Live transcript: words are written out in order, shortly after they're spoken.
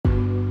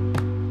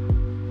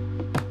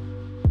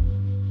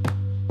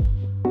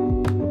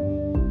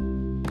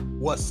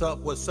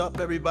What's up,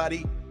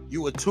 everybody?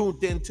 You are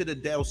tuned into the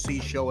Del C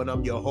Show, and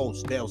I'm your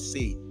host, Del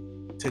C.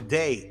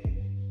 Today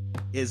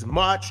is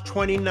March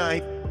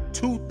 29th,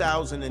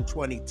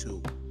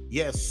 2022.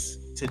 Yes,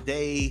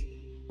 today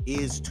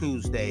is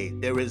Tuesday.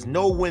 There is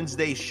no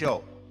Wednesday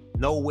show.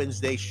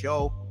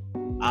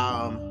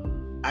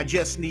 I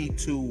just need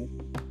to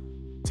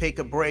take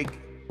a break.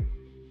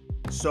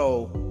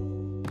 So,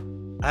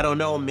 I don't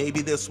know,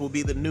 maybe this will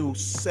be the new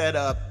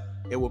setup.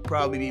 It will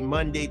probably be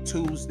Monday,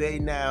 Tuesday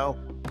now,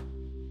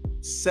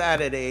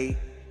 Friday,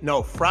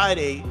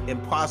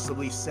 and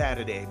possibly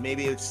Saturday.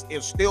 Maybe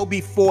it'll still be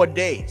 4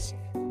 days,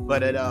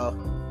 but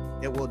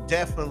it will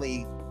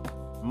definitely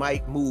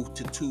might move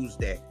to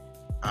Tuesday.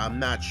 I'm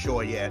not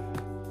sure yet.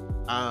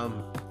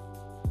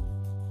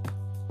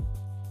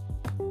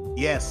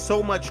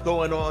 So much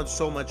going on.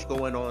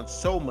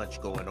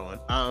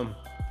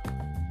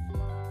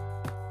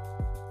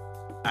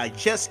 I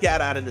just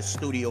got out of the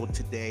studio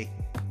today.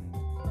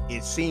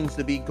 It seems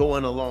to be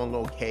going along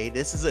okay.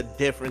 This is a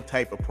different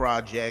type of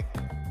project.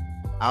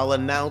 I'll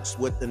announce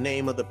what the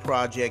name of the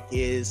project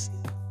is.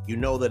 You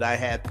know that I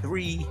had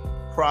 3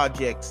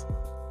 projects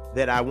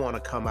that I want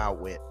to come out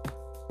with.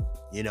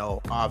 You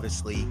know,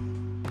 obviously,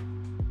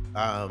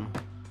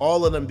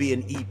 all of them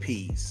being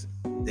EPs.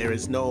 There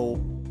is no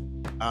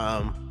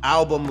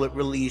album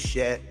release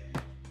yet.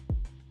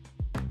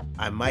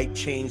 I might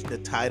change the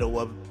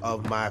title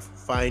of my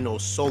final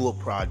solo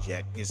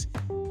project,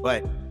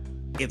 but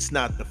it's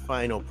not the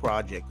final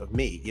project of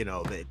me. You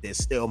know, there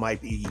still might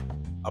be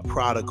a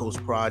Prodigals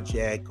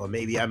project, or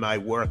maybe I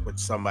might work with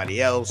somebody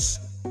else.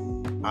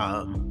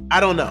 I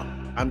don't know.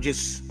 I'm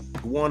just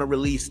want to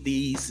release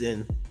these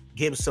and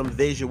give some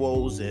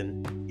visuals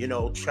and, you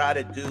know, try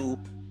to do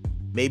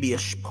maybe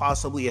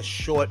possibly a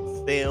short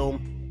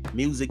film,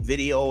 music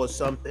video or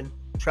something.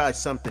 Try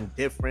something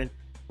different.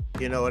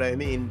 You know what I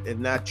mean?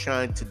 And not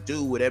trying to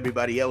do what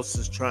everybody else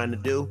is trying to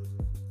do.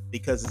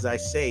 Because as I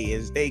say,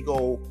 as they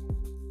go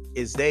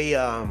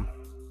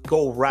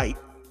right,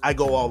 I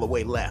go all the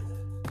way left.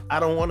 I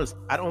don't want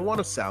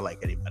to sound like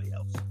anybody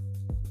else.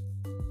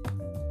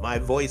 My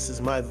voice is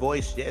my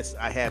voice. Yes,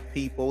 I have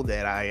people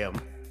that I am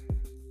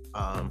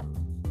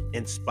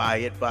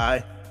inspired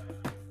by,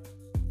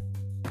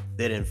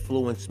 that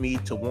influence me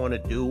to want to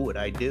do what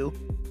I do.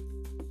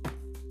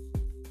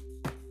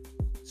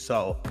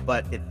 So,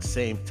 but at the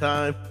same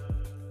time,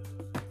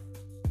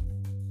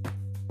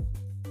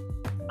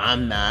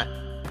 I'm not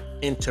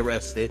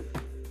interested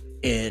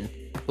in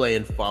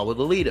playing follow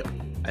the leader.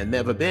 I've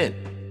never been.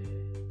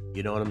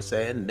 You know what I'm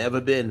saying?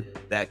 Never been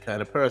that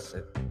kind of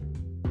person.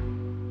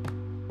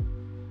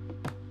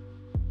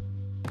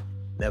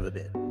 Never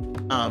been.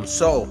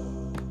 So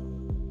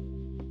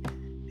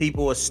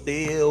people are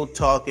still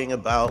talking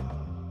about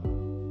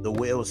the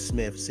Will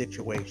Smith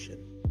situation.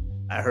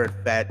 I heard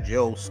Fat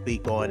Joe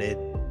speak on it,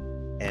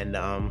 and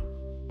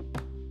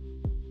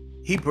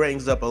he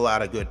brings up a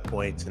lot of good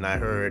points, and I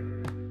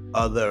heard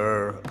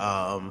other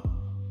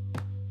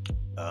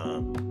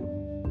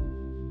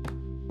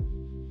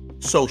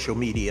social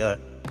media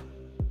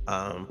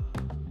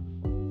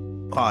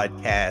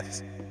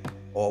podcasts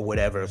or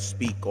whatever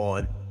speak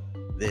on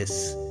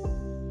this,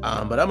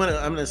 but I'm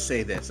gonna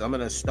say this. I'm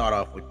gonna start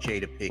off with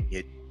Jada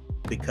Pinkett,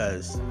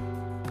 because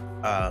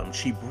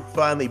she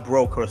finally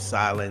broke her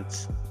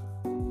silence,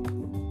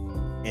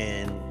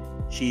 and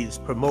she's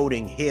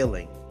promoting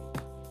healing.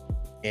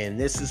 And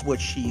this is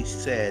what she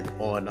said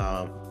on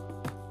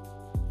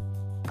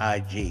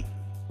IG.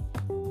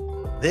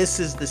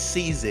 This is the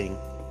season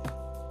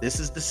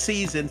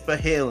for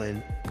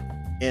healing,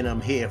 and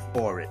I'm here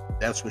for it.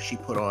 That's what she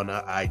put on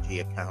her IG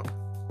account.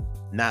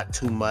 Not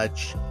too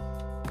much,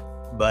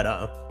 but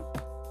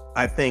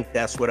I think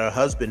that's what her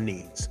husband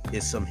needs,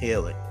 is some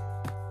healing.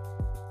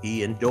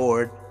 He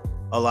endured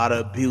a lot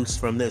of abuse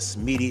from this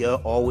media,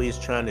 always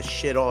trying to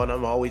shit on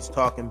him, always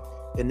talking.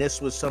 And this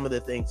was some of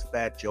the things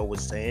Fat Joe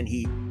was saying.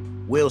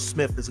 Will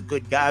Smith is a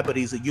good guy, but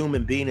he's a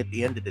human being at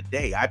the end of the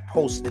day. I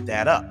posted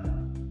that up.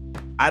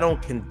 I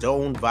don't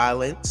condone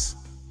violence.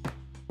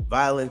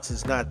 Violence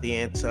is not the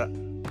answer.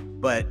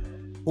 But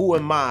who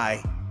am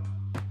I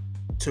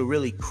to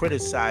really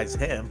criticize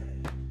him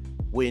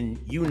when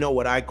you know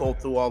what I go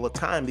through all the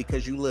time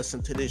because you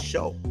listen to this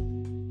show?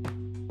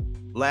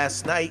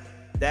 Last night,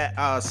 that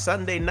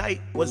Sunday night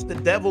was the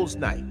devil's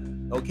night,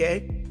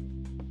 okay?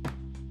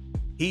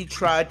 He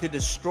tried to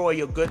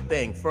destroy a good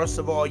thing. First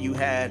of all, you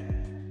had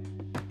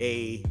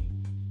a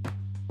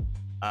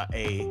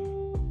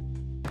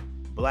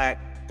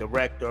black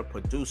director,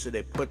 producer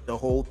that put the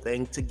whole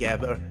thing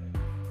together.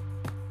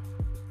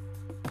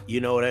 You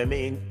know what I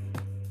mean?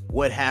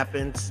 What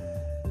happens?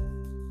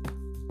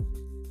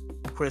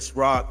 Chris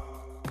Rock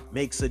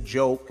makes a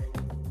joke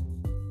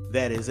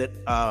that is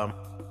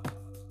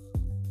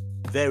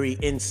very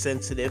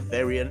insensitive,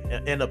 very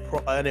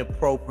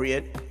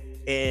inappropriate.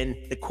 And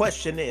the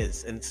question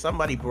is, and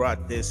somebody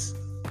brought this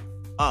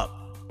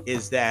up,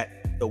 is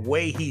that the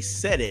way he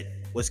said it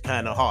was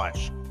kind of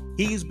harsh.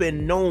 He's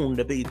been known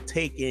to be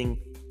taking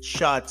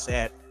shots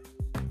at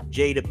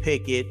Jada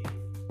Pinkett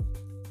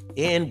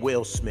and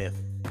Will Smith.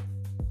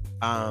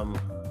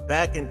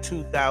 Back in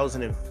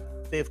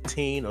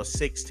 2015 or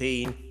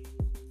 16,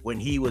 when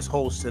he was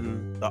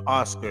hosting the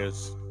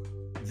Oscars,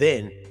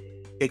 then,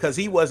 because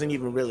he wasn't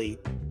even really,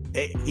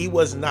 he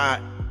was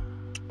not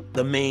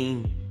the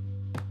main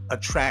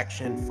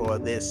attraction for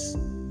this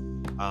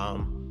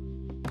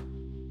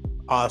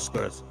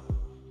Oscars,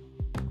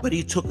 but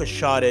he took a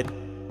shot at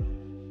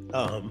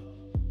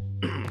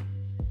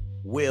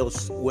Will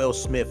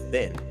Smith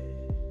then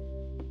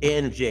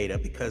and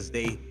Jada, because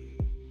they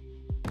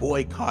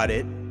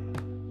boycotted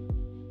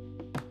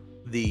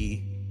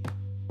the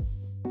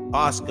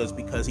Oscars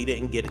because he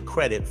didn't get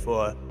credit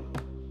for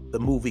the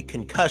movie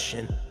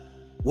Concussion,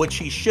 which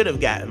he should have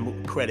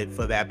gotten credit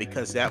for that,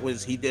 because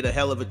he did a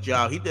hell of a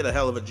job. He did a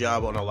hell of a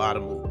job on a lot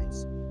of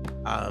movies,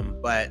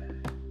 but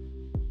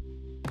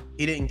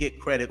he didn't get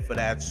credit for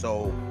that.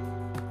 So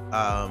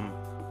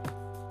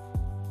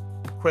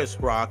Chris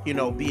Rock,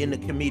 being the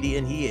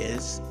comedian he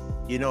is,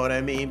 you know what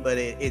I mean? But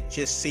it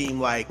just seemed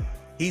like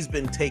he's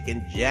been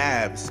taking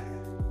jabs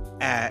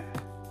at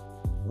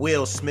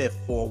Will Smith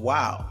for a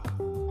while.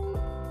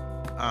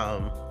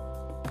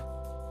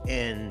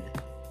 And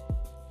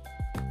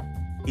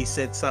he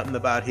said something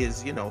about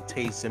his,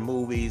 taste in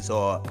movies,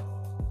 or,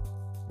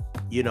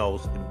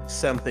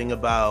 something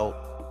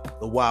about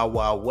the Wild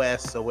Wild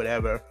West or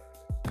whatever.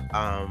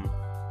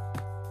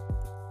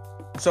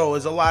 So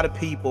there's a lot of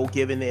people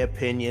giving their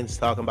opinions,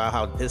 talking about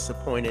how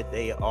disappointed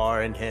they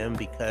are in him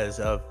because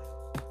of,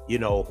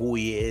 who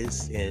he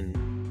is, and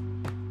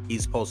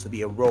he's supposed to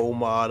be a role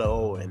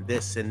model and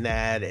this and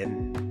that.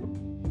 And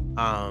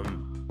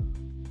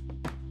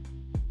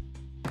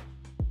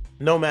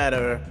no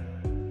matter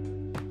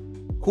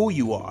who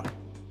you are,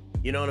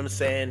 you know what I'm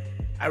saying?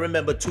 I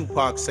remember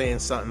Tupac saying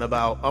something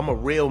about, I'm a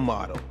real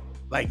model.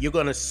 Like, you're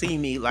gonna see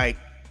me like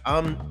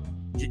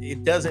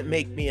it doesn't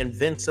make me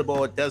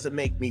invincible. It doesn't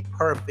make me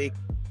perfect.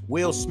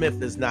 Will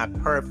Smith is not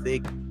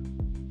perfect.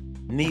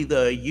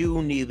 Neither are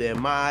you, neither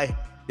am I.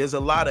 There's a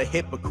lot of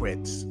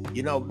hypocrites.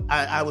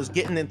 I was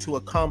getting into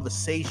a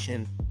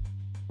conversation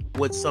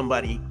with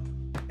somebody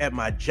at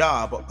my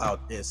job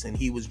about this, and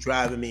he was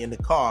driving me in the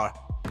car.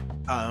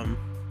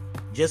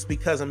 Just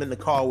because I'm in the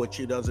car with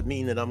you doesn't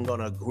mean that I'm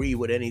gonna agree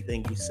with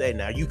anything you say.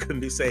 Now, you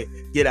can say,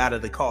 get out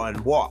of the car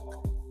and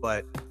walk,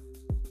 but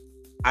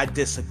I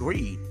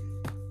disagreed,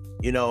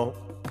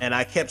 and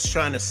I kept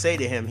trying to say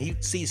to him,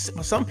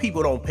 some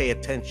people don't pay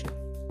attention.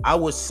 I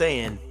was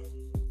saying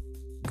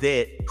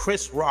that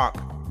Chris Rock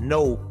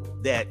know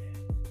that,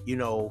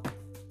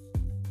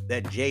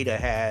 that Jada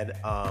had,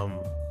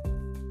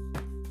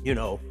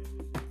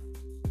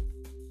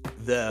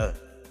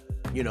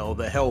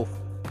 the health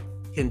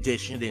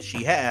condition that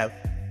she have,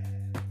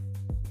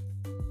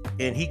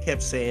 and he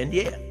kept saying,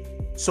 yeah.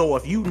 So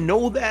if you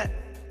know that,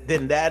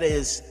 then that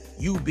is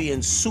you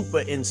being super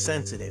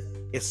insensitive.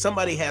 If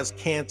somebody has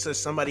cancer,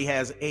 somebody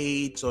has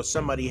AIDS, or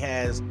somebody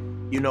has,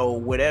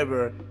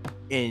 whatever,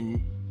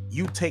 and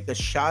you take a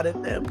shot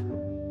at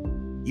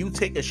them, you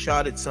take a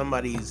shot at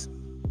somebody's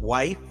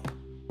wife,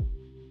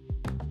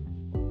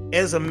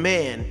 as a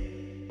man,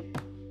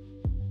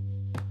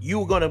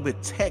 you're gonna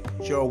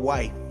protect your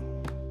wife.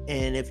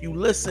 And if you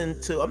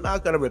listen to, I'm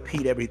not gonna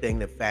repeat everything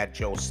that Fat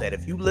Joe said.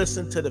 If you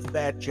listen to the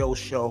Fat Joe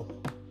show,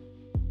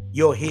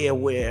 you'll hear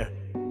where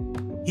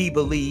he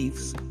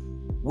believes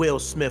Will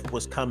Smith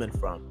was coming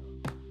from.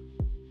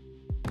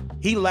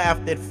 He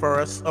laughed at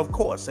first, of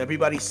course.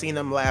 Everybody's seen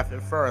him laugh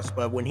at first,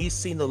 but when he's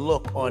seen the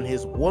look on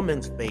his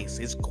woman's face,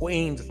 his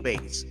queen's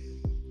face,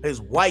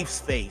 his wife's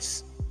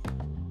face,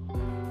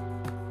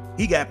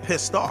 he got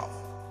pissed off.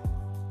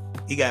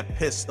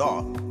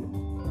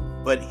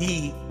 But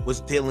he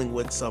was dealing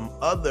with some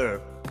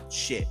other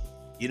shit.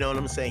 You know what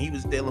I'm saying? He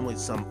was dealing with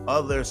some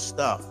other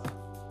stuff.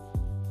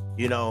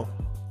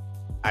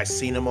 I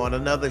seen him on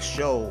another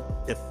show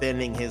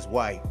defending his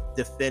wife,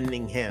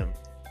 defending him.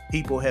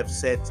 People have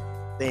said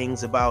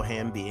things about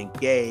him being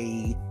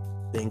gay,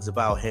 things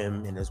about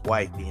him and his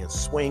wife being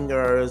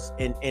swingers,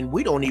 and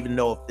we don't even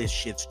know if this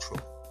shit's true.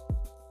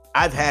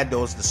 I've had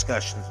those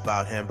discussions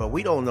about him, but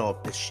we don't know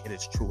if this shit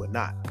is true or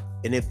not.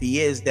 And if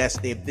he is, that's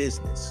their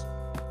business.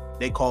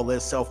 They call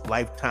themselves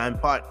lifetime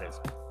partners.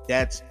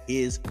 That's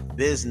his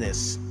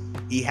business.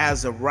 He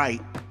has a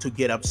right to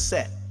get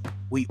upset.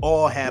 We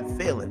all have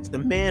feelings. The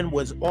man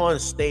was on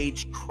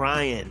stage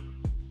crying,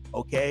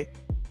 okay?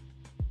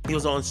 He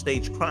was on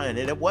stage crying,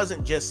 and it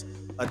wasn't just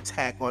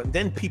attack on.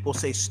 Then people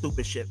say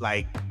stupid shit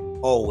like,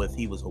 oh, if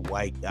he was a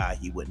white guy,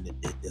 he wouldn't have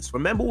did this.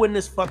 Remember when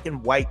this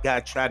fucking white guy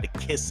tried to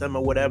kiss him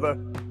or whatever,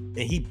 and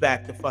he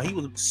backed the fuck, he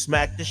was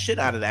smacked the shit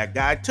out of that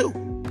guy too.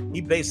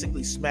 He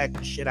basically smacked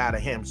the shit out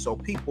of him. So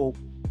people,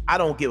 I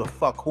don't give a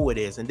fuck who it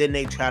is. And then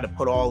they try to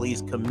put all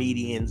these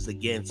comedians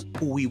against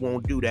who we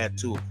won't do that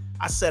to.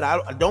 I said,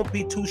 I don't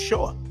be too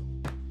sure.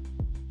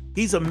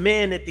 He's a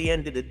man at the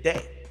end of the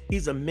day.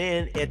 He's a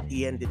man at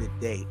the end of the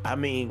day. I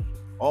mean,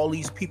 all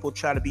these people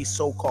try to be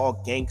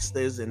so-called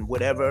gangsters and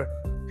whatever.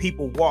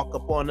 People walk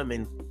up on them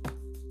and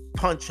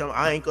punch them.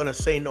 I ain't gonna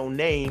say no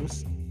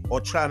names,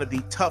 or trying to be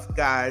tough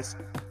guys.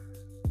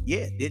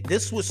 yeah,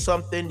 this was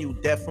something you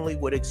definitely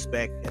would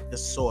expect at the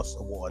Source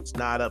Awards,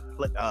 not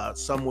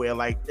somewhere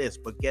like this.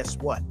 But guess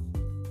what?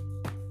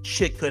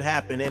 Shit could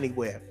happen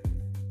anywhere.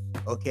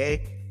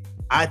 Okay,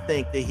 I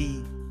think that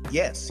he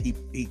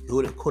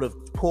could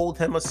have pulled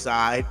him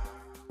aside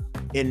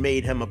and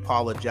made him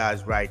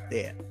apologize right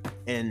there.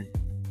 And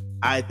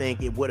I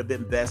think it would have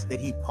been best that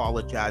he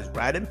apologized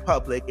right in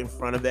public in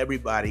front of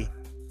everybody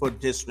for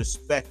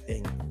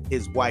disrespecting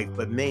his wife.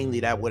 But mainly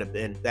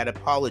that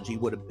apology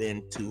would have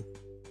been to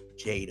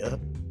Jada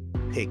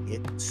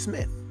Pinkett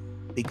Smith,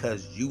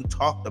 because you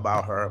talked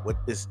about her with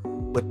this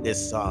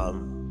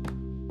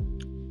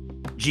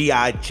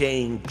G.I.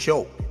 Jane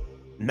joke,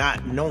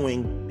 not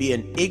knowing,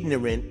 being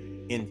ignorant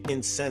and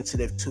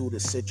insensitive to the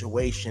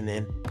situation.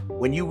 And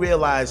when you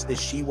realize that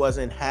she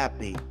wasn't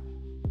happy,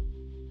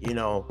 you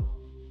know,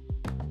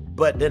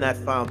 but then I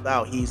found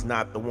out he's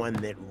not the one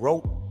that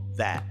wrote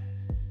that.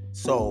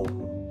 So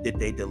did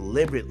they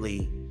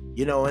deliberately,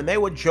 and they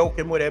were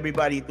joking with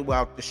everybody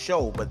throughout the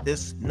show, but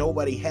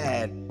nobody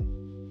had,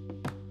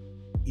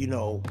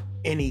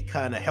 any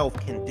kind of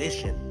health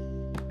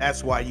condition.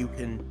 That's why you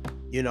can,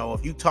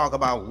 if you talk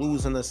about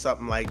losing or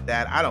something like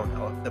that, I don't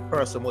know, if the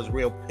person was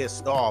real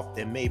pissed off,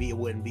 then maybe it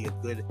wouldn't be a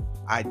good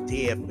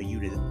idea for you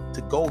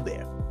to go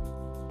there.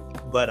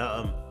 But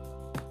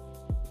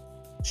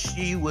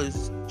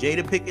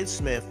Jada Pinkett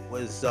Smith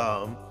was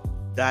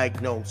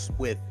diagnosed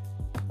with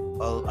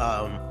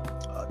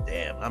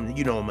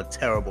I'm a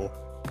terrible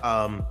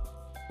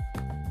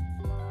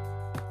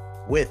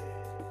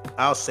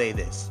I'll say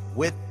this,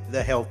 with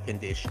the health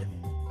condition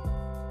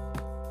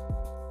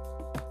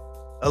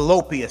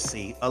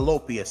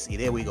alopecia,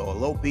 there we go,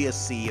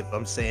 alopecia, if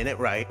I'm saying it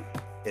right,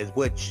 is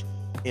which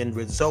in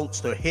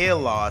results to hair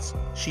loss,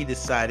 she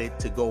decided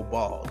to go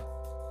bald.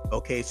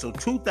 Okay, so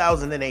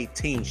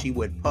 2018 she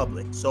went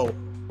public. So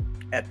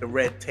at the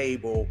red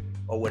table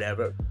or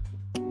whatever,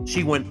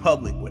 she went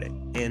public with it.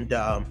 And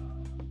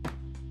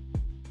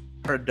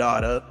her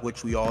daughter,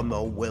 which we all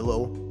know,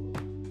 Willow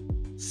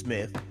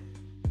Smith,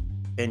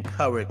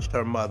 encouraged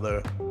her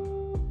mother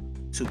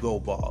to go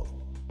bald.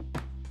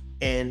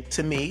 And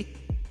to me,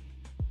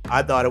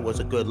 I thought it was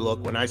a good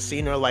look. When I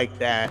seen her like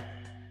that,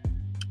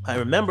 I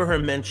remember her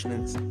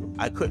mentioning,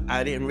 I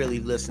didn't really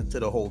listen to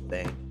the whole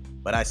thing,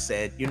 but I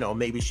said,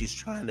 maybe she's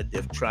trying a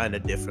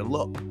different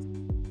look,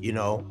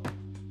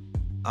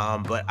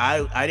 but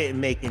I didn't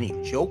make any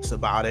jokes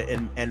about it.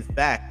 And in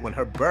fact, when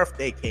her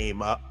birthday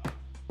came up,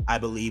 I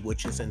believe,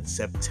 which is in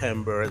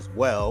September as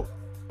well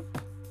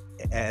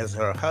as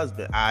her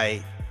husband,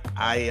 I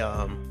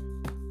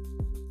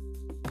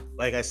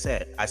like I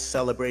said, I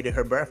celebrated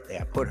her birthday.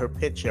 I put her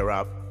picture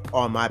up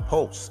on my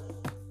post.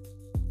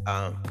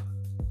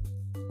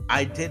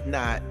 I did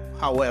not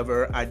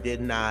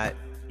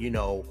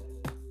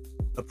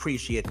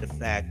appreciate the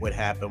fact what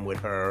happened with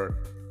her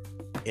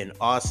in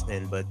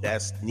Austin, but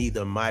that's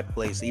neither my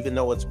place. Even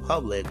though it's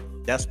public,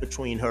 that's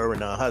between her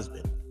and her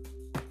husband.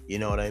 You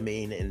know what I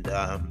mean? And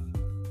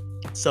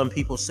some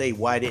people say,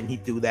 why didn't he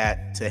do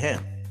that to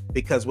him?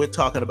 Because we're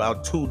talking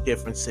about two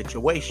different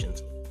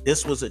situations.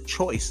 This was a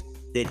choice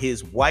that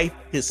his wife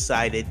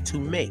decided to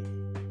make.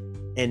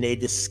 And they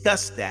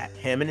discussed that.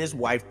 Him and his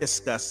wife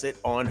discussed it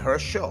on her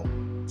show.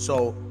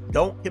 So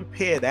don't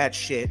compare that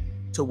shit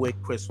to what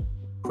Chris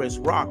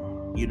Rock,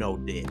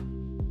 did.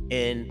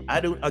 And I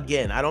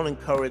don't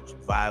encourage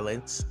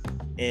violence,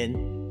 and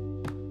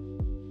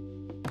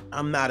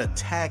I'm not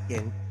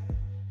attacking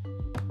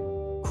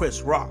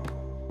Chris Rock.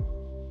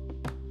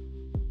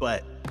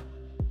 But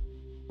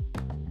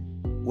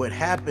what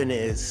happened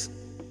is,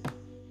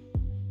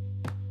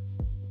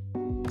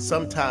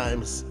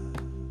 sometimes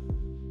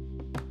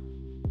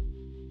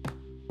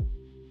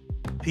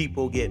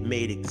people get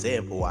made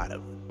example out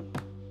of.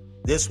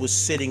 This was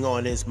sitting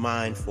on his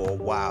mind for a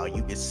while.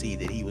 You could see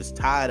that he was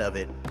tired of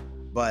it,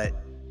 but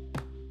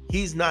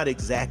he's not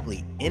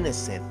exactly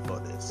innocent for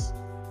this.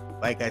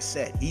 Like I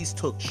said, he's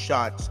took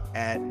shots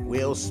at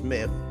Will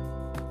Smith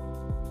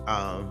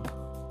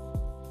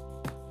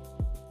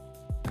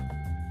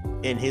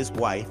and his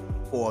wife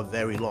for a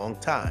very long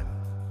time.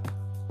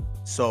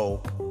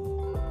 So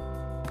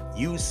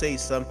you say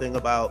something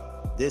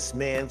about this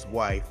man's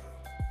wife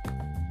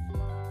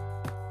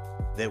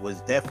that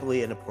was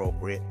definitely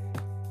inappropriate.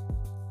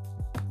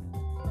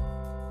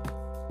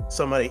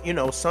 Somebody,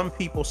 some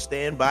people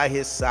stand by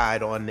his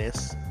side on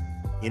this.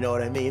 You know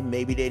what I mean?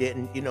 Maybe they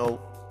didn't,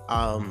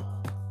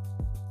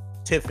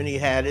 Tiffany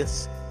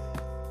Haddish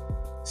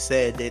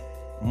said that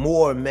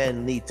more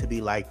men need to be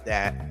like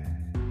that,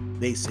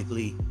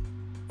 basically,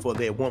 for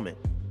their woman,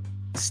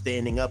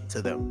 standing up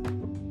to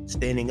them,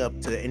 standing up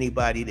to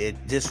anybody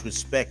that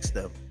disrespects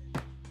them.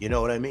 You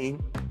know what I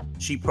mean?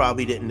 She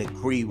probably didn't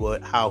agree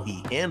with how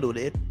he handled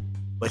it,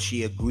 but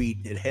she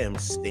agreed to him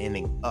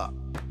standing up.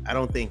 I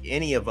don't think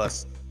any of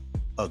us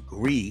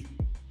agree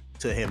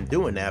to him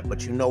doing that,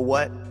 but you know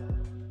what?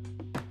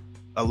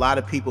 A lot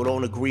of people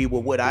don't agree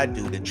with what I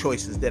do, the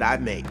choices that I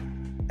make.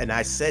 And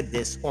I said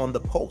this on the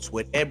post,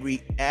 with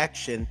every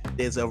action,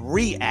 there's a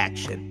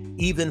reaction,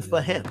 even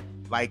for him.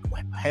 Like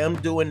him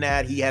doing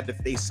that, he had to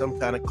face some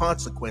kind of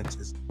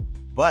consequences.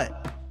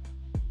 But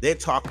they're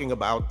talking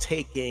about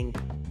taking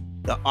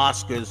the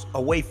Oscars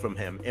away from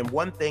him. And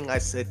one thing I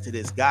said to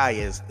this guy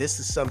is, this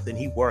is something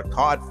he worked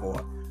hard for.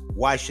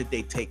 Why should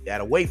they take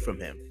that away from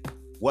him?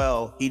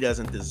 Well, he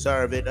doesn't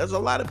deserve it. There's a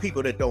lot of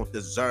people that don't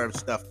deserve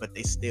stuff, but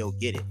they still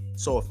get it.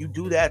 So if you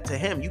do that to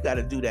him, you got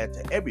to do that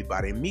to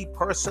everybody. And me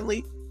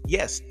personally,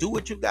 yes, do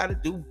what you got to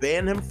do.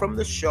 Ban him from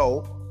the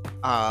show.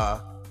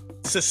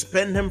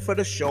 Suspend him for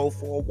the show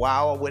for a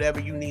while, or whatever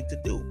you need to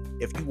do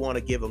if you want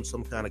to give him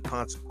some kind of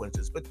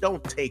consequences. But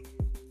don't take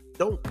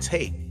the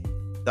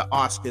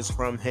Oscars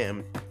from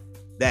him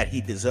that he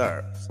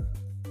deserves.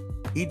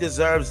 He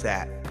deserves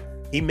that.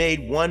 He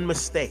made one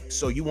mistake,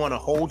 so you want to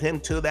hold him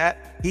to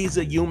that? He's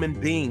a human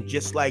being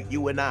just like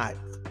you and I.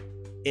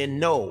 And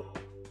no,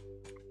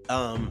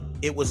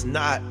 it was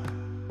not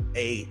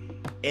a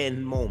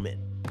end moment.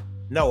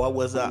 No, it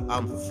was a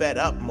I'm fed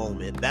up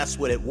moment. That's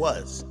what it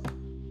was.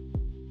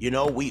 You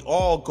know, we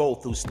all go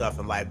through stuff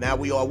in life. Now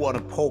we all want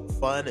to poke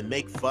fun and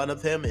make fun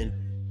of him and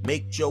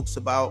make jokes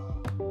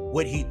about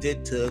what he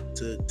did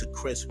to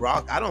Chris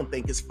Rock. I don't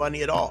think it's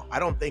funny at all. I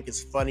don't think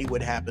it's funny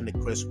what happened to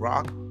Chris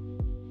Rock.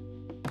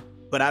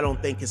 But I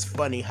don't think it's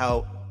funny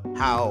how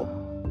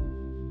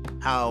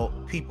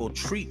people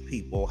treat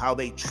people, how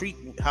they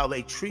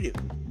treated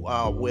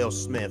Will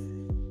Smith,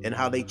 and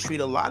how they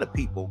treat a lot of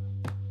people.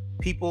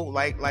 People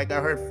like I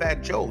heard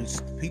Fat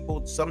Joe's.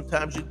 People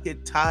sometimes you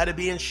get tired of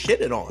being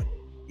shitted on.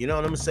 You know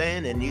what I'm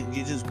saying? And you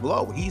just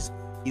blow. He's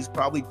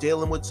probably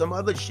dealing with some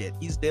other shit.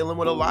 He's dealing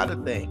with a lot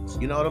of things.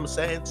 You know what I'm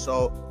saying?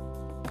 So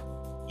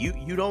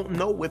you don't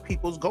know what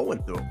people's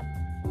going through.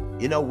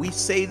 You know, we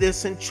say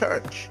this in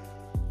church.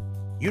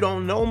 You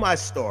don't know my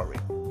story.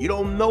 You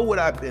don't know what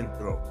I've been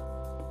through.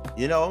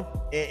 You know?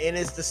 And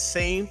it's the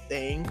same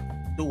thing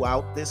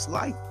throughout this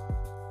life.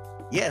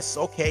 Yes,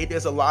 okay,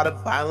 there's a lot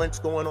of violence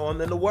going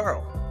on in the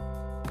world.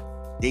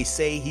 They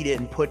say he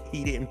didn't put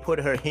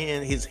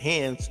his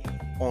hands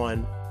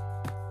on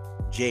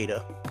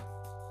Jada,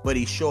 but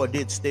he sure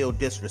did still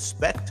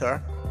disrespect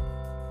her.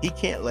 He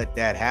can't let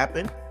that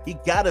happen. He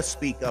gotta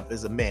speak up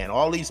as a man.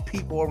 All these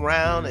people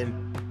around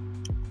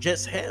and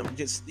just him,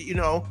 you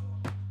know,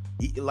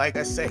 like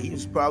I said,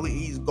 he's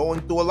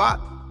going through a lot.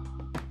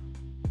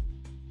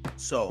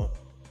 So,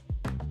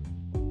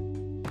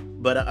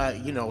 but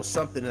you know,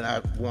 something that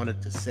I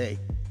wanted to say,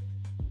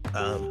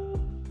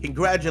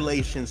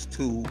 congratulations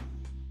to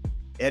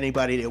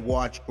anybody that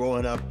watched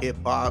growing up hip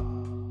hop,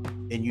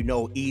 and you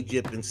know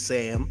Egypt and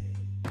Sam.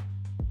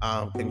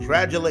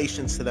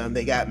 Congratulations to them.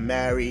 They got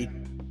married.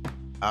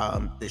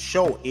 The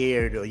show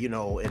aired, you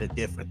know, at a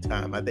different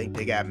time. I think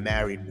they got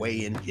married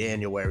way in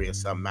January or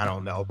something. I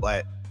don't know,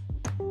 but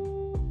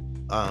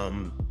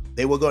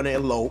they were going to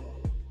elope,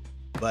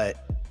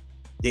 but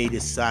they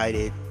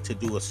decided to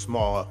do a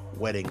small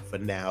wedding for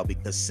now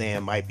because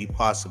Sam might be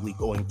possibly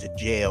going to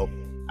jail.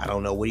 I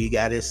don't know what he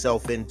got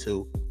himself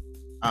into.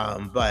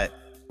 But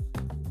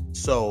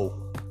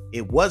so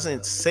it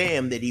wasn't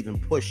Sam that even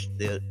pushed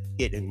the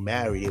getting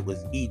married. It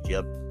was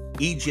Egypt.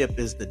 Egypt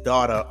is the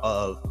daughter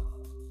of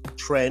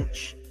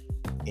Trench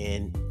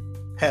and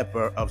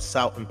Pepper of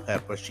Salt and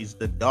Pepper. She's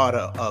the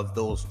daughter of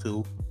those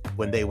two.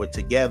 When they were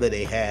together,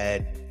 they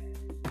had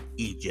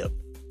Egypt.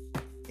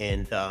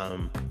 And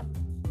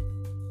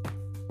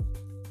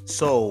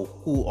so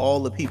who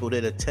all the people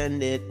that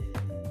attended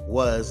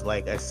was,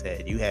 like I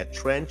said, you had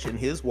Trench and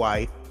his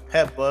wife,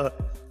 Pepper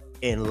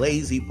and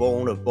Lazy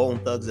Bone of Bone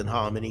Thugs and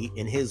Harmony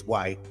and his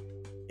wife.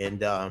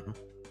 And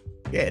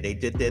yeah, they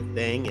did their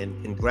thing,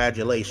 and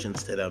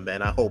congratulations to them,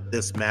 man. I hope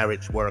this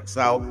marriage works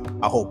out.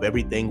 I hope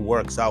everything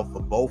works out for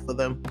both of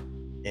them.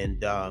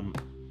 And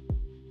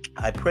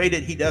I pray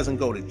that he doesn't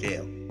go to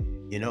jail.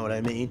 You know what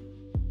I mean?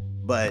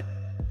 But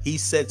he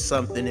said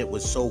something that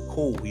was so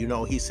cool. You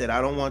know, he said,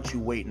 I don't want you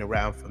waiting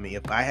around for me.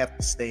 If I have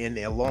to stay in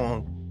there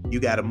long, you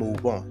got to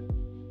move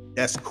on.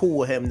 That's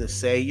cool of him to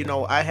say. You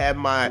know, I have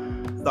my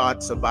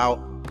thoughts about,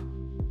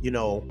 you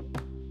know,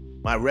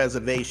 my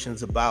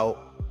reservations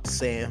about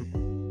Sam,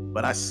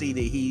 but I see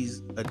that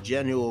he's a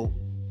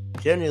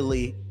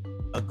genuinely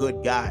a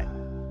good guy.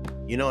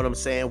 You know what I'm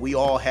saying? We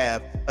all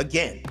have,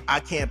 again, I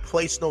can't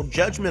place no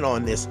judgment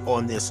on this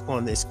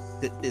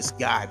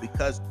guy,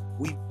 because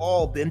we've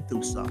all been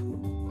through something.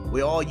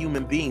 We're all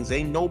human beings.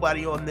 Ain't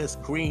nobody on this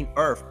green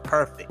earth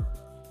perfect.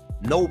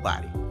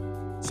 Nobody.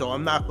 So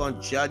I'm not going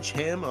to judge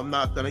him. I'm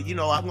not going to, you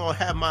know, I'm going to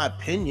have my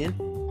opinion.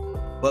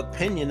 But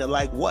opinion are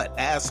like what?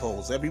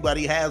 Assholes.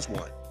 Everybody has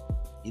one.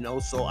 You know,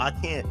 so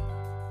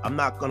I'm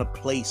not going to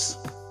place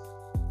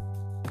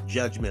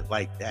judgment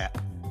like that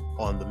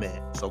on the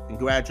man. So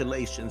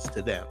congratulations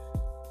to them.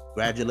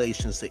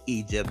 Congratulations to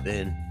Egypt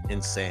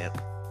and Sam.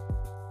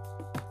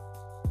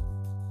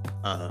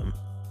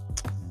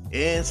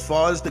 As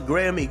far as the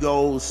Grammy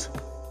goes,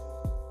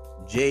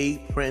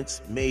 Jay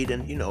Prince made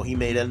an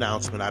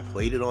announcement. I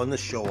played it on the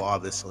show,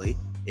 obviously,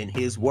 in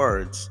his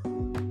words.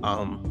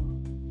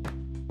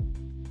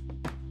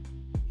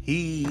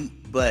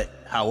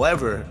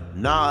 However,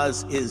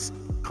 Nas is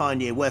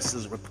Kanye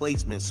West's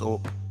replacement,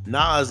 so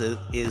Nas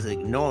is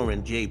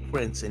ignoring Jay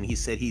Prince, and he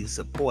said he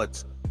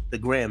supports the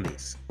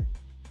Grammys.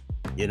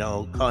 You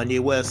know, Kanye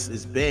West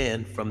is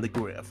banned from the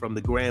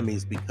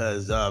Grammys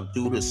because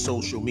due to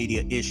social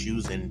media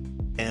issues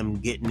and him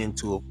getting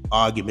into an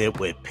argument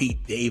with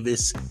Pete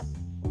Davis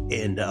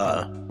and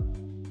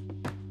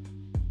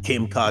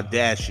Kim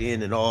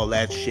Kardashian and all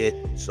that shit.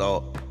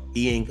 So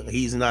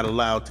he's not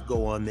allowed to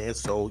go on there.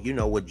 So you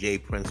know what Jay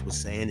Prince was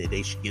saying, that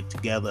they should get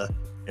together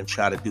and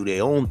try to do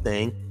their own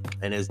thing.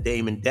 And as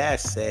Damon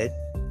Dash said,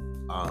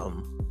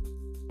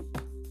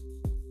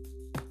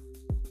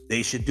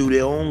 they should do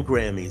their own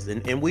Grammys,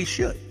 and we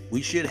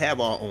should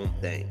have our own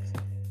things.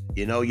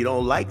 You know, you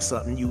don't like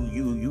something,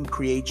 you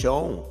create your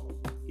own.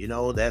 You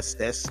know, that's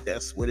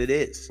what it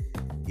is.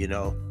 You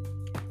know,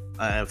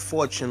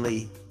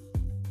 unfortunately,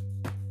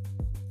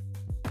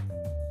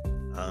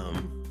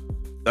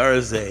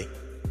 Thursday,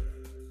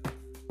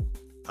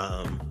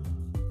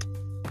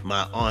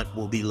 my aunt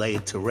will be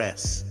laid to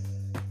rest.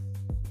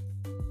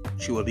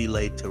 She will be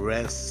laid to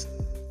rest,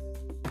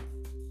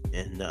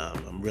 and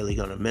I'm really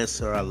gonna miss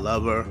her. I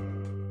love her.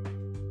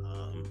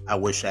 I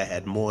wish I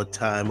had more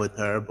time with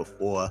her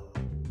before,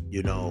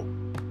 you know,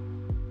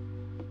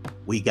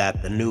 we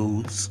got the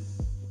news.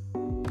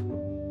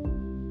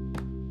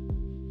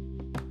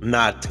 I'm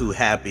not too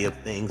happy of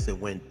things that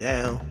went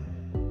down,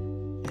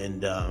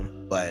 and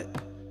but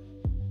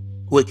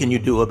what can you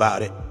do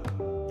about it?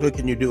 What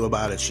can you do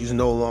about it? She's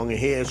no longer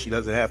here. She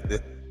doesn't have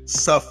to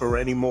suffer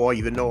anymore,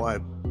 even though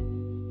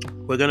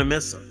we're gonna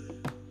miss her.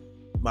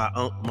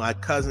 My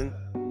cousin,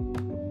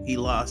 he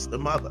lost a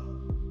mother.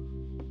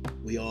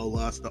 We all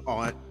lost an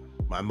aunt.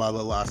 My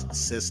mother lost a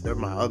sister.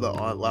 My other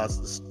aunt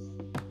lost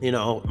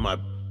my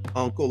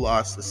uncle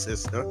lost a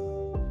sister.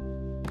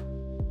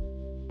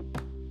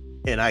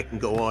 And I can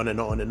go on and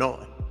on and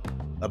on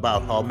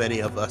about how many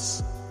of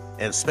us,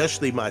 and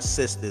especially my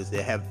sisters,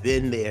 that have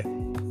been there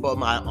for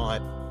my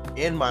aunt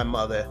and my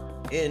mother,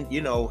 and,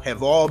 you know,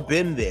 have all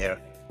been there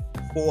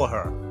for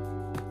her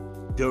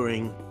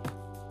during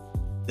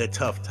the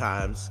tough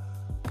times,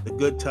 the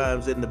good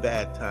times and the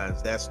bad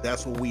times.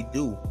 That's what we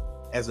do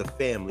as a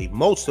family.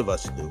 Most of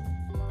us do.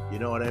 You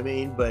know what I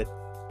mean? But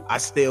I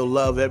still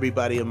love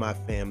everybody in my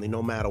family,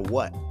 no matter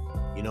what.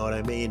 You know what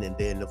I mean? And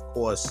then, of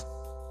course,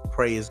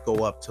 prayers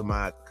go up to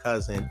my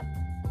cousin,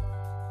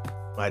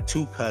 my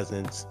two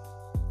cousins,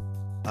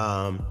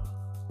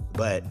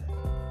 but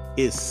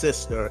his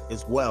sister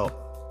as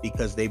well,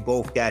 because they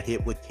both got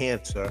hit with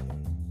cancer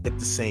at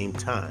the same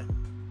time.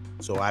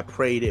 So I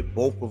pray that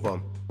both of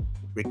them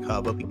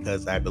recover,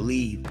 because I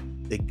believe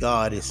that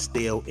God is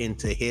still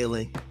into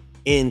healing,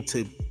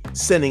 into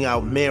sending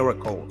out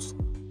miracles.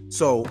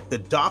 So the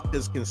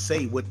doctors can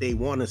say what they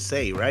want to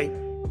say, right?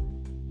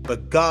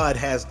 But God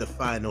has the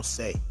final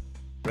say.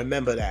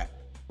 Remember that.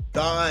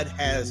 God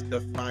has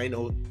the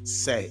final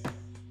say.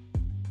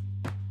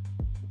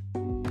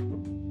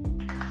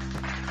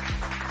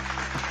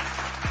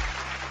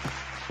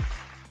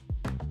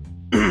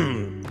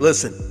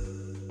 Listen,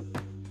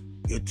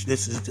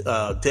 this is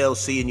Del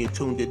C, and you're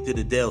tuned into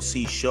the Del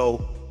C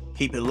Show.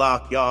 Keep it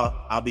locked,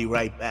 y'all. I'll be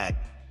right back.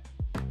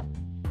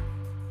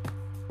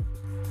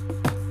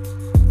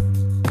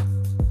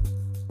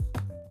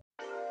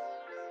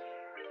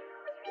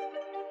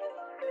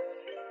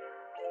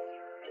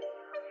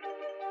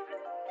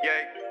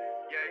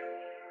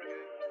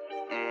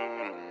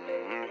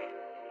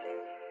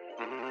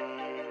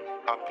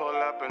 I pull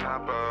up and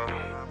hop out.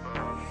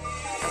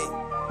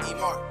 Hey,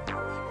 E-Mark.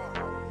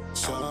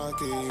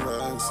 Shocky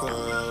racks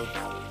up.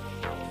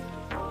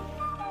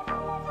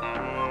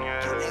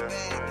 Get that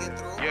bag, get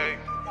through.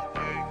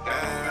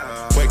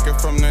 Waking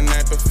from the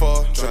night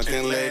before, drunk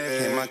and late,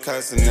 hit my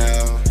cousin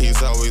now.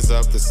 He's always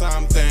up to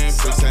something,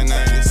 freaks at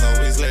night, he's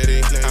always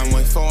lady. I'm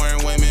with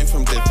foreign women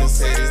from different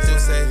cities, do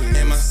say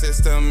in my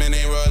system and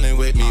they rolling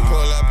with me.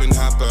 Pull up and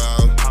hop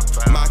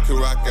out, my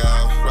crew rock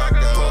out,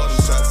 pull them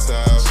shots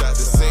out, shot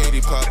the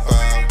city pop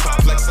out.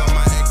 Flex on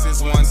my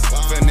exes once,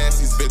 finesse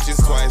these bitches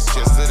twice,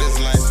 just to this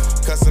life.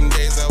 Cause some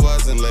days I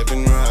wasn't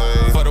living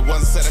right. For the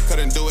ones that I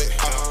couldn't do it,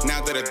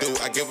 now that I do,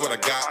 I give what I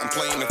got. I'm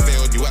playing the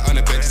field, you out on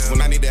the benches.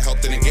 When I need the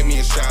help, then they give me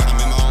a shot. I'm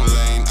in my own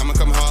lane, I'ma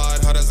come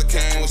hard as I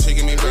can when she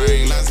give me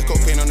rain. Lines of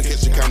cocaine on the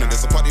kitchen counter,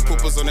 there's a party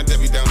poopers on the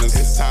Debbie Downers.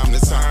 It's time to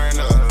turn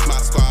up,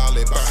 my squad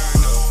it burn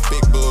up.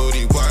 Big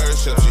booty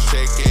worship, she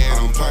shaking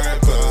on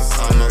purpose.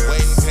 I'm a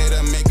waiting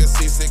hitter, make her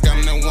seasick,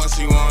 I'm the one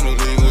she wanna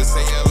leave with.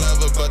 Say I love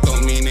her, but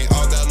don't mean it.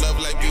 All that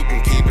love like you can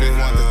keep it.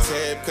 Want the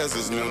tip, cause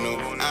it's new.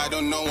 I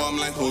don't know, I'm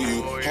like who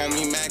you.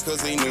 Homie mad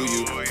cause he knew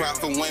you. Cry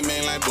for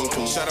women like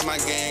boo-boo. Shout out my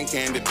gang,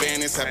 Candid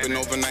Bandits. Happened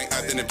overnight,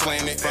 I didn't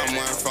plan it. From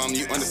where I'm from,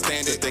 you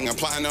understand it. Thing I'm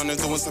plotting on is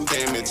doing some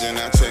damage, and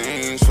I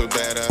changed for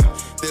better.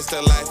 This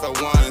the life I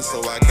want,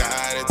 so I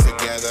got it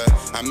together.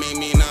 I made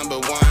me number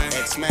one.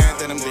 Ex-mad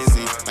that I'm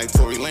busy, like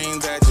Tory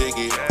Lanez at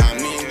Jiggy. I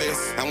mean this.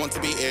 this. I want to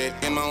be it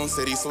in my own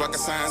city so I can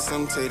sign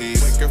some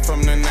titties. Wake up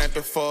from the night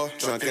before,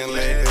 drunk and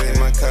late. And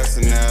my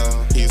cousin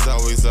now, he's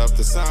always up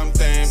to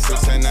something.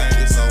 6 at night,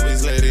 it's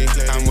always litty.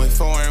 I'm with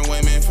foreign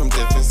women from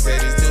different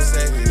cities. Do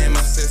say in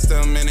my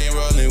system and they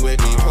rolling with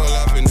me. Pull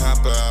up and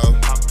hop out.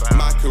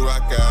 My crew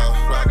rock out.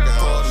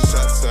 All them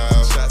shots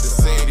out. The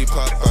city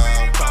pop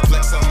out.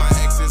 Flex on my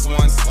exes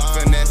once.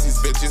 Finesse these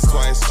bitches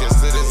twice.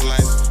 Just to this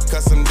life.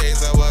 Cause some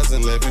days I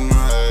wasn't living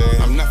right.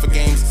 I'm not for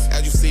games.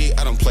 As you see,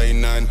 I don't play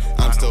none.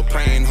 I'm still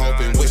praying,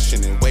 hoping,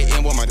 wishing, and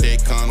waiting when my day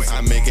comes.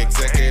 I make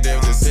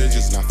executive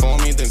decisions. Not for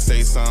me, then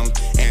say some.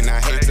 And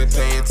I hate to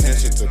pay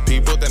attention to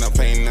people that don't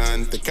pay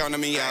none. They counted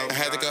me out. I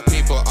had to cut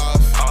people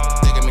off.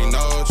 They gave me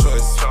no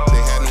choice.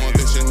 They had no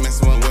ambition,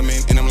 messing with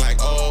women. And I'm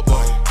like, oh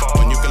boy.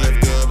 When you can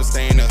live good, but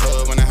stay in the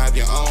hood when I have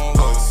your own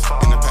voice.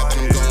 And the path that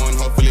I'm going,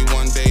 hopefully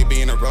one day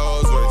be in a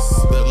Rolls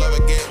Royce. The love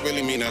I get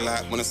really mean a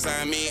lot. When it's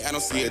sign me, I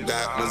don't see a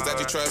dot. Ones that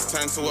you trust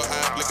turn to a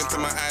eye. Look into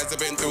my eyes, I've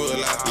been through a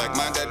lot. Like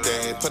my dad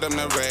dead, put him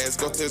to rest,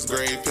 go to his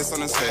grave, piss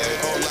on his head.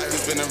 Whole life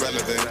has been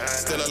irrelevant,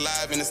 still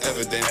alive and it's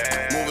evident.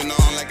 Moving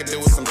on like I did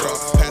with some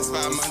bros. Past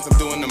 5 months I'm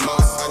doing the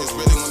most. I just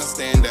really wanna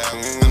stand out.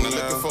 I'm not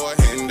looking for a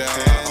handout.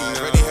 I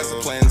already have some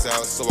plans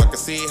out, so I can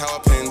see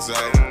how it pans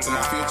out. To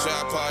my future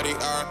I party,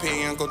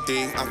 R.I.P. Uncle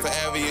D. I'm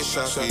forever your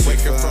Shucky.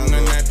 Wake up from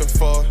the night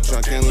before,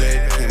 drunk and late.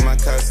 And my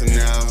cousin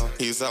now,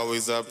 he's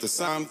always up to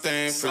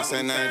something. 6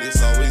 at night,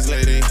 it's always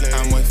lady.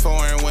 I'm with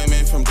foreign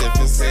women from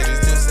different cities.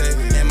 Do say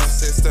in my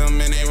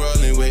system and they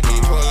rolling with me.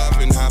 Pull up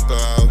and hop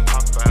out.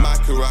 My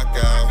crew rock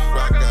out.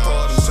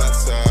 All them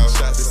shots out.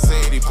 The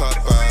city pop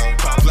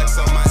out. Flex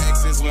on my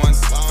exes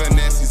once.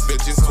 Finesse these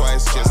bitches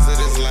twice. Just to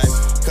this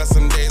life. Cause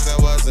some days I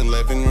wasn't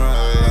living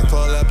right. Pull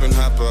up and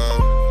hop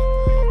out.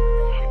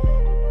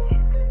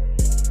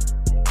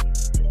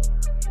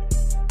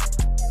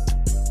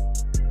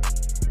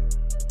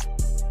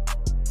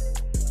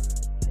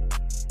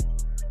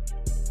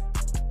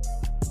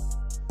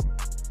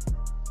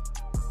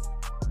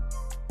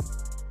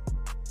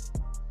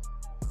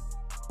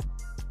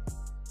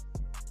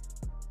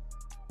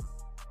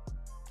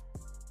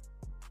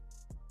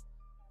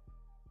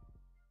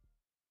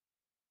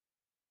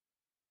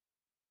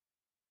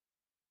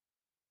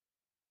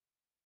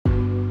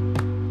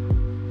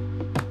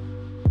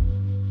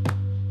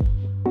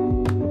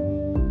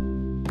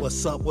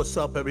 What's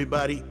up,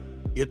 everybody?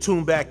 You're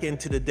tuned back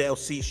into the Del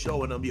C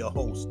Show, and I'm your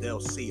host, Del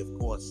C, of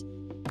course.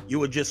 You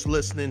were just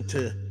listening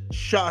to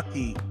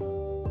Sharky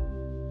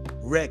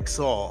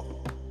Rexall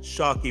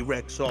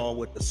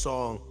with the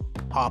song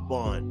Hop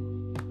Out.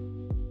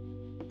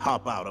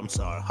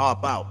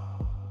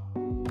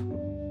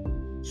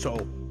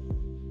 So,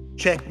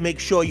 make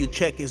sure you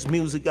check his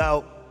music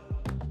out.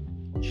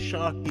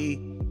 Sharky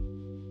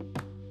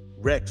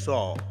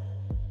Rexall.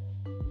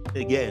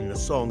 Again, the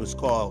song is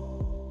called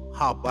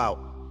Hop Out.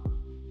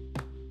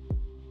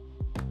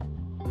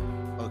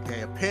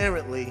 Okay,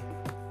 apparently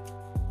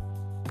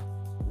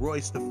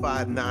Royce the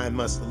 5'9"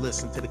 must have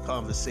listened to the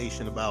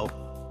conversation about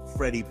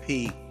Freddie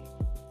P,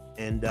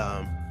 and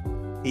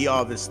he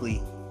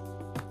obviously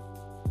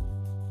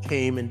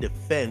came in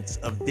defense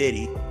of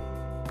Diddy,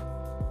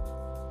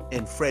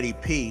 and Freddie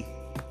P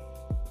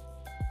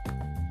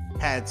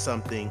had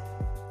something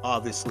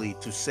obviously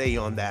to say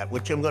on that,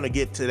 which I'm going to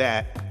get to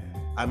that.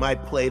 I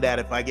might play that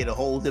if I get a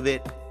hold of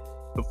it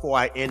before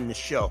I end the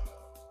show.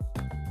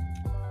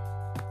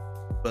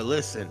 But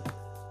listen,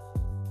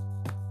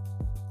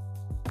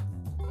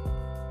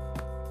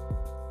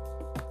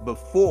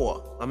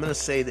 I'm gonna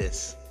say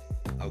this,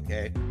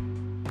 okay?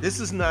 This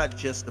is not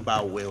just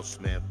about Will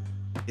Smith.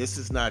 This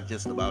is not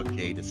just about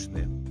Jada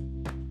Smith.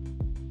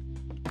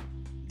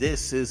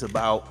 This is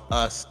about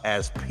us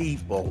as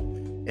people.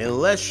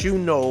 Unless you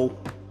know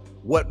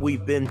what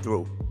we've been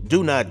through,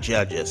 do not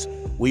judge us.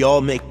 We all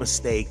make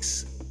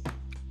mistakes.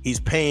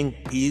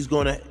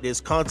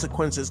 There's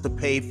consequences to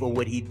pay for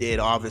what he did,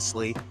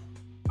 obviously.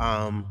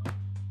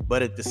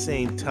 But at the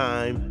same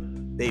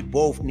time, they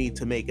both need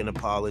to make an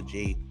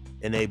apology,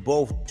 and they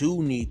both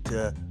do need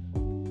to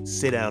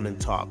sit down and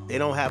talk. They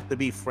don't have to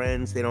be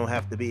friends. They don't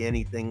have to be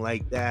anything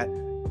like that.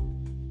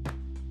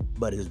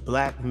 But as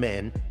black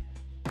men,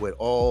 with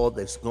all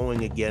that's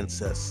going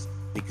against us,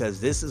 because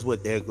this is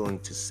what they're going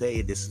to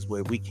say, this is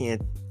where we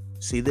can't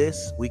see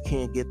this. We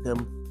can't get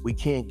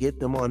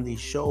them on these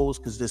shows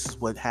because this is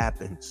what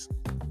happens.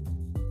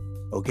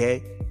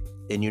 Okay?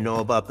 And you know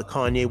about the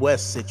Kanye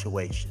West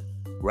situation.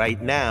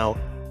 Right now,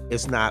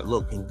 it's not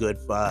looking good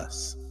for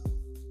us.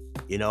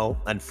 You know,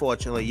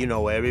 unfortunately, you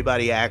know,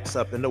 everybody acts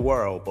up in the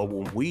world, but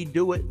when we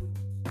do it,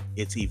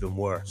 it's even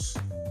worse.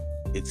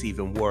 It's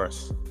even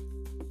worse.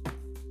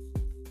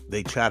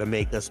 They try to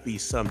make us be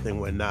something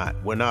we're not.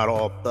 We're not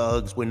all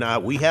thugs.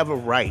 We have a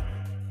right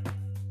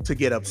to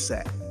get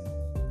upset.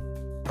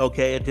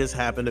 Okay, it just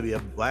happened to be a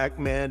black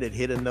man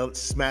that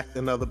smacked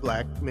another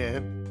black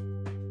man.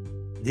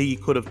 He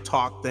could have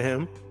talked to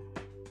him.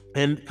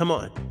 And come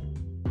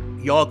on,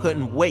 y'all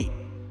couldn't wait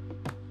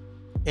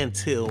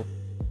until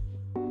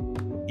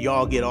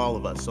y'all get all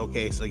of us.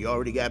 Okay, so you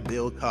already got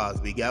Bill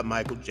Cosby, you got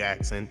Michael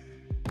Jackson,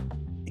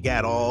 You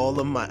got all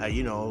the,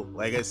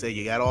 like I said,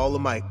 you got all the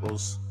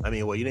Michaels. I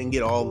mean, well, you didn't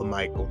get all the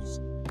Michaels,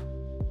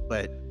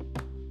 but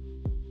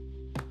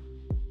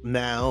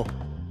now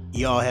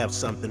y'all have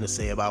something to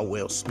say about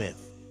Will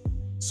Smith.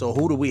 So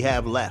who do we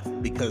have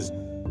left? Because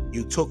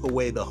you took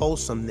away the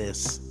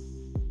wholesomeness,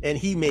 and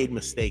he made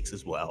mistakes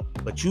as well,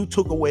 but you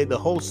took away the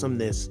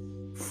wholesomeness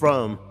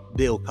from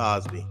Bill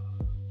Cosby.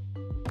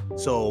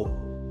 So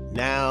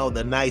now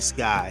the nice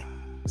guy,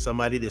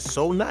 somebody that's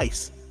so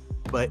nice,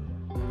 but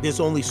there's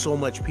only so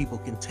much people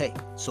can take.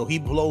 So he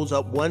blows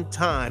up one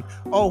time.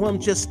 Oh, I'm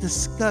just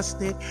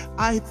disgusted.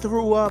 I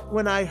threw up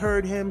when I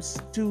heard him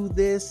do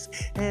this,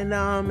 and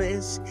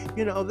it's,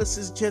 this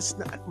is just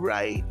not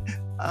right.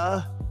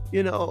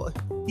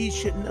 He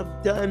shouldn't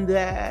have done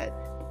that.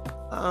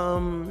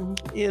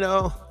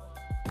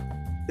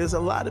 There's a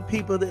lot of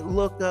people that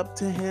look up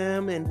to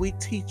him, and we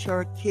teach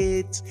our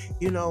kids,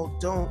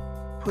 don't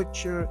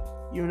put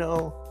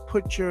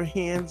your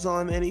hands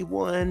on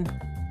anyone.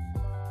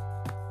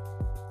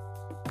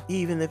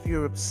 Even if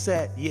you're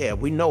upset, yeah,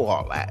 we know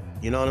all that.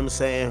 You know what I'm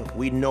saying?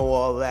 We know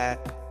all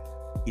that.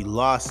 He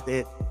lost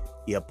it.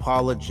 He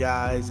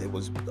apologized. It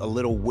was a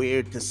little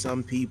weird to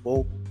some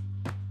people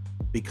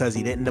because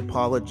he didn't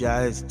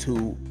apologize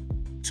to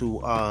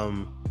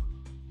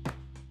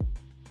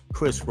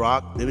Chris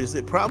Rock. There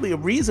was probably a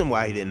reason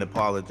why he didn't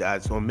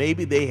apologize. Or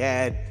maybe they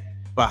had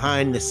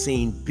behind the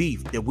scene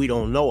beef that we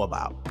don't know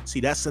about. See,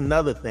 that's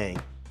another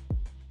thing.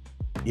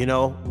 We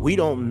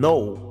don't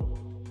know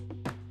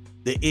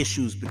the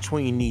issues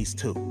between these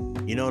two.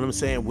 You know what I'm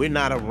saying? We're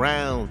not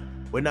around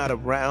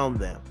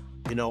them.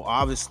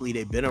 Obviously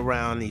they've been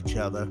around each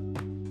other.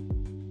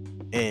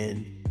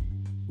 And,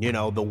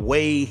 the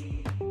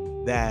way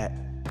that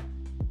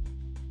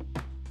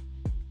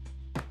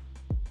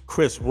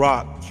Chris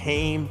Rock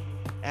came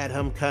at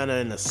him kind of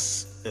in a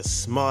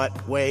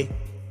smart way,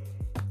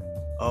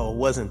 it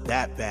wasn't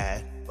that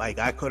bad. Like,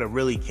 I could have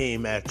really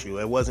came at you.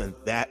 It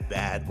wasn't that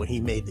bad when he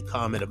made the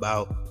comment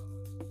about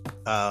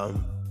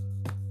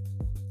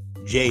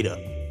Jada.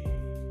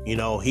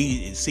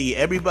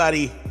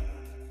 Everybody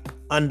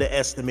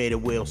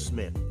underestimated Will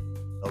Smith,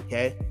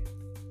 okay?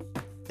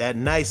 That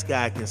nice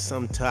guy can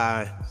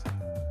sometimes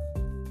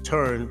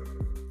turn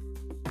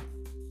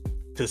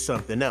to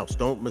something else.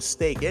 Don't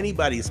mistake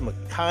anybody's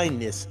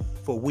kindness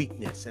for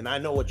weakness. And I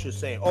know what you're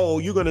saying. Oh,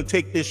 you're gonna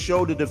take this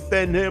show to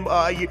defend him?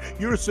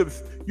 You're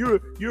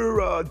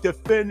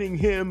defending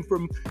him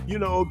from,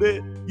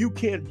 that you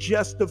can't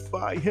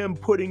justify him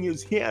putting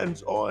his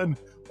hands on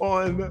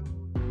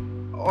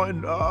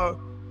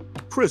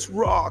Chris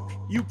Rock.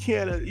 You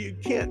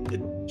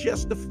can't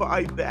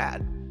justify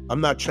that.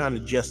 I'm not trying to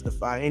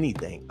justify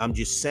anything. I'm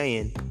just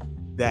saying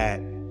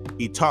that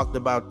he talked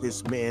about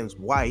this man's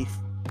wife,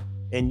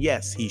 and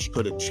yes, he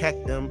could have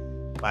checked him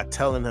by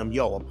telling him,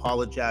 yo,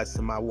 apologize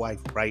to my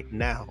wife right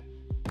now,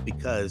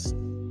 because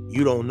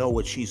you don't know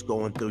what she's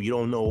going through. You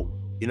don't know,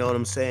 you know what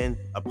I'm saying?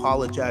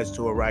 Apologize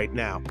to her right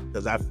now,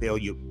 because I feel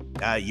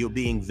you're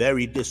being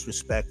very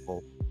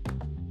disrespectful,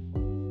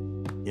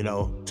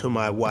 to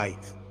my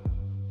wife.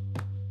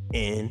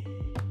 And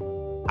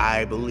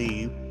I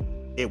believe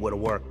it would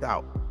have worked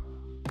out.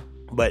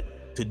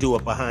 But to do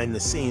it behind the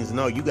scenes,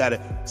 no, you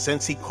gotta,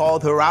 since he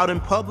called her out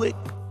in public,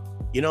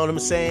 you know what I'm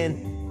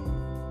saying?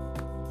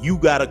 You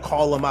gotta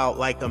call him out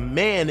like a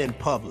man in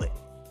public.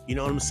 You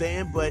know what I'm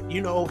saying? But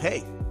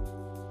hey,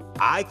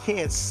 I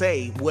can't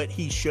say what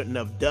he shouldn't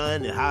have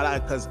done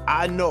and because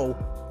I know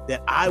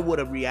that I would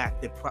have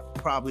reacted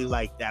probably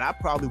like that. I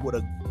probably would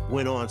have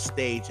went on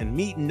stage, and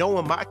me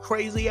knowing my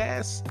crazy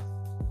ass,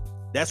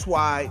 that's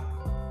why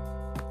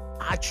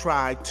I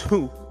try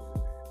to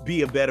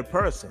be a better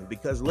person.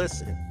 Because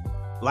listen,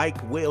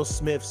 like Will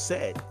Smith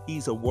said,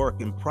 he's a work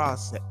in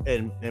process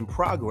and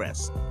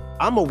progress.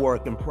 I'm a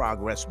work in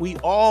progress. We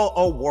all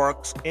are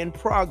works in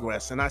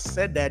progress. And I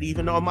said that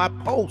even on my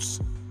posts,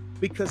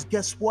 because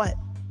guess what?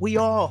 We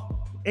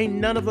all, ain't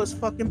none of us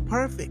fucking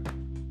perfect.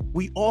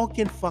 We all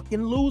can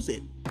fucking lose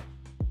it.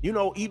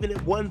 Even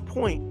at one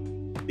point,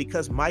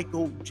 because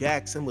Michael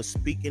Jackson was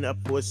speaking up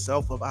for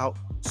himself about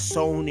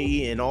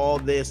Sony and all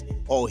this.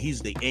 Oh, he's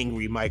the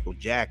angry Michael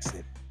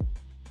Jackson.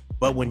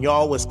 But when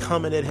y'all was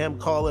coming at him,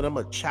 calling him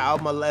a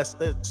child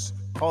molester,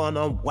 calling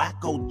him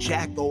wacko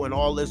jacko and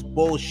all this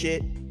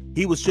bullshit,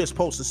 he was just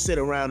supposed to sit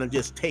around and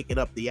just take it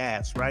up the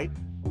ass, right?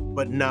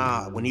 But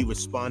nah, when he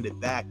responded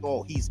back,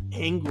 oh, he's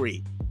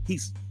angry.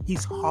 He's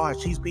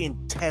harsh. He's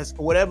being tested.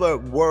 Whatever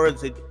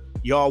words that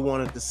y'all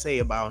wanted to say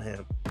about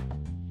him.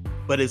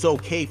 But it's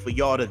okay for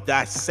y'all to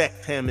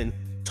dissect him and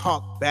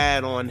talk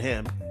bad on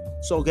him.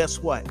 So guess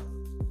what?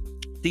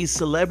 These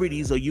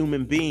celebrities are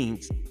human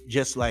beings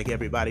just like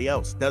everybody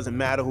else. Doesn't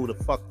matter who the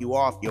fuck you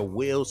are. If you're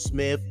Will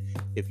Smith,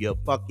 if you're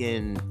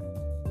fucking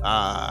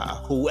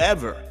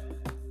whoever,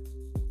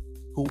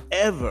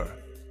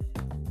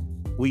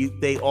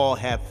 they all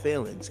have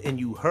feelings, and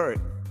you hurt.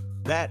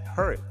 That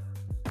hurt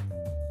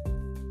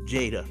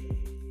Jada.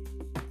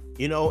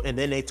 And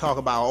then they talk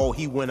about, oh,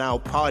 he went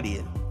out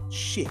partying.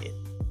 Shit.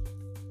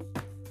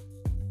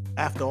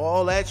 After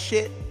all that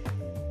shit,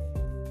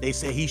 They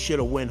say he should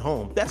have went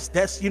home.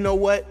 That's you know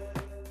what?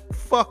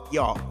 Fuck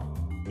y'all.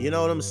 You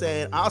know what I'm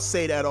saying? I'll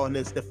say that on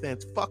this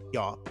defense. Fuck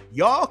y'all.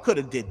 Y'all could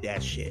have did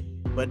that shit.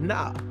 But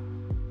nah.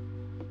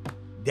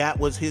 That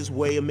was his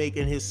way of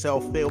making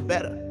himself feel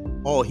better.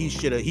 Oh, he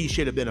should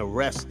have been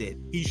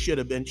arrested. He should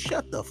have been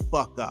shut the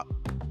fuck up.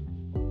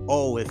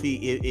 Oh, if he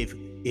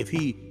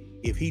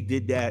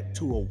did that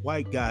to a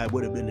white guy, it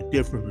would have been a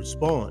different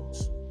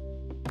response.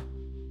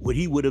 Would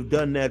he would have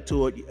done that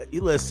to a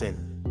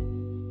listen.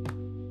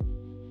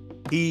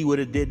 He would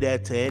have did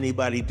that to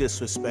anybody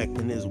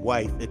disrespecting his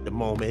wife at the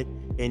moment.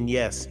 And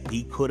yes,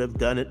 he could have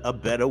done it a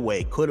better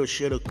way. Could have,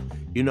 should have.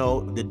 You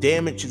know, the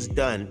damage is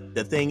done.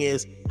 The thing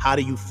is, how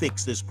do you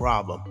fix this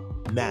problem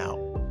now?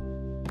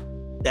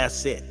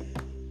 That's it.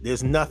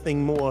 There's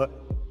nothing more.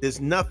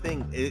 There's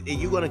nothing.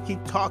 You're going to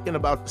keep talking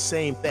about the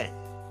same thing.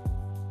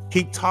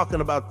 Keep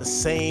talking about the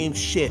same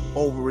shit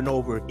over and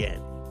over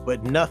again.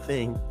 But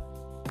nothing,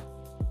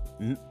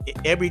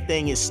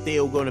 everything is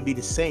still going to be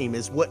the same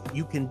as what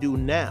you can do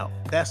now.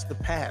 That's the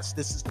past.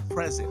 This is the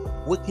present.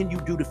 What can you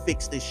do to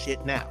fix this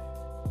shit now?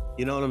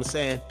 You know what I'm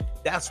saying?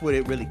 That's what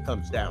it really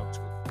comes down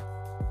to.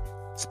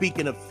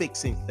 Speaking of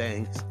fixing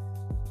things,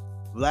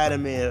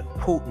 Vladimir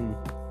Putin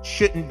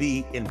shouldn't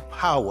be in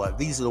power.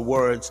 These are the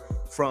words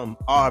from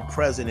our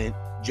president,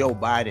 Joe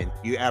Biden.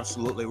 You're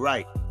absolutely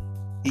right.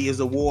 He is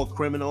a war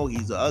criminal.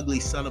 He's an ugly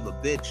son of a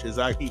bitch, as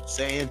I keep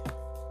saying.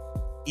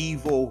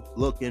 Evil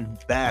looking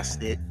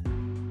bastard.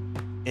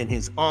 And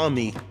his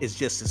army is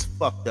just as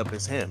fucked up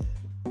as him.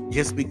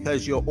 Just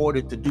because you're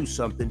ordered to do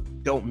something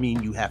don't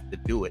mean you have to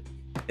do it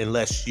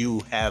unless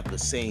you have the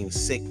same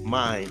sick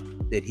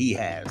mind that he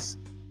has.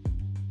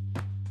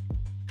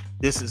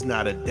 This is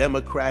not a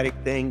Democratic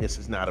thing. This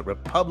is not a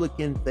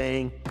Republican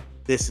thing.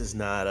 This is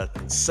not a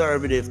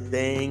conservative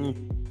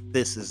thing.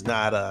 This is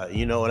not a,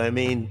 you know what I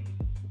mean?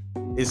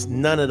 It's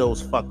none of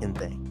those fucking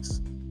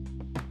things.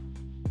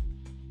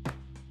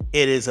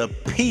 It is a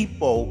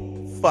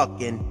people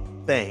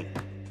fucking thing.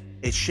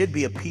 It should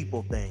be a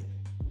people thing.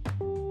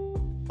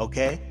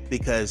 Okay?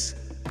 Because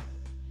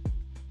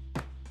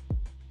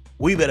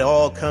we better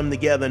all come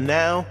together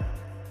now,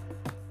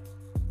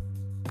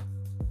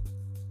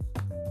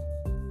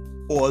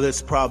 or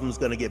this problem's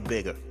gonna get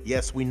bigger.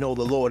 Yes, we know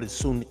the Lord is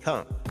soon to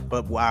come,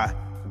 but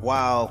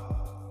while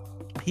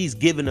he's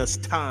giving us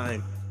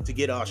time to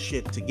get our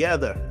shit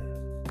together,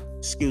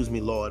 excuse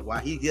me, Lord, while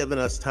he's giving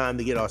us time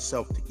to get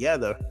ourselves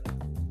together,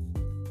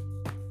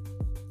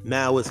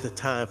 now is the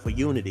time for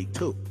unity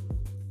too.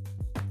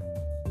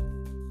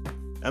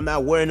 I'm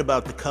not worrying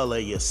about the color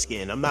of your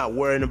skin. I'm not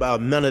worrying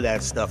about none of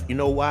that stuff. You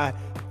know why?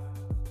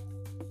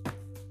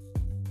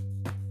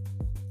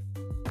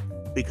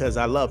 Because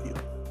I love you.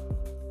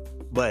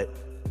 But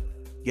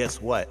guess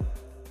what?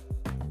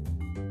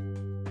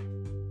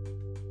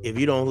 If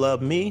you don't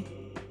love me,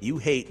 you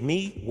hate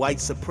me, white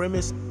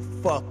supremacist,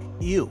 fuck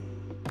you.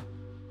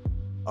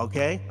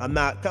 Okay? I'm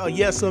not, oh,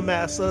 yes, sir,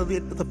 master,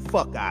 get the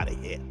fuck out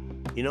of here.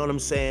 You know what I'm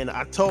saying?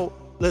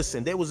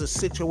 Listen, there was a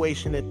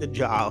situation at the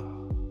job,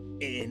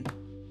 and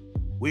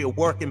we were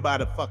working by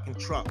the fucking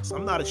trucks.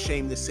 I'm not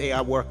ashamed to say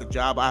I work a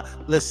job.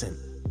 Listen,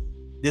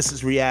 this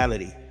is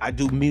reality. I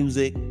do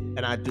music,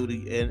 and I do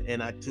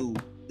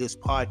this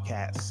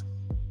podcast.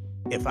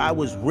 If I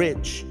was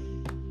rich,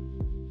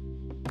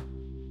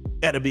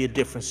 that'd be a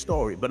different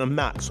story, but I'm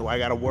not. So I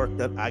gotta work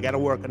a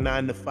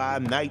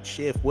 9-to-5 night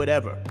shift,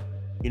 whatever.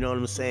 You know what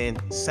I'm saying?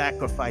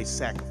 Sacrifice.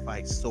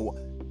 So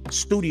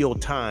studio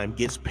time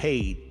gets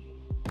paid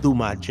through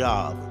my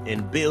job,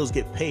 and bills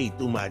get paid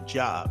through my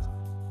job.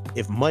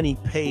 If money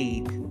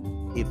paid,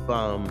 if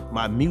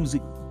my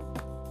music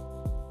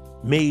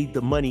made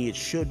the money it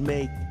should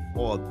make,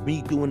 or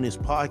me doing this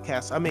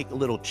podcast, I make a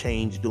little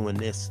change doing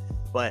this.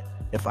 But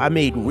if I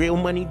made real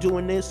money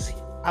doing this,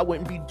 I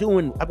wouldn't be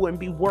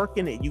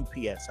working at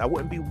UPS. I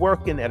wouldn't be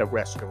working at a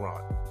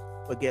restaurant.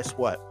 But guess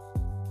what?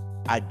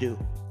 I do.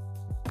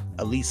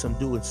 At least I'm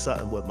doing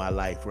something with my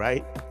life,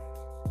 right?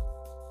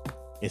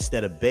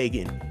 Instead of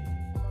begging.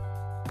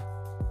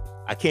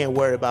 I can't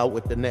worry about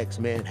what the next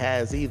man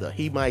has either.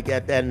 He might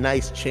get that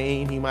nice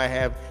chain. He might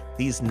have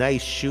these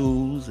nice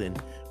shoes and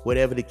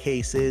whatever the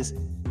case is.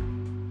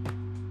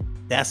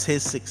 That's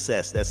his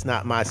success. That's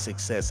not my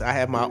success. I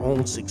have my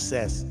own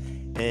success,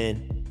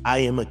 and I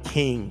am a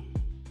king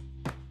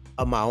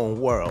of my own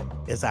world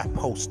as I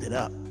post it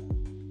up.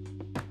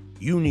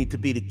 You need to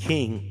be the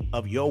king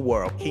of your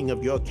world, king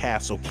of your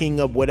castle,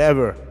 king of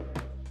whatever.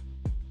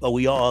 But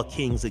we all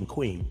kings and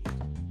queens.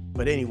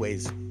 But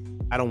anyways,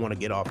 I don't want to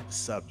get off the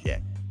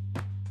subject.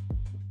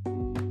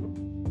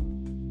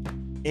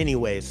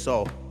 Anyways,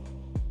 so,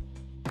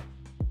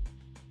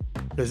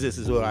 because this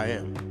is who I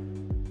am.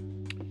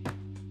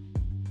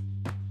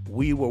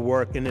 We were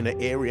working in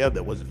an area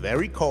that was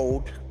very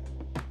cold,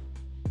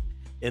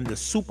 and the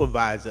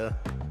supervisor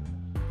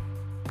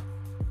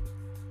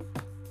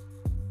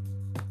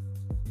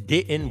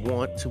didn't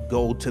want to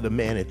go to the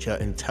manager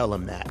and tell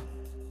him that.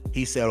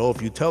 He said, oh,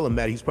 if you tell him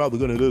that, he's probably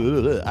going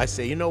to... I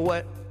said, you know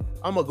what?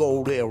 I'm going to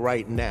go there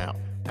right now.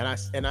 And I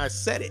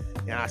said it.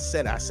 And I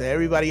said,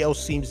 everybody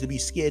else seems to be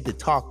scared to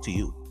talk to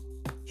you.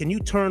 Can you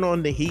turn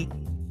on the heat?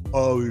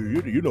 Oh,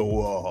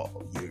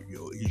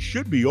 it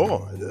should be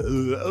on,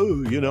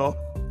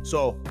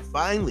 So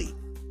finally,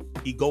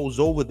 he goes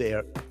over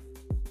there,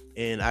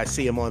 and I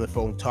see him on the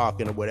phone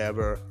talking or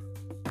whatever.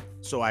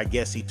 So I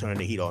guess he turned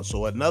the heat on.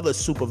 So another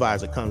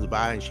supervisor comes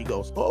by, and she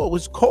goes, "Oh,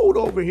 it's cold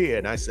over here."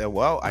 And I said,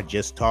 "Well, I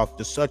just talked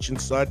to such and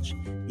such.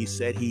 He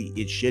said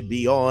it should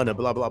be on, and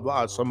blah, blah,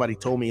 blah. Somebody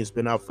told me it's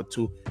been out for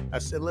 2." I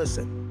said,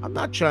 "Listen, I'm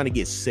not trying to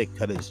get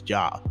sick of this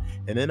job."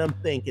 And then I'm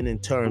thinking in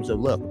terms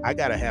of, look, I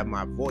got to have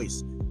my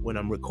voice when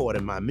I'm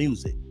recording my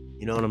music.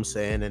 You know what I'm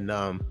saying? And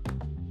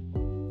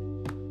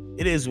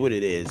it is what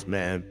it is,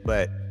 man.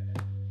 But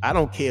I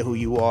don't care who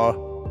you are.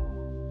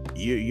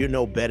 You're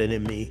no better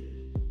than me.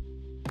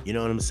 You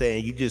know what I'm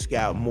saying? You just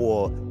got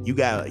more,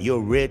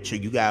 you're rich or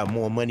you got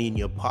more money in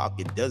your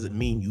pocket doesn't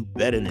mean you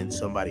better than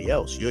somebody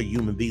else. You're a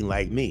human being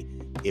like me.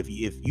 If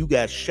you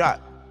got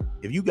shot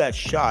or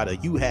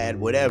you had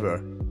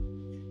whatever,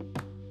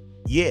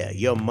 yeah,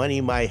 your money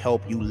might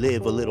help you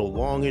live a little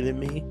longer than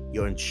me,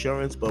 your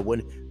insurance, but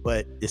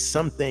there's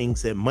some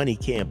things that money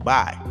can't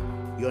buy.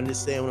 You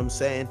understand what I'm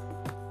saying?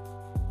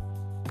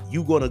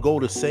 You're gonna go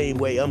the same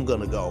way I'm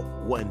gonna go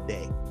one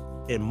day.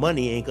 And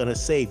money ain't gonna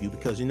save you,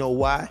 because you know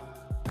why?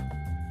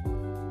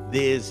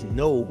 There's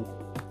no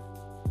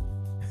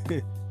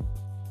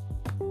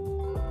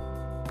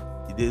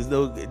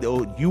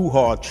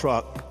U-Haul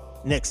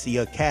truck next to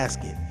your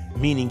casket,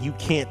 meaning you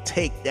can't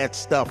take that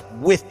stuff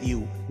with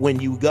you when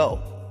you go.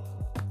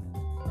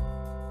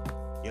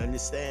 You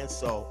understand?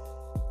 So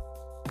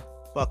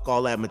fuck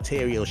all that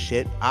material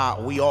shit.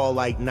 We all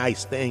like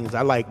nice things.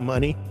 I like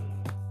money.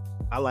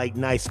 I like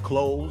nice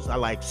clothes. I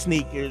like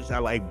sneakers. I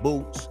like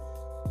boots.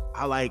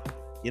 I like,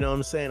 you know what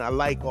I'm saying? I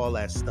like all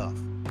that stuff.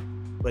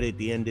 But at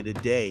the end of the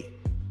day,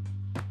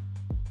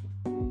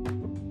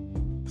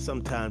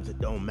 sometimes it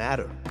don't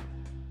matter.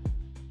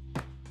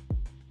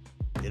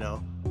 You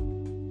know?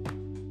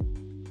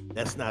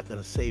 That's not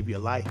gonna save your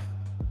life.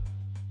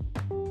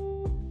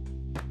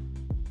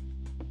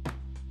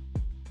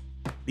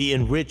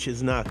 Being rich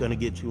is not gonna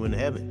get you in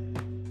heaven.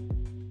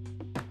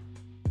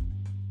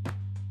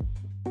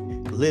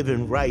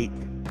 Living right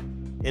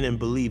and in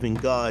believing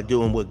God,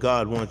 doing what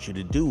God wants you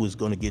to do is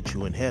gonna get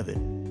you in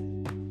heaven.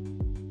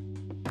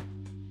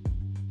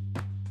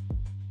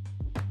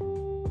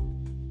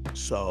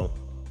 So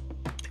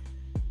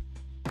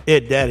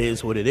that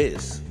is what it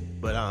is.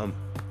 But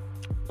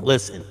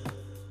listen,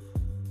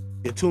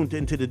 you're tuned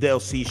into the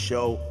Del C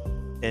Show,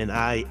 and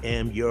I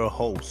am your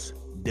host,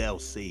 Del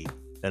C,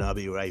 and I'll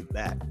be right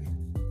back.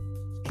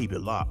 Keep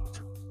it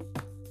locked.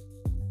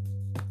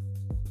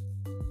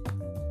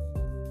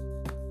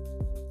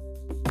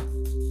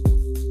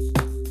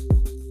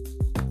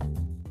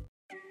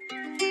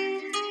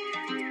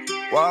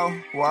 Whoa,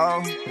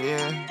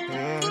 yeah,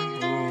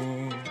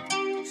 ooh.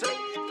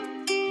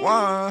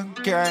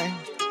 1K.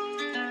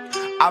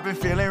 I've been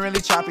feeling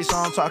really choppy, so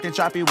I'm talking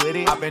choppy with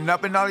it. I've been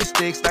up in all these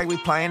sticks like we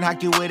playing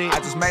hockey with it. I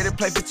just made a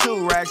play for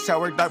 2 racks,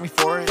 tell work ducked me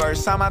for it.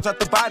 First time I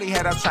dropped the body,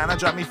 had up trying to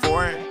drop me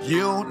for it.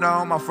 You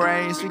know my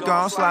phrase, we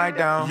gon' slide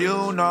down.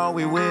 You know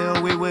we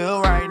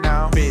will right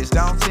now. Bitch,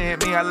 don't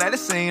tempt me, I let it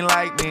seem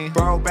like me.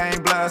 Bro,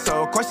 bang blood,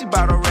 so of course he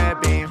bought a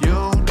red beam.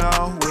 You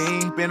know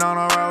we been on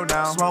a road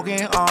down.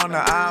 Smoking on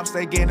the ops,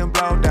 they getting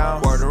blowed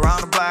down. Word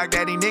around the block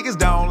that these niggas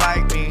don't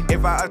like me.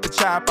 If I up the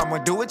chop, I'ma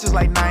do it just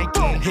like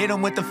Nike. Hit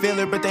them with the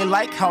filler, but they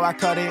like how I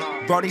cut it.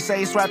 Brody say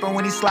he's rapping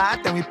when he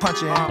slide, then we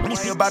punch it. When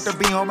he about to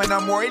be home and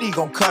I'm worried he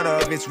gon' cut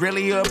up. If it's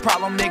really a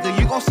problem, nigga,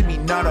 you gon' see me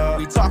nut up.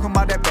 We talking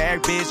about that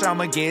bad bitch,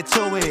 I'ma get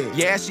to it.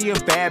 Yeah, she a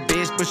bad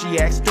bitch, but she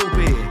act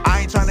stupid.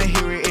 I ain't tryna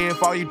hear it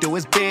if all you do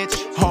is bitch.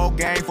 Whole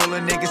gang full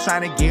of niggas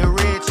tryna get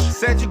rich.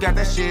 Said you got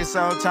that shit,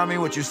 so tell me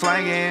what you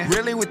slangin'.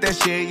 Really with that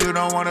shit, you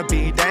don't wanna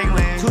be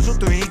dangling. 2, 2,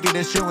 3, get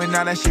it shooting,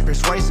 now that shit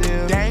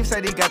persuasive. Dame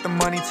said he got the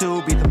money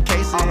to beat them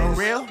cases. On the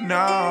real?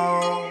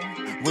 No.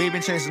 We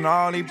been chasing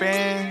all these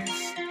bands.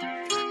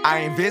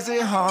 I ain't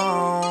visit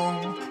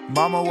home.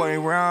 Mama worried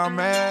where I'm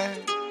at.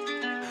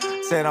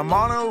 Said I'm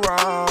on the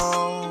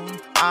road.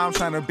 I'm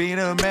tryna be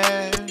the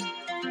man.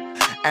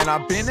 And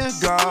I've been to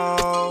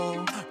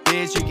go.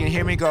 Bitch, you can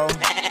hear me go.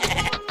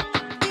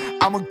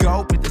 I'm a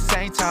goat at the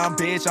same time,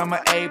 bitch, I'm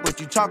a A. But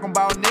you talking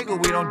about, nigga,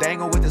 we don't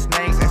dangle with the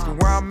snakes. Ask me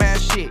where I'm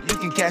at, shit, you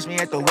can catch me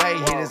at the way.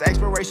 Hit his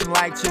expiration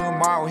like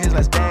tomorrow, his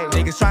last day.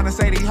 Niggas tryna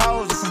say these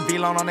hoes with some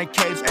V-Lone on their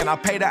capes. And I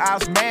pay the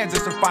ops man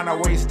just to find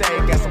out where he stay.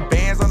 Got some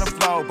bands on the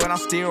floor, but I'm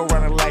still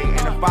running late.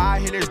 And if I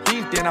hit his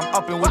beef, then I'm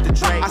upping with the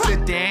Drake. I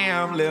said,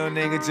 damn, little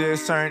nigga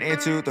just turned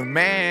into the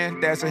man.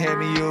 That's what hit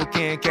me, you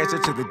can't catch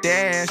it to the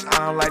dash. I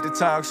don't like to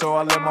talk, so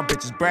I let my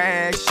bitches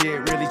brag.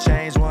 Shit really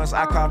changed once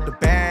I caught the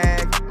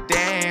bag.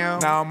 Damn,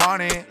 now I'm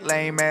on it.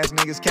 Lame ass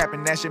niggas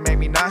capping, that shit made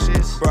me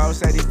nauseous. Bro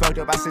said he fucked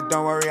up, I said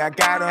don't worry, I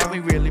got him. And we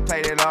really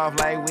played it off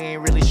like we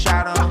ain't really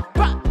shot him.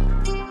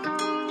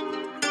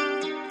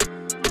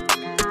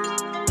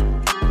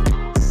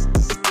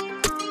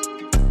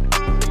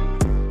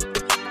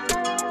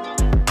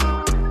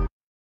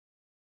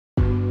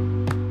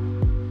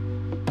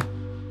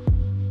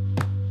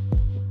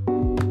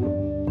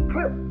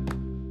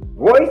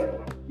 Voice,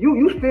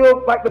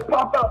 still like to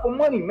pop out for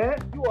money, man.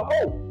 You a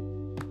hoe.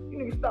 You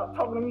niggas stop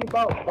talking to me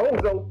about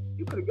bozo.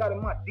 You could have got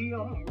in my DM.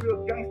 I'm a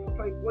real gangster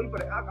playboy,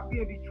 but I be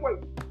in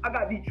Detroit. I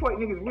got Detroit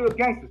niggas real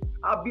gangsters.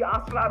 I'll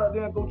slide up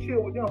there and go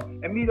chill with them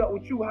and meet up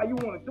with you how you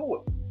want to do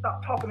it.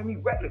 Stop talking to me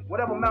reckless.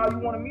 Whatever mile you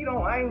want to meet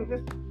on, I ain't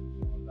just.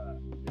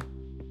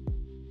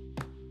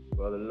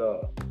 Brother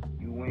Love,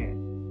 you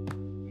win.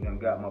 You done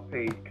got my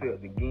page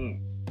clipped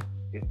again.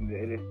 It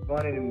is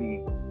funny to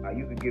me. I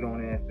used to get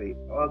on there and say,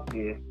 fuck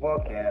this,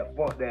 fuck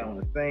that on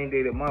the same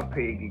day that my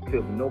page get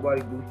clipped.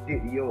 Nobody do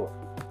shit to yours.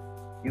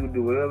 You can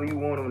do whatever you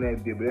want on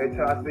that bit, but every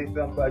time I say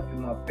something about you,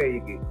 my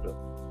page get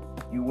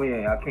clipped. You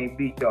win. I can't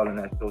beat y'all in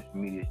that social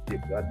media shit,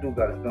 but I do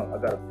got I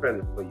got a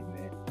present for you,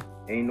 man.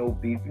 Ain't no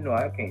beef. You know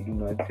I can't do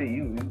nothing to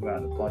you. You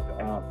got a bunch of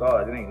armed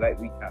guards. It ain't like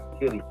we trying to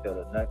kill each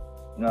other or nothing.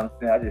 You know what I'm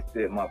saying? I just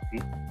said my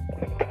piece.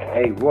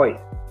 Hey, Royce,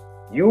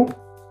 you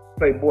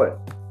playboy.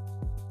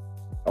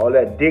 All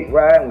that dick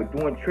riding with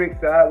doing tricks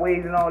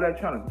sideways and all that,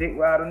 trying to dick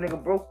ride a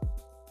nigga, bro.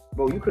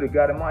 Bro, you could have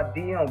got in my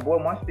DM, boy.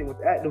 My shit was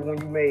active when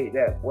you made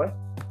that, boy.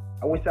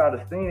 I wish I'd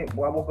have seen it,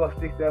 boy. I woke up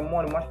 6 that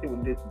morning, my shit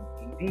was just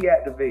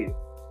deactivated.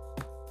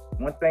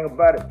 One thing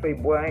about it,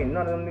 playboy, I ain't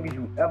none of them niggas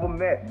you ever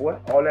met, boy.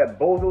 All that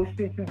bozo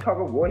shit you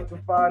talking, Royce the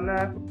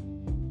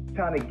 5'9",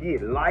 trying to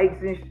get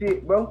likes and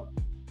shit, bro.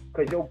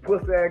 Cause your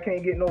pussy ass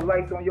can't get no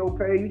likes on your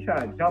page. You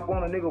trying to jump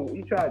on a nigga,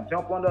 you trying to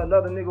jump under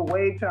another nigga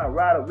wave, trying to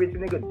ride a rich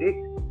nigga dick.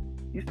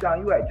 You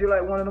act just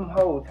like one of them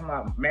hoes, to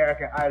my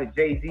American Idol,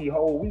 Jay-Z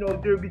hoe. You know the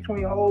difference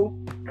between hoes,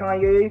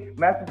 Kanye,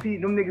 Master P,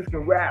 them niggas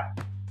can rap.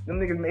 Them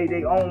niggas made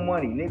their own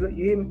money, nigga.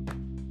 You hear me?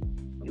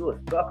 You a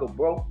sucker,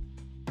 bro.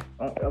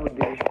 Don't ever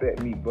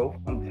disrespect me, bro.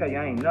 I'm telling you,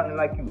 I ain't nothing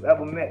like you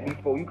ever met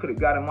before. You could have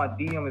got in my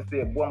DM and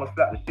said, boy, I'm gonna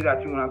slap the shit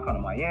out you when I come to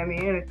Miami,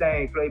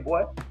 anything,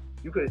 playboy.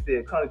 You could have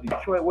said, come to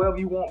Detroit, wherever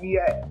you want me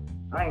at.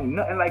 I ain't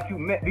nothing like you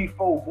met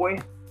before, boy.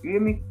 You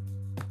hear me?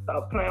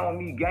 Stop playing on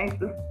me,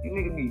 gangster. You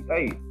niggas be,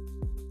 hey.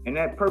 And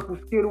that purple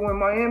Skittle in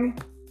Miami,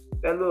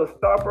 that little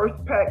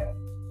Starburst pack,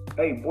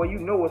 hey, boy, you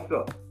know what's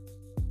up.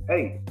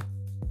 Hey,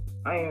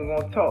 I ain't even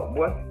gonna talk,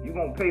 boy. You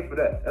gonna pay for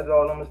that. That's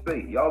all I'm gonna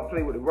say. Y'all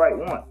play with the right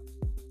one.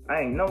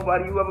 I ain't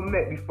nobody you ever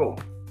met before.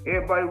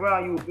 Everybody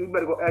around you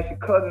better go ask your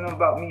cousin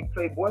about me,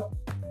 playboy.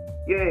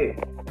 Yeah.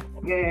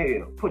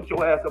 Put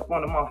your ass up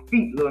under my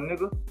feet, little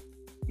nigga.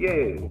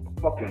 Yeah,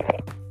 fucking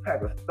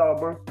pack of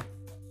Starburst.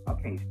 I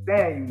can't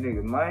stand you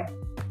niggas, man.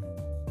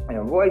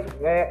 And Royce,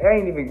 man,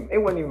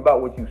 it wasn't even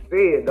about what you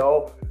said,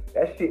 dog.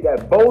 That shit,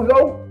 that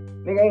bozo,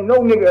 nigga, ain't no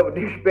nigga ever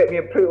disrespect me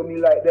and play with me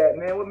like that,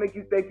 man. What make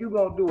you think you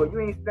gonna do it? You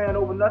ain't stand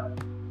over nothing.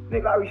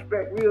 Nigga, I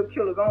respect real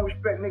killers. I don't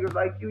respect niggas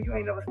like you. You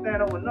ain't never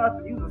stand over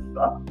nothing. You a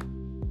sucker.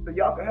 So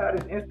y'all can have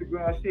this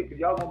Instagram shit, cause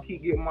y'all gonna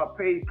keep getting my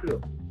page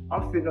clip.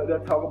 I'm sitting up there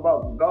talking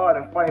about God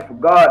and fighting for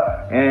God,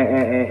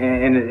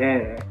 and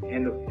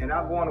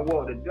I'm going to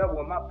war with the devil,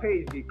 and my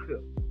page get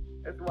clipped.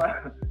 That's why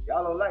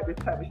y'all don't like this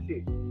type of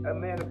shit. That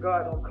man of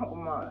God don't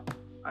compromise.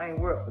 I ain't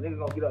worried. Niggas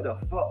gonna get up there,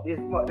 fuck this,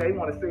 fuck that. He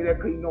wanna say that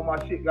cause you know my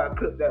shit got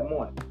clipped that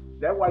morning.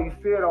 That's why you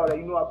said all that.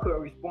 You know I couldn't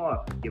respond.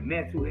 Your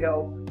mental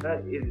health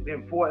is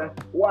important.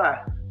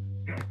 Why?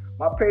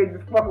 My page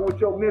is fucking with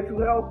your mental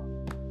health.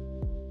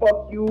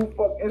 Fuck you,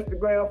 fuck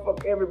Instagram,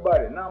 fuck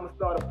everybody. Now I'm gonna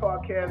start a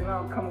podcast. Now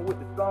I'm coming with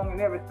the song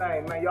and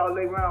everything, man. Y'all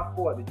lay around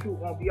for it. The truth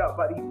won't be out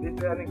by these bitch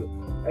ass niggas.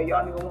 Hey,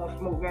 y'all niggas wanna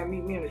smoke, man?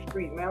 Meet me in the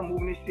street, man. I'm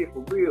moving this shit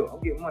for real. I'm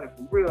getting money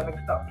for real.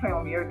 Niggas stop playing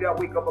with me every day. I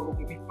wake up, I'm gonna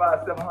give me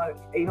 $500,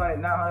 $700, $800,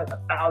 $900,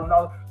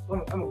 $1,000.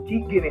 I'm gonna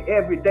keep getting it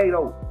every day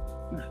though.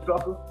 You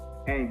sucker.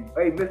 And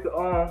hey,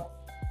 Mr.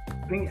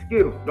 Pink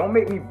Skittle, don't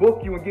make me book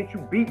you and get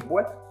you beat,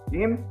 boy. You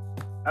hear me?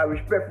 I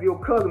respect for your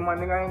cousin, my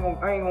nigga. I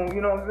ain't gonna,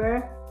 you know what I'm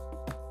saying?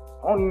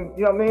 I don't even,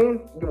 you know what I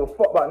mean? Give a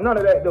fuck about none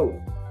of that though.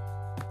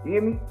 You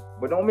hear me?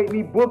 But don't make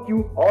me book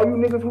you. All you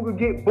niggas who could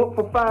get booked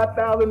for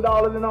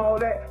 $5,000 and all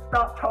that,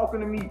 stop talking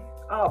to me.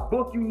 I'll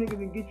book you niggas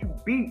and get you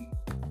beat.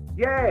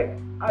 Yeah,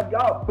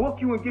 I'll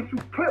book you and get you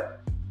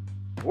clipped.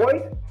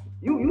 Royce,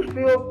 you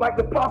still like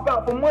to pop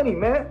out for money,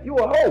 man. You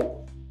a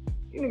hoe.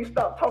 You niggas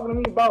stop talking to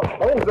me about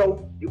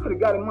bozo. You could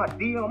have got in my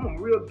DM. I'm a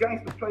real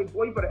gangster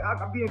playboy. But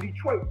I be in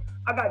Detroit.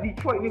 I got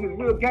Detroit niggas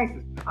real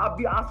gangsters. I'll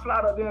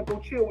slide up there and go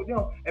chill with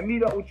them and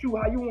meet up with you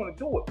how you want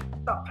to do it.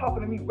 Stop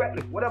talking to me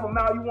reckless. Whatever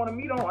mile you want to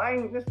meet on. I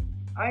ain't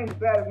the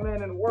baddest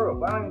man in the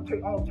world, but I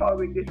don't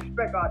tolerate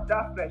disrespect. I'll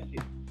die for that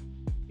shit.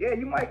 Yeah,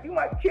 you might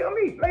kill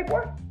me,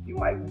 playboy. You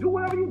might do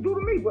whatever you do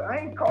to me, but I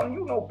ain't calling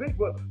you no bitch.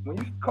 But when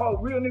you call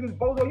real niggas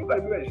bozo, you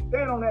better be ready to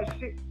stand on that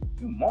shit.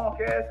 You monk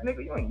ass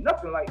nigga, you ain't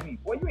nothing like me,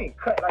 boy. You ain't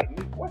cut like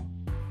me, boy.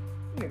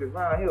 You niggas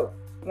around here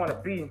wanna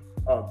be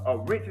a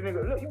rich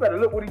nigga. Look, you better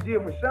look what he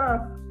did for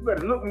Sean. You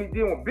better look what he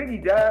did when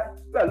Biggie died.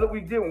 You better look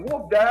what he did when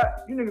Wolf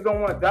died. You niggas don't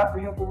wanna die for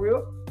him for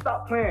real.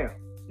 Stop playing.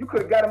 You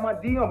could have got in my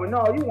DM, but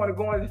no, you wanna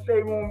go in the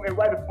shade room and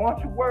write a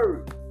bunch of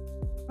words.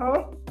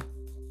 Huh?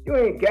 You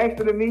ain't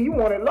gangster to me. You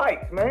wanted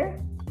likes,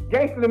 man.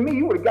 Gangster to me,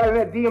 you would have got in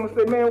that DM and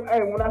said, man,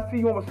 hey, when I see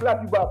you, I'm gonna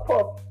slap you by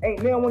Puff.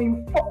 Ain't now one of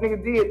you fuck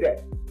niggas did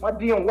that. My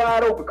DM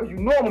wide open, because you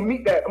know I'm gonna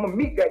meet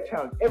that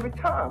challenge every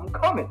time. I'm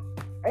coming.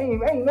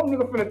 Ain't no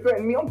nigga finna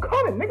threaten me. I'm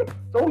coming, nigga.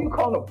 So who you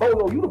calling a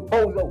bozo? You the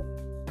bozo.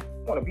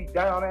 Wanna be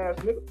down ass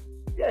nigga?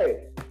 Yeah.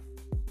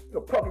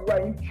 You Puffy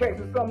writing you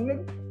checks or something,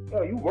 nigga?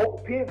 You wrote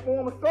a pen for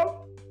him or something?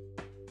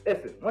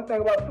 Listen, one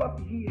thing about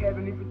Puffy, he has a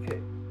nigga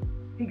protect.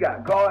 He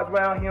got guards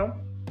around him,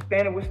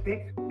 standing with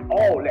sticks,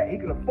 all that. He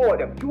can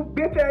afford that. But you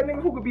bitch ass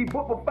niggas who could be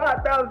booked for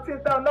 $5,000,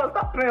 $10,000,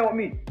 stop playing with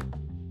me.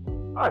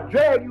 I'll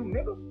drag you,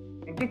 nigga,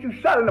 and get you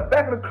shot in the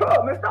back of the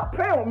club, man. Stop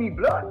playing with me,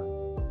 blood.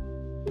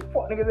 You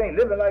fuck niggas ain't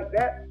living like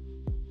that.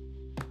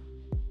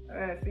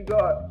 Man, see,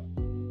 God,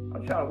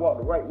 I'm trying to walk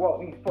the right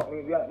walk. These fuck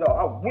niggas, yo,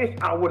 I wish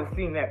I would have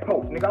seen that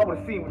post, nigga. I would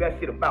have seen what that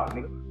shit about,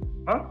 nigga.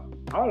 Huh?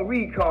 I don't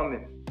read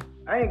comments.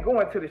 I ain't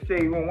going to the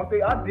shade room. I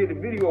did the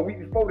video a week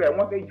before that.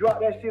 Once they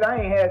dropped that shit,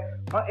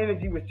 my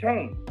energy was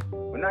changed.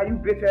 But now you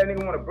bitch ass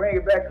nigga want to bring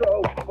it back up.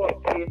 Oh,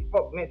 fuck kids,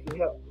 fuck mental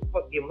health,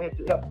 fuck your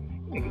mental health.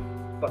 Nigga,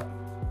 fuck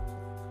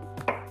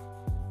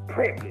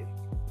privilege.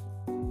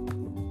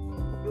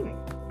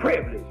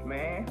 Privilege,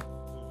 man.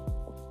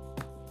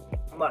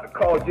 I'm about to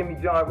call Jimmy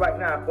John right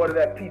now and order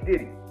that P.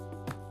 Diddy.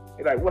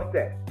 They're like, what's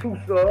that? 2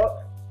 subs?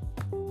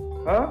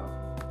 Huh?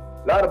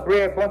 A lot of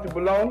bread, bunch of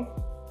bologna.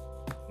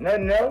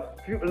 Nothing else.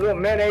 A little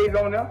mayonnaise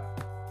on there.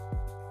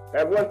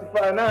 That Royce da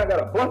 5'9" got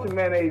a bunch of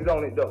mayonnaise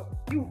on it though.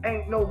 You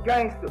ain't no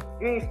gangster.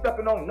 You ain't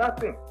stepping on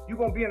nothing. You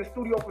gonna be in the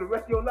studio for the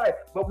rest of your life.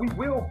 But we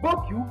will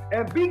book you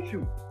and beat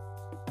you.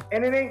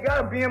 And it ain't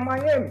gotta be in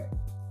Miami.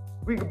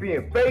 We could be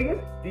in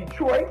Vegas,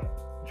 Detroit,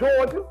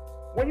 Georgia.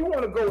 Where you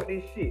wanna go with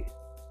this shit?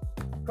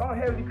 Come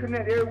heavily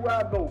connect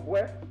everywhere I go,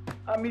 boy.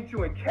 I'll meet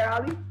you in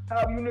Cali,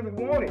 however you niggas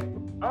want it.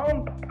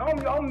 I'm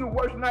the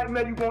worst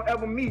nightmare you gonna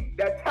ever meet.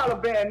 That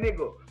Taliban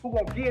nigga who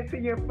gonna get to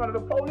you in front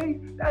of the police.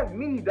 That's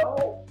me,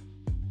 dog.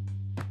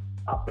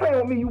 Stop playing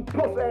with me, you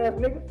puss ass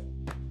niggas.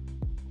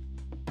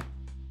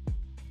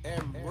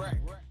 And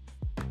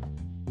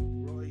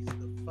Royce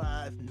da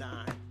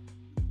 5'9"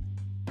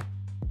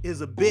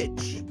 is a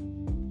bitch.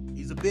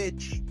 He's a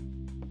bitch.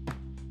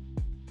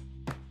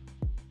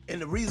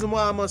 And the reason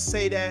why I must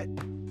say that,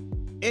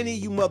 any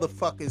of you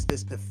motherfuckers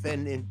that's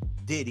defending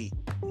Diddy,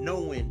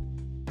 knowing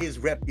his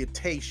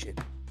reputation,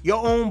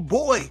 your own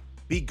boy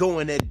be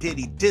going at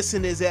Diddy,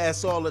 dissing his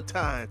ass all the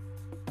time,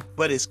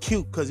 but it's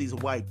cute because he's a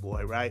white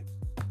boy, right?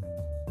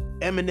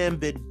 Eminem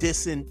been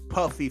dissing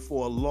Puffy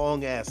for a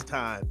long ass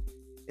time,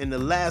 and the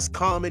last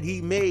comment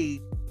he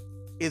made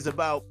is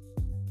about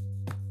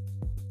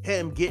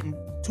him getting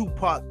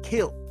Tupac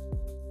killed,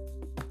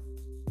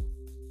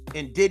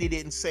 and Diddy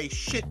didn't say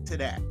shit to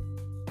that.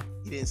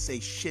 He didn't say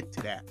shit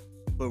to that.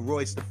 But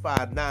Royce da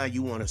 5'9",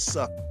 you wanna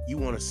suck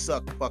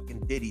fucking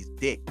Diddy's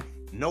dick,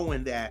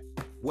 knowing that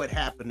what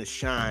happened to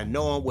Shine,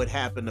 knowing what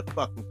happened to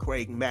fucking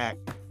Craig Mack,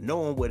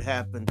 knowing what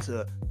happened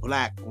to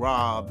Black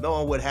Rob,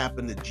 knowing what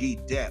happened to G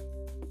Dep.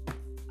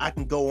 I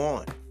can go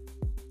on.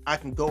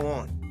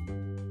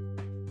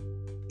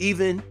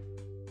 Even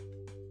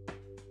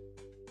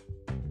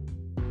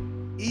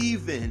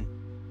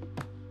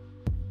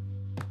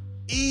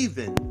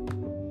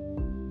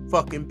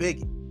fucking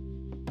Biggie.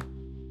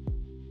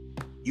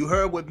 You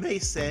heard what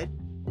Mace said.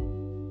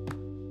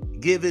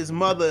 Give his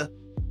mother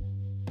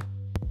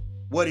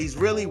what he's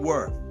really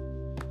worth.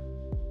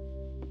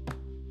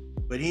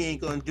 But he ain't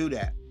gonna do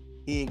that.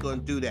 He ain't going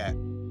to do that.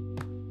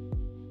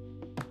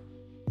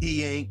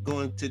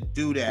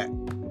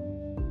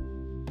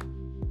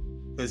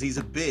 Because he's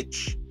a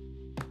bitch.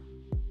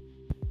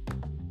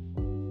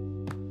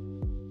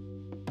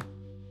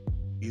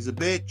 He's a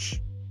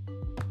bitch.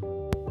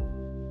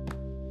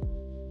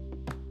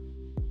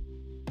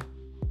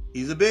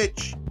 He's a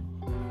bitch.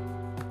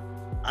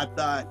 I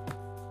thought,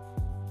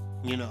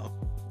 the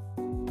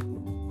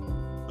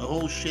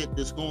whole shit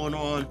that's going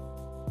on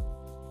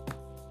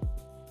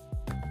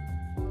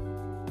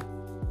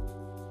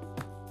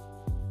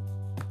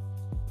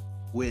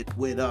with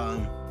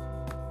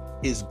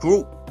his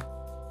group,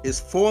 his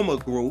former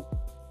group,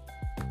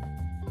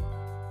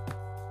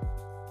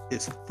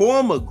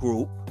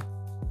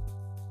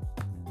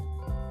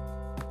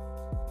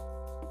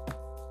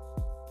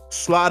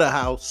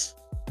 Slaughterhouse,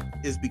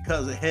 is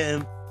because of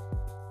him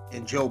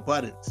and Joe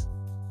Buttons.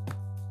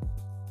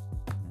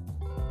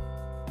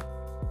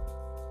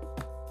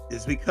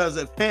 It's because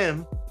of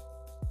him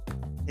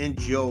and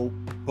Joe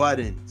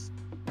Buttons.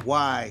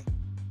 Why?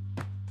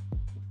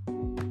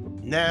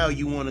 Now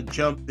you want to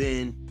jump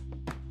in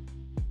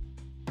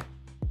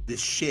the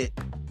shit.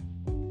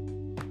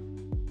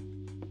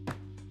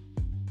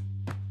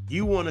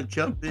 You want to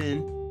jump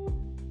in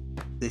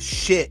the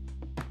shit.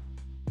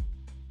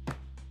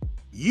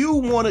 You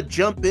want to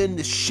jump in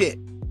the shit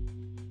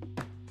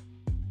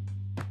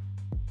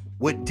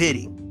with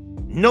Diddy,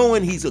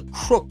 knowing he's a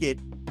crooked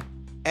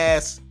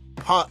ass,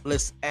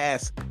 heartless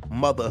ass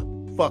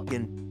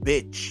motherfucking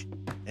bitch.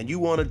 And you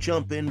want to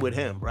jump in with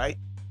him, right?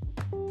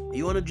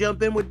 You want to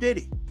jump in with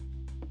Diddy.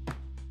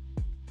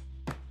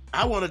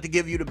 I wanted to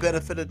give you the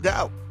benefit of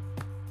doubt.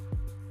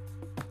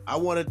 I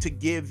wanted to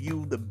give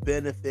you the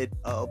benefit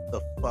of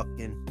the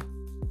fucking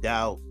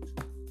doubt.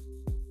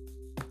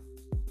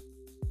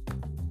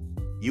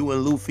 You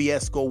and Lou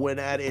Fiasco went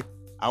at it.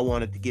 I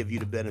wanted to give you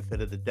the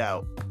benefit of the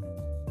doubt.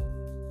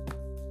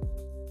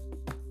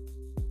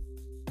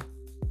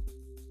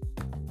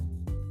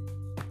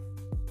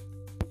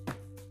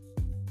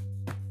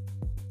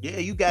 Yeah,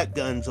 you got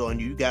guns on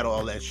you. You got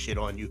all that shit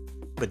on you.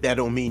 But that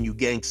don't mean you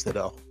gangster,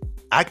 though.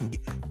 I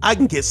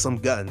can get some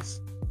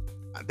guns.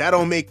 That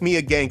don't make me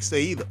a gangster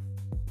either.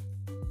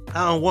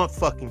 I don't want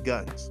fucking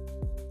guns.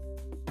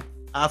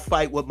 I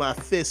fight with my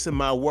fists and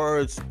my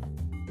words.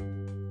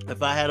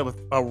 If I had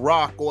a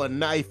rock or a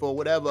knife or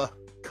whatever,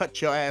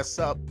 cut your ass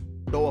up,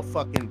 throw a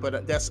fucking,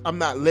 but I'm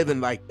not living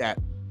like that.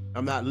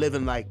 I'm not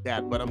living like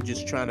that, but I'm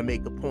just trying to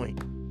make a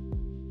point.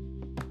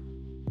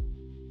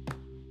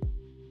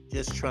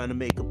 Just trying to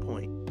make a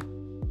point.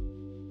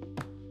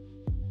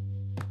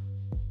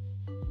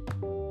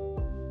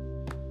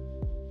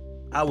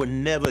 I would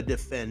never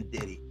defend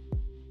Diddy.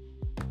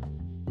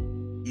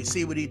 You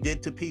see what he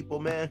did to people,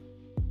 man?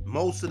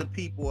 Most of the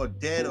people are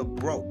dead or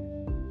broke.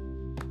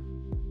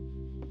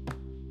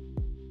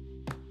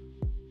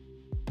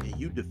 And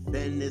you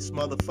defend this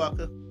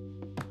motherfucker?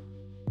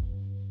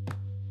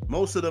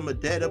 Most of them are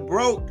dead or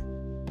broke.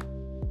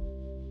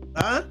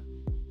 Huh?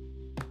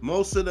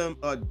 Most of them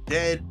are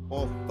dead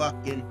or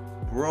fucking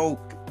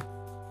broke.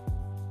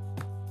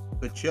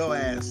 But your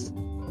ass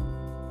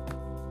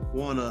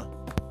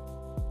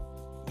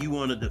you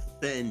wanna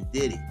defend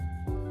Diddy.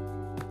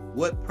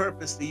 What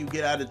purpose do you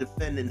get out of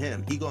defending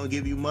him? He gonna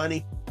give you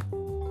money?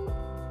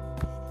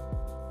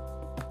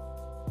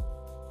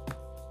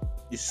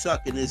 You're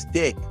sucking his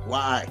dick.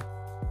 Why?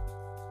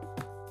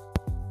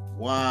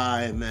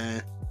 Why,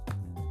 man?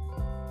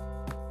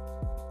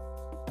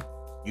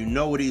 You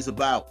know what he's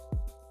about.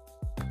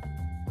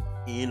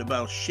 He ain't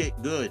about shit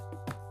good.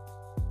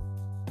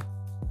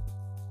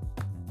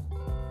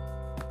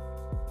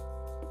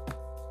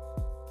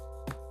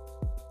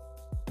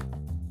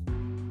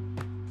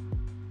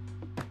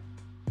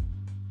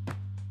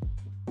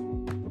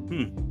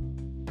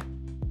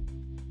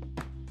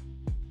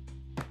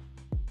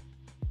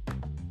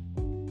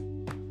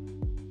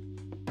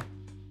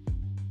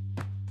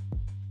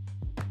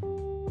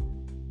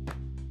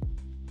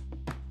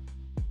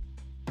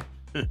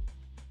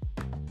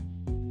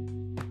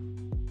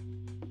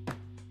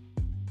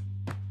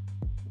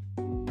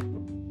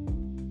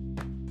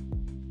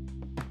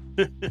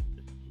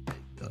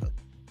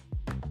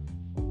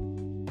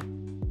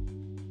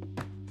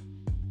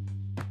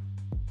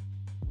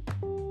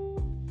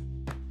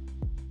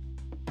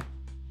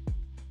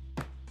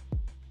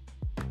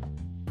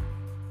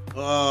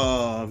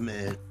 Oh,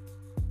 man.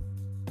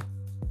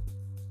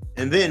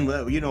 And then,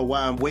 you know,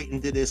 while I'm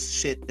waiting to this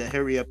shit to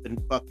hurry up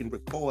and fucking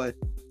record,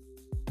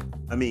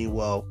 I mean,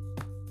 well,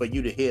 for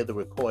you to hear the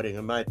recording,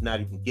 I might not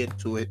even get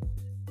to it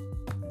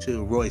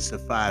to Royce da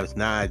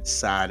 5's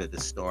side of the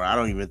story. I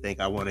don't even think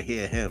I want to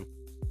hear him.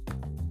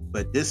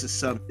 But this is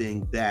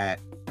something that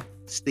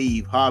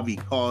Steve Harvey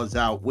calls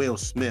out Will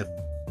Smith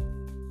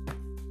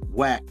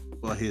whack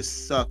for his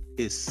suck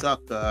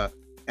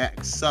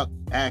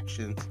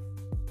actions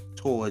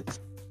towards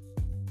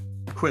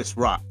Chris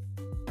Rock.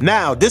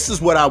 Now, this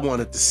is what I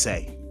wanted to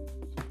say.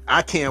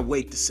 I can't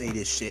wait to say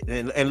this shit.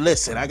 And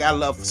listen, I got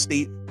love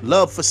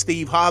for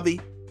Steve Harvey.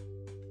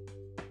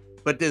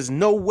 But there's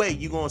no way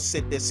you're gonna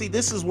sit there. See,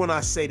 this is when I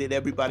say that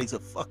everybody's a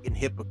fucking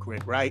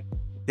hypocrite, right?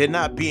 They're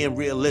not being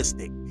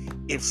realistic.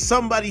 If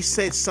somebody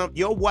said something,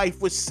 your wife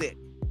was sick,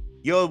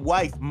 your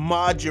wife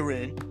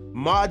Marjorie,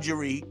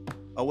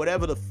 or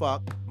whatever the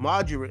fuck,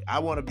 Marjorie, I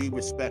want to be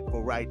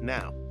respectful right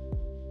now.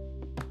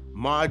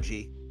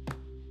 Margie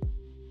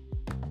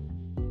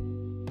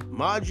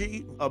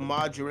or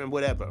Margarine,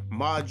 whatever.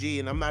 Margie,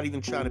 and I'm not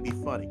even trying to be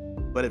funny.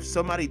 But if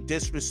somebody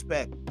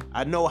disrespect,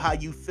 I know how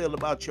you feel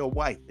about your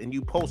wife, and you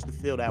supposed to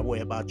feel that way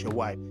about your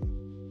wife.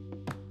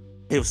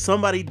 If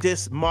somebody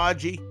diss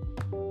Margie,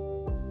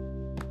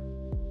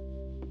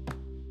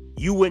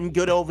 you wouldn't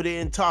get over there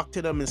and talk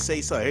to them and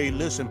say, so, hey,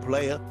 listen,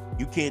 player,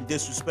 you can't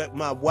disrespect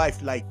my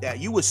wife like that.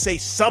 You would say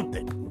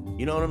something.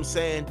 You know what I'm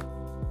saying?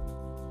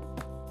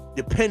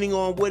 Depending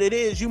on what it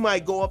is, you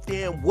might go up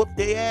there and whoop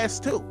their ass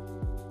too.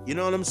 You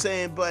know what I'm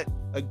saying? But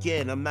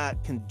again, I'm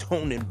not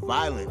condoning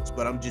violence,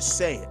 but I'm just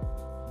saying,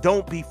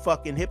 don't be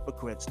fucking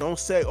hypocrites. Don't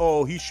say,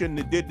 oh, he shouldn't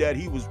have did that.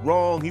 He was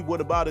wrong. He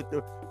went about it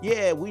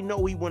yeah, we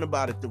know he went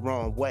about it the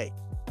wrong way.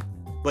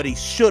 But he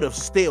should have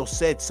still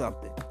said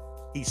something.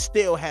 He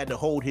still had to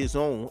hold his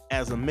own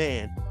as a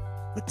man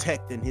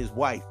protecting his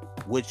wife,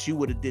 which you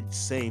would have did the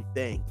same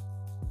thing.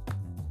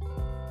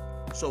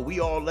 So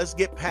let's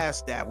get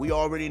past that. We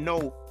already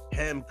know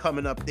him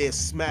coming up there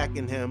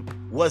smacking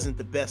him wasn't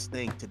the best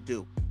thing to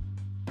do.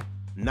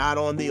 Not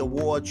on the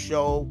award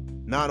show,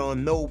 not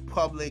on no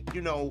public,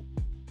 you know,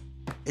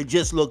 it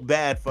just looked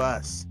bad for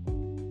us.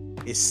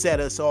 It set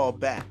us all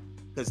back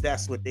because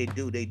that's what they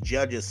do. They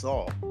judge us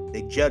all.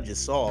 They judge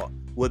us all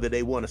whether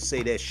they want to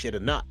say that shit or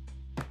not.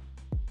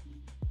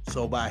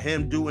 So by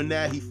him doing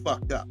that, he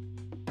fucked up.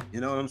 You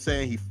know what I'm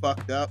saying? He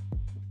fucked up.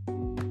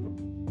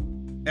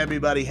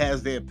 Everybody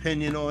has their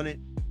opinion on it,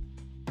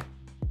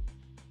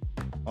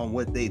 on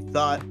what they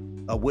thought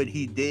of what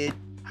he did,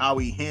 how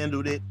he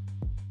handled it.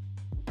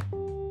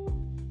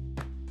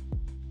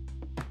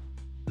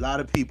 A lot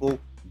of people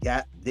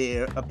got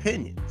their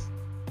opinions,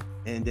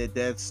 and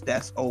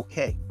that's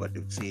okay. But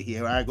see,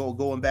 here I go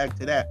going back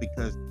to that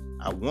because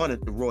I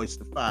wanted the Royce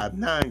the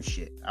 5'9"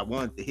 shit. I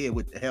wanted to hear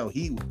what the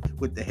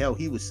hell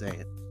he was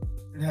saying.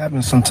 It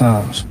happens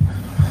sometimes.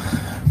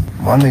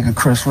 My nigga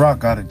Chris Rock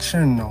got a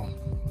chin though.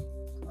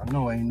 I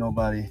know ain't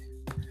nobody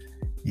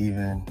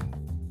even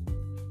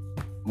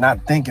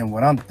not thinking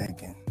what I'm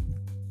thinking.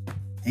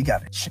 He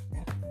got a chin.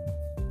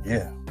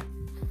 Yeah.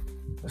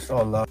 That's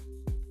all love.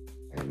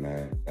 Hey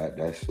man,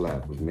 that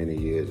slap was many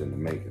years in the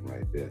making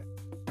right there.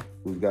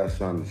 Who's got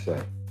something to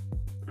say?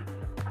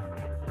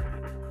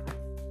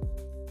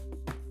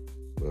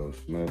 Will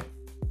Smith,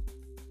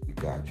 we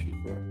got you,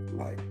 bro.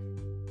 Life.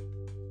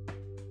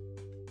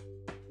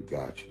 We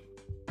got you.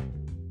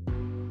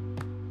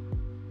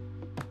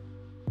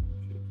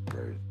 Shit's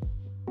crazy.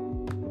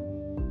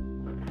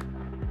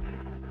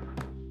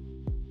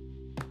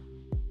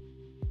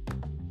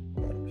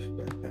 Gotta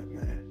respect that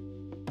man.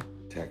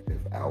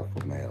 Detective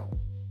alpha male.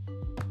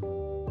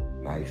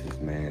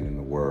 Nicest man in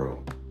the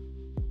world.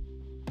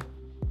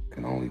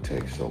 Can only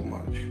take so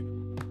much.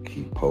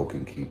 Keep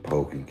poking, keep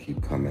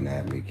coming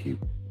at me, keep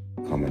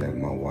coming at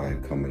my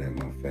wife, coming at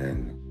my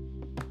family.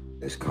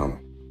 It's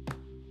coming.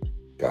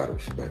 Gotta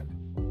respect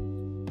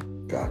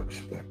it. Gotta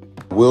respect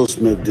it. Will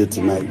Smith did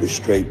tonight was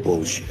straight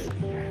bullshit.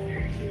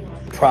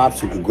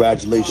 Props and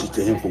congratulations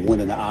to him for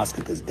winning the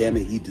Oscar, because damn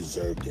it, he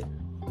deserved it.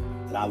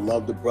 And I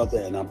love the brother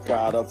and I'm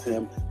proud of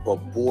him, but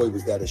boy,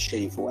 was that a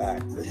shameful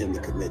act for him to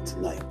commit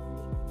tonight.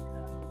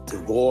 To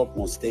go up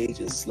on stage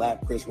and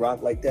slap Chris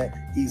Rock like that,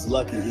 he's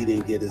lucky he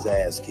didn't get his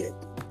ass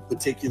kicked,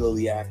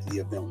 particularly after the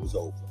event was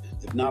over.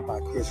 If not by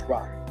Chris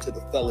Rock, to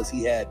the fellas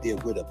he had there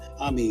with him.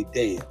 I mean,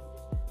 damn.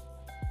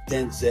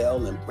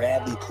 Denzel and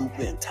Bradley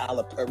Cooper and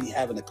Tyler Perry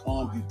having to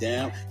calm you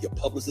down. Your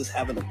publicist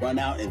having to run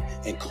out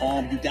and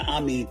calm you down. I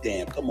mean,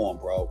 damn, come on,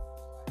 bro.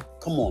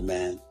 Come on,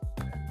 man.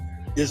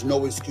 There's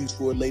no excuse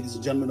for it, ladies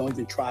and gentlemen. Don't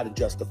even try to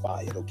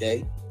justify it,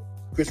 okay?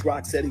 Chris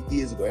Rock said it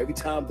years ago. Every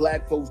time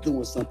black folks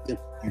doing something,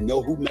 you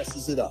know who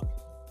messes it up.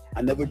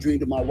 I never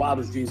dreamed in my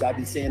wildest dreams I'd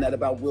be saying that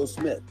about Will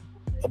Smith.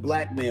 A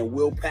black man,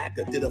 Will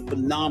Packer, did a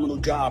phenomenal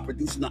job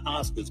producing the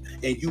Oscars,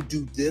 and you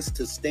do this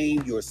to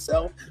stain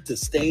yourself, to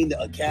stain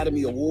the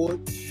Academy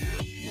Award?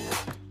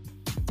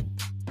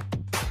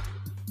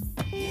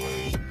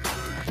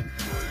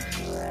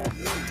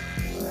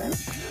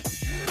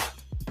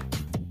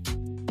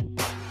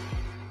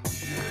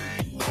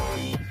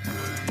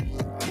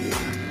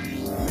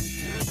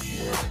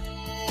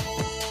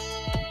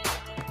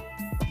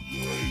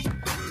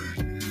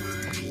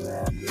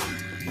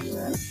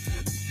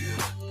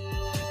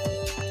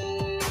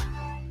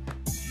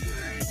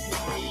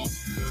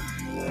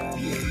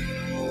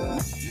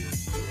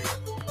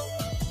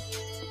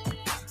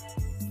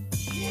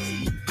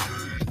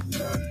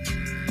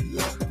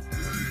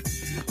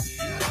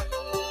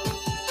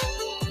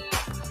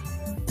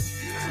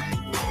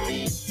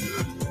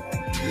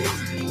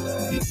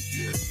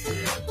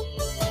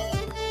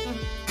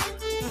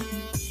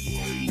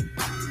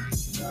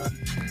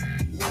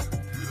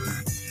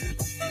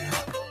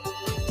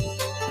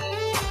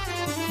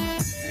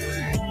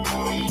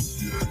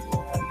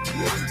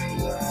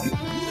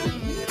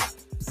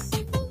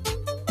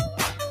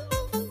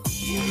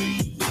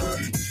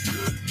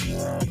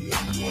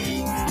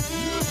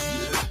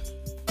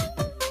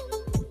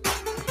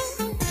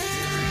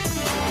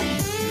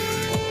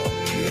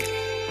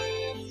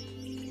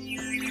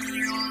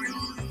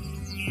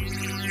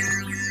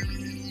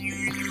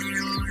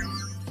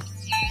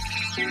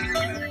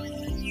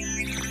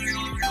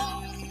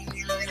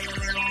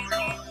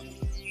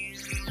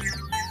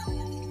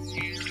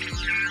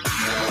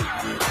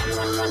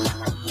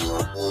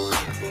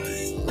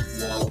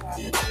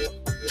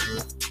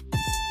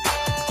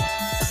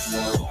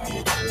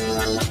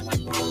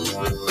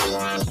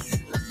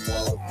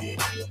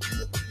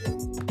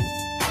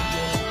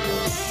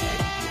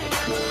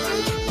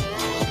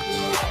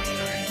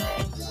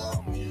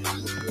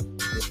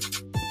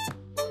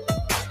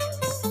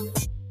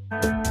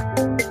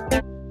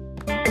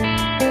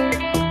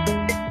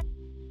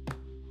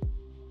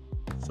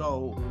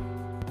 So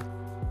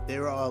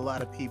there are a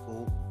lot of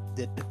people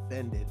that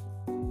defended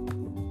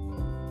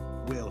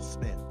Will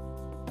Smith.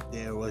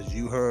 There was,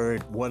 you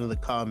heard one of the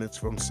comments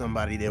from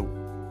somebody that,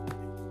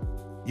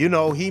 you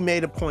know, he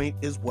made a point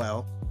as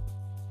well,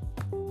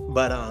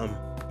 but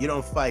you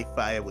don't fight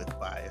fire with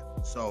fire.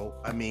 So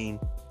I mean,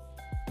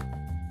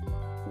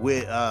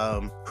 with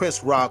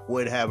Chris Rock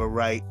would have a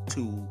right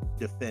to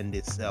defend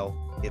itself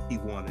if he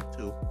wanted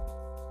to.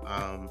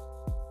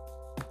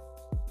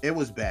 It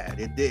was bad.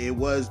 It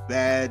was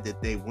bad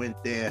that they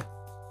went there.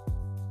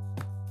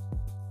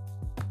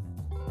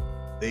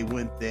 They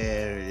went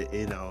there,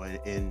 you know,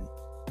 and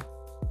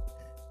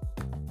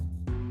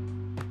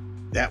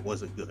that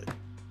wasn't good.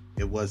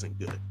 It wasn't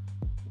good.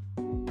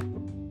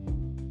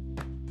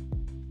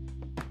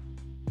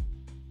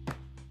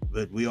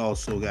 But we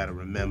also got to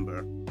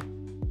remember.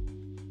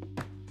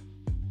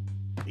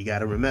 You got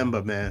to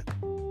remember, man.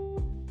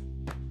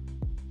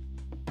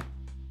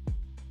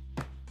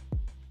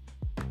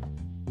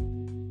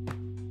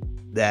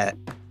 that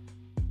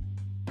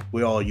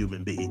we're all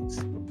human beings.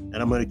 And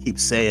I'm going to keep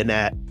saying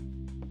that.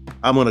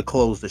 I'm going to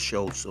close the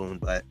show soon,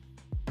 but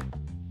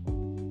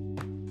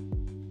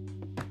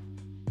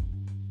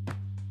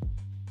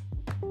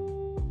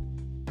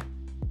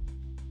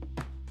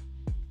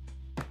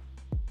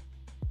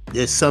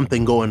there's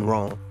something going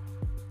wrong.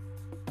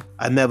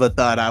 I never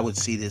thought I would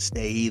see this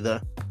day either.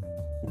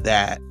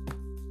 That,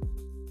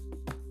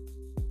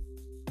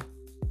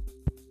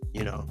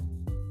 you know,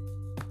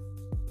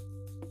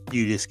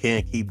 you just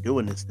can't keep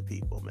doing this to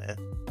people, man.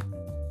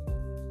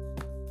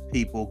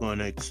 People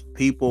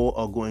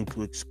are going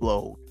to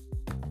explode.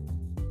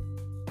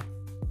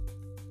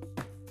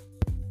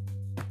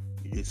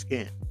 You just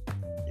can't.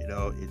 You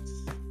know,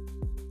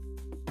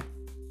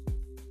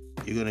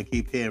 you're gonna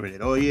keep hearing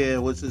it. Oh yeah,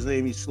 what's his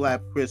name? He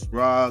slapped Chris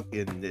Rock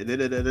and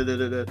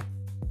da-da-da-da-da-da.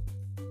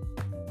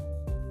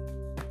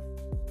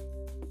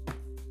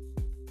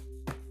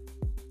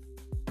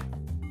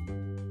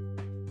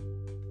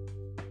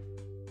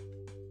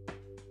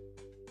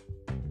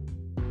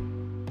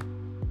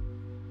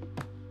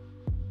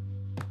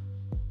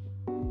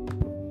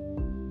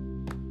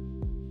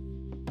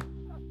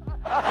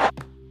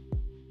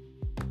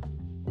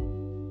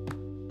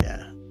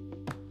 Yeah,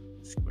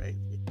 it's crazy.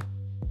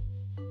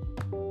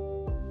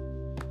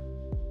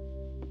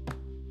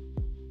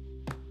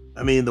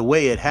 I mean, the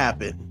way it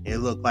happened, it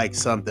looked like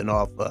something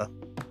off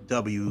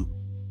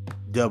WWE.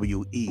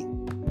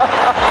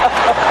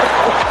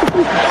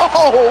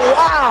 Oh,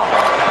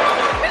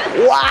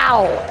 wow!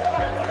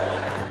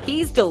 Wow!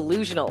 He's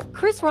delusional.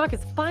 Chris Rock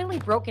has finally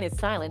broken his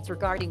silence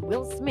regarding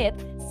Will Smith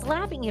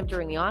slapping him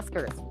during the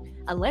Oscars.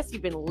 Unless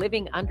you've been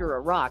living under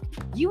a rock,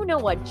 you know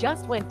what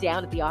just went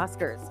down at the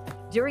Oscars.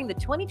 During the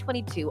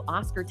 2022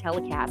 Oscar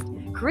telecast,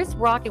 Chris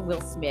Rock and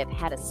Will Smith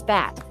had a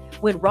spat.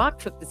 When Rock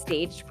took the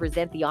stage to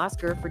present the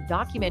Oscar for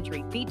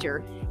documentary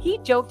feature, he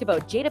joked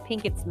about Jada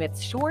Pinkett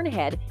Smith's shorn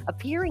head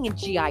appearing in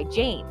G.I.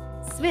 Jane.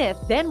 Smith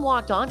then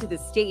walked onto the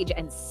stage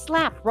and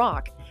slapped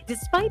Rock.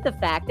 Despite the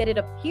fact that it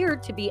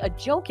appeared to be a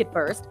joke at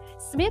first,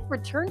 Smith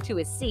returned to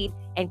his seat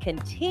and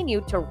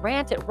continued to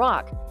rant at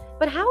Rock.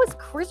 But how has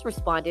Chris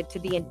responded to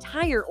the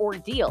entire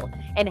ordeal,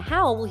 and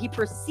how will he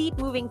proceed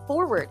moving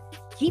forward?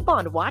 Keep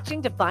on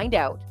watching to find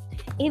out.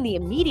 In the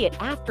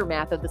immediate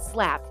aftermath of the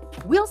slap,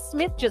 Will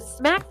Smith just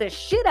smacked the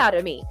shit out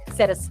of me,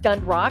 said a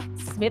stunned Rock.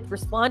 Smith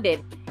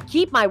responded,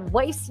 "Keep my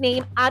wife's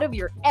name out of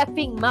your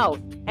effing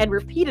mouth," and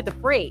repeated the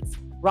phrase.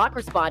 Rock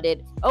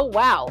responded, "Oh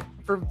wow."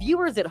 For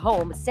viewers at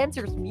home,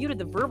 censors muted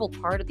the verbal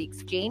part of the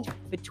exchange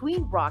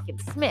between Rock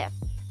and Smith.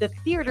 The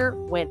theater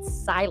went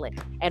silent,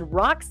 and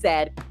Rock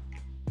said,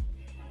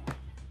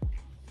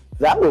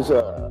 That was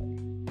a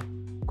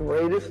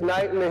greatest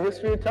night in the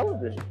history of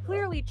television.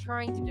 clearly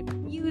trying to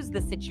defuse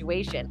the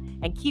situation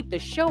and keep the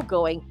show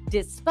going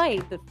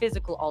despite the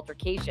physical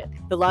altercation.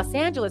 The Los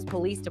Angeles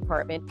Police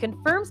Department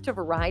confirms to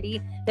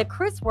Variety that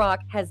Chris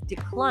Rock has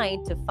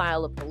declined to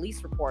file a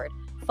police report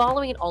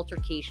following an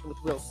altercation with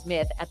Will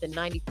Smith at the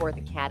 94th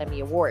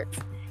Academy Awards.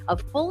 A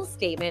full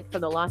statement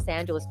from the Los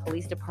Angeles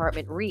Police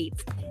Department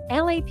reads,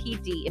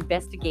 LAPD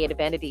investigative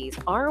entities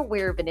are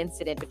aware of an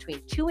incident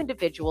between two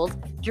individuals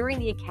during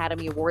the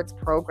Academy Awards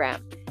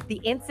program.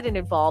 The incident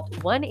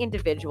involved one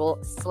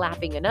individual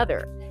slapping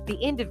another. The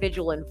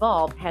individual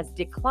involved has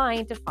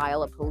declined to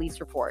file a police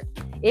report.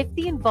 If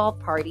the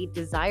involved party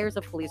desires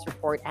a police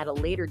report at a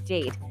later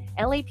date,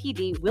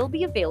 LAPD will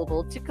be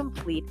available to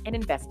complete an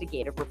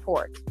investigative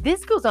report.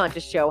 This goes on to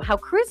show how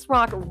Chris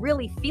Rock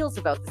really feels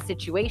about the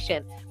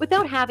situation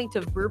without having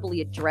to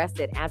verbally address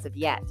it as of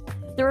yet.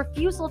 The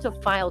refusal to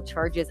file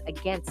charges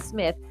against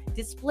Smith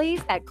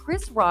displays that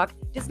Chris Rock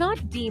does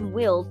not deem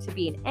Will to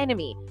be an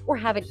enemy or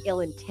have an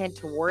ill intent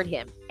toward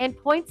him, and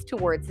points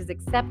towards his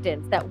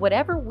acceptance that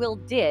whatever Will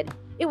did,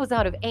 it was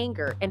out of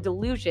anger and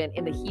delusion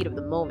in the heat of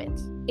the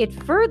moment. It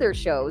further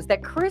shows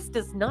that Chris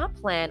does not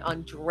plan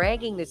on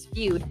dragging this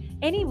feud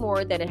any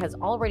more than it has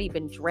already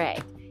been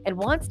dragged, and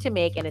wants to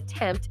make an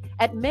attempt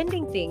at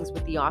mending things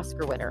with the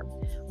Oscar winner.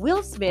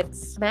 Will Smith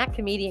smacked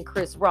comedian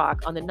Chris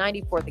Rock on the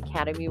 94th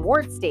Academy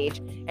Awards stage,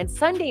 and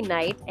Sunday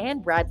night,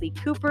 and Bradley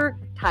Cooper,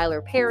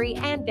 Tyler Perry,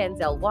 and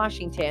Denzel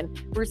Washington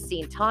were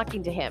seen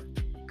talking to him.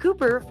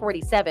 Cooper,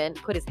 47,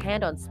 put his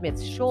hand on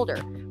Smith's shoulder,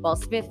 while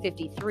Smith,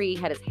 53,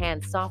 had his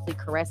hand softly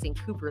caressing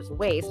Cooper's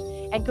waist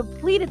and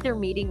completed their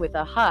meeting with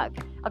a hug,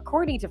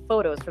 according to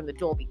photos from the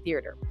Dolby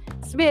Theater.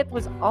 Smith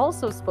was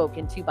also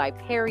spoken to by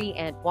Perry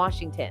and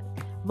Washington.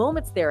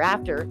 Moments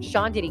thereafter,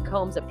 Sean Diddy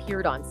Combs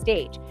appeared on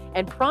stage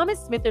and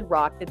promised Smith and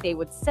Rock that they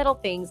would settle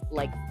things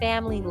like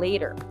family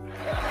later.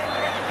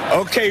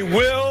 Okay,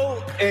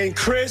 Will and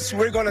Chris,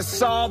 we're gonna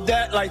solve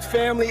that like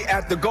family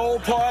at the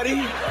gold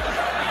party,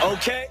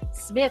 okay?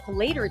 Smith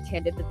later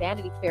attended the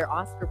Vanity Fair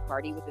Oscar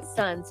party with his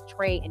sons,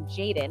 Trey and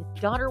Jaden,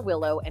 daughter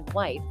Willow, and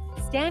wife,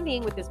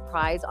 standing with his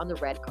prize on the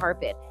red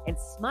carpet and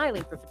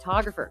smiling for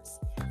photographers.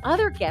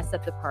 Other guests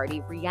at the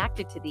party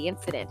reacted to the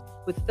incident,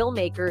 with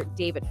filmmaker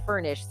David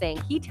Furnish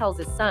saying he tells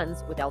his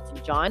sons, with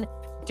Elton John,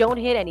 Don't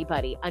hit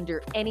anybody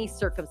under any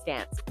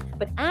circumstance.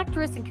 But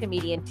actress and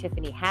comedian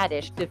Tiffany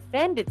Haddish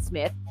defended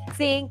Smith,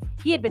 saying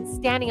he had been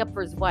standing up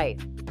for his wife.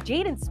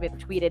 Jaden Smith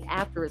tweeted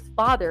after his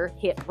father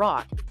hit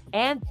Rock,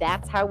 and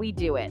that's how we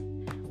do it.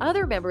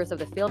 Other members of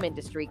the film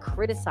industry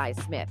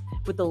criticized Smith,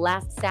 with The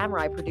Last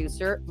Samurai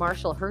producer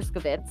Marshall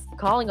Herskovitz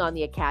calling on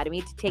the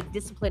Academy to take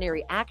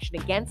disciplinary action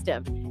against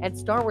him, and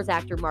Star Wars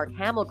actor Mark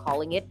Hamill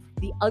calling it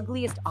the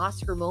ugliest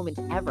Oscar moment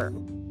ever.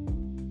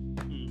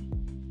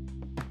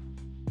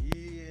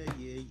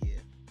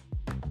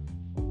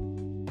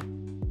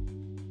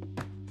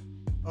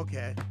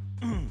 Okay.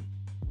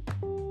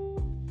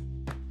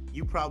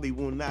 You probably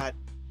will not,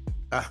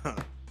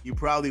 you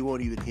probably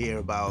won't even hear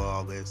about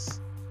all this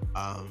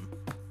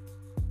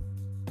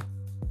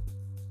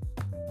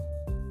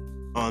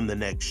on the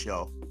next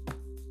show.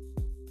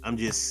 I'm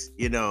just,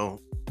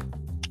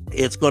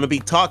 it's going to be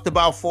talked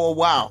about for a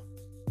while.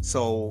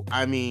 So,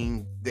 I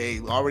mean, they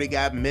already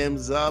got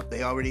memes up.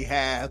 They already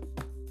have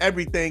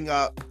everything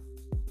up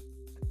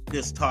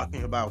just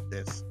talking about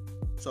this.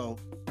 So,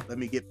 let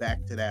me get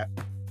back to that.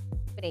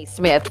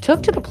 Smith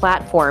took to the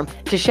platform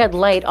to shed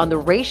light on the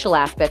racial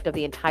aspect of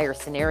the entire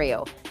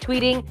scenario,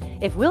 tweeting,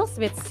 "If Will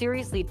Smith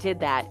seriously did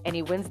that and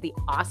he wins the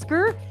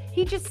Oscar,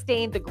 he just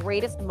stained the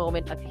greatest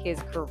moment of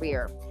his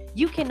career.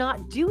 You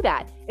cannot do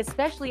that,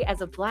 especially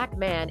as a black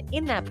man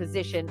in that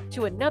position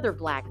to another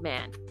black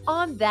man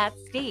on that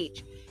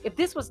stage. If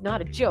this was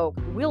not a joke,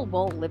 Will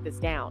won't live this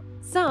down."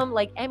 Some,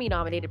 like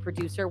Emmy-nominated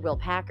producer Will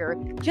Packer,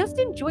 just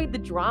enjoyed the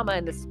drama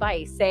and the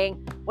spice,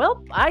 saying,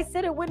 "Well, I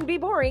said it wouldn't be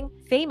boring."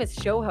 Famous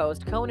show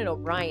host Conan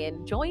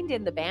O'Brien joined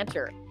in the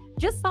banter.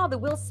 "Just saw the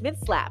Will Smith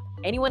slap.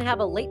 Anyone have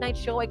a late-night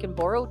show I can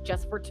borrow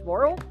just for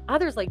tomorrow?"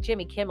 Others, like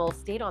Jimmy Kimmel,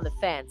 stayed on the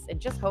fence and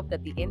just hoped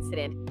that the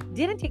incident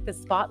didn't take the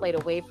spotlight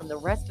away from the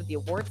rest of the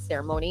awards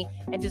ceremony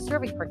and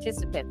deserving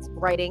participants,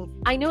 writing,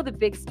 "I know the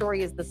big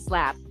story is the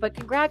slap, but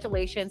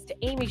congratulations to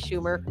Amy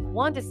Schumer,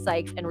 Wanda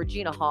Sykes, and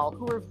Regina Hall,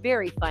 who were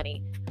very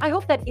funny. I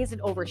hope that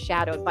isn't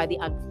overshadowed by the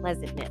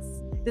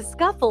unpleasantness." The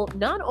scuffle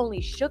not only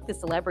shook the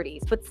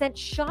celebrities, but sent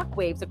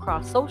shockwaves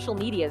across social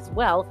media as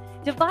well,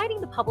 dividing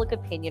the public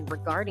opinion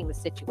regarding the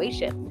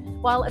situation.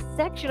 While a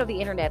section of the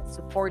internet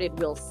supported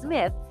Will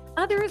Smith,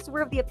 others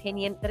were of the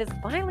opinion that his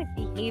violent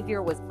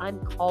behavior was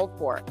uncalled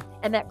for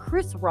and that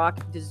Chris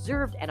Rock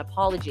deserved an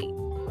apology.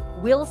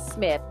 Will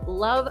Smith,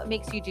 love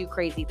makes you do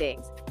crazy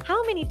things.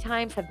 How many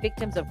times have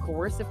victims of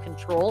coercive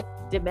control,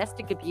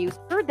 domestic abuse,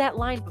 heard that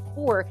line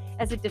before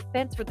as a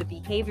defense for the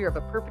behavior of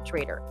a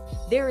perpetrator?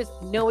 There is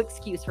no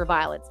excuse for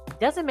violence.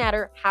 Doesn't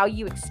matter how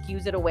you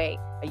excuse it away,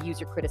 a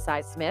user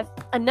criticized Smith.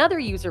 Another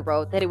user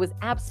wrote that it was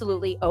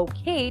absolutely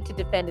okay to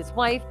defend his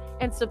wife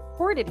and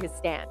supported his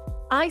stand.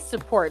 "I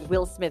support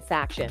Will Smith's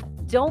action.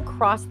 Don't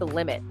cross the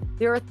limit.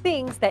 There are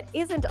things that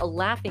isn't a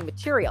laughing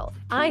material.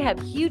 I have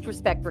huge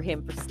respect for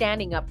him for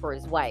standing up for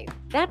his wife.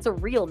 That's a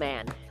real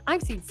man.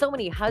 I've seen so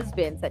many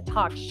husbands that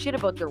talk shit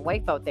about their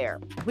wife out there."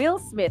 Will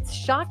Smith's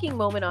shocking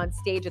moment on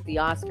stage at the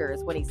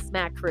Oscars when he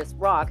smacked Chris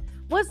Rock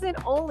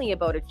wasn't only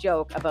about a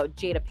joke about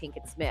Jada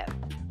Pinkett Smith.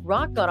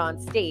 Rock got on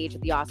stage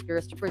at the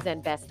Oscars to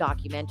present Best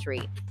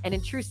Documentary, and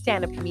in true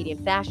stand-up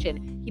comedian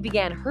fashion, he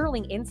began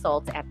hurling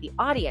insults at the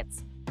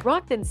audience.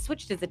 Rock then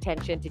switched his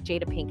attention to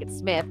Jada Pinkett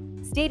Smith,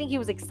 stating he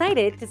was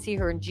excited to see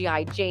her in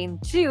G.I. Jane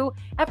 2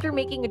 after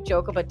making a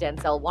joke about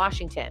Denzel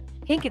Washington.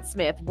 Pinkett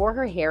Smith wore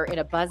her hair in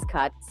a buzz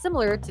cut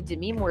similar to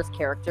Demi Moore's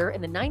character in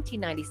the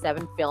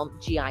 1997 film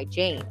G.I.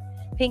 Jane.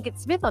 Pinkett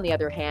Smith, on the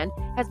other hand,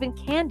 has been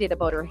candid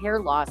about her hair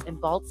loss and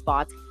bald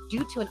spots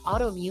due to an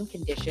autoimmune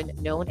condition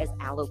known as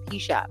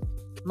alopecia.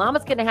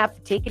 "Mama's gonna have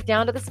to take it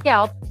down to the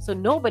scalp so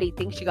nobody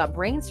thinks she got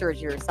brain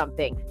surgery or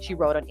something," she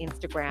wrote on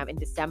Instagram in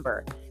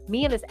December.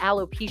 "Me and this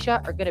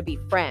alopecia are gonna be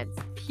friends,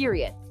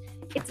 period."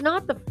 It's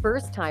not the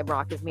first time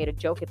Rock has made a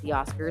joke at the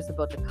Oscars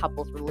about the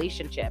couple's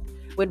relationship.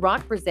 When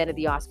Rock presented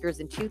the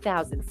Oscars in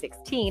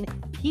 2016,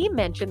 he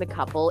mentioned the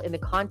couple in the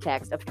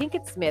context of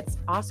Pinkett Smith's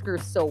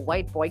Oscars So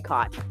White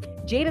boycott.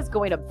 "Jada's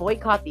going to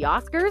boycott the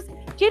Oscars?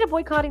 Jada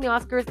boycotting the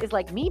Oscars is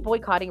like me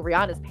boycotting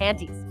Rihanna's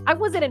panties. I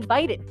wasn't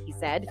invited," he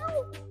said.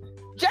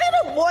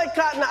 "Jada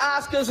boycotting the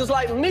Oscars is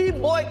like me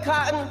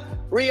boycotting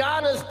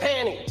Rihanna's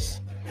panties.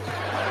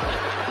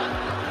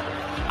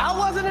 I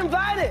wasn't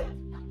invited."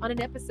 On an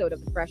episode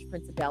of The Fresh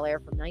Prince of Bel-Air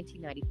from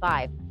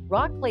 1995,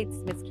 Rock played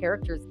Smith's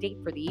character's date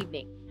for the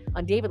evening.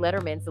 On David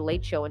Letterman's The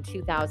Late Show in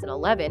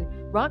 2011,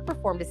 Rock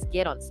performed a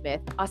skit on Smith,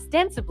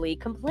 ostensibly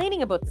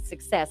complaining about the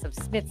success of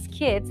Smith's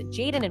kids,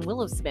 Jaden and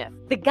Willow Smith.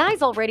 "The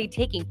guy's already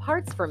taking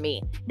parts from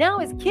me. Now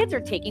his kids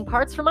are taking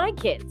parts from my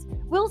kids.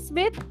 Will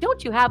Smith,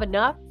 don't you have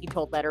enough?" he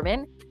told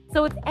Letterman.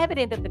 So it's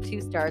evident that the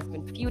two stars have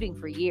been feuding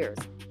for years.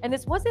 And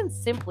this wasn't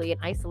simply an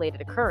isolated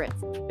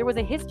occurrence. There was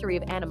a history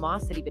of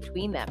animosity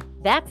between them.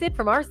 That's it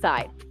from our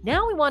side.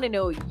 Now we want to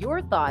know your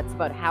thoughts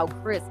about how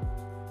Chris...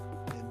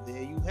 And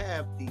there you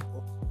have,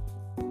 people.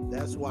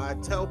 That's why I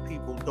tell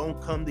people,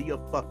 don't come to your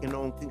fucking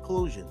own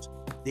conclusions.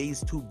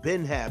 These two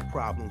been had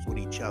problems with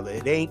each other.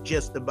 It ain't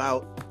just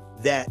about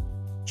that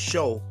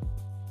show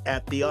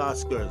at the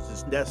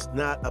Oscars. That's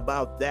not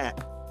about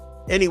that.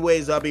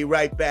 Anyways, I'll be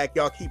right back.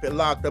 Y'all keep it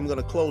locked. I'm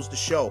gonna close the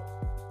show.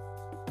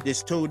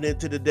 Just tuned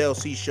into the Del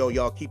C show.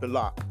 Y'all keep it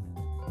locked.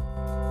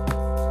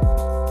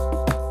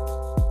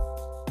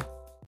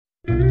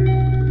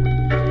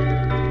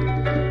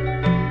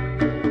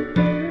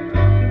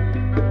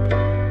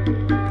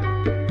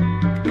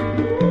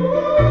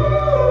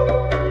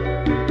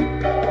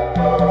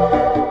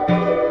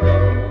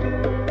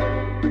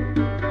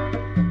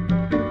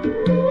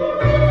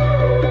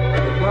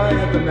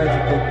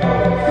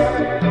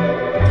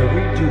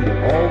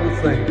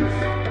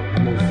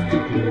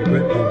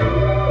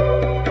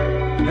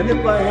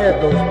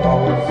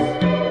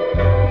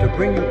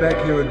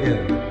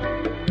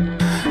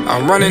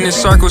 I'm running in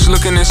circles,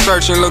 looking and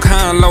searching, look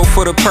high and low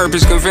for the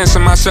purpose,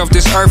 convincing myself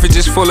this earth is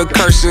just full of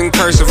curses and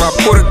cursive. I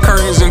pull the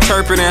curtains,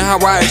 interpreting how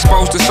I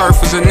expose the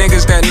surface of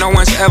niggas that no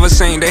one's ever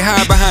seen. They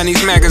hide behind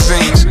these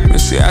magazines. But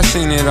see, I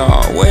seen it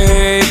all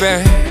way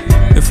back.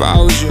 If I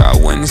was you, I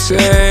wouldn't say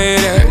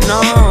that,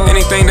 no.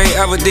 Anything they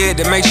ever did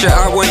to make sure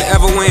I wouldn't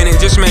ever win, it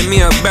just made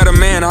me a better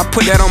man. I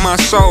put that on my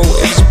soul.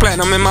 If it's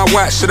platinum in my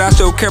watch, should I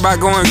still care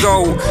about going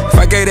gold? If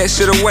I gave that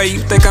shit away,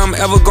 you think I'm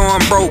ever going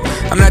broke?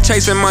 I'm not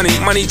chasing money,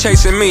 money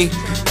chasing me.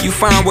 You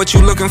find what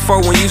you looking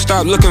for when you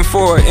stop looking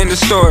for it in the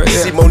store.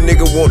 Yeah. See, more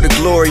nigga want the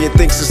glory and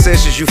think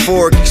success is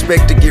euphoric.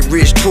 Expect to get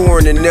rich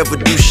touring and never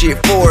do shit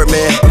for it,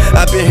 man.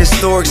 I've been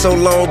historic so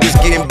long, it's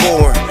getting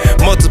boring.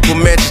 Multiple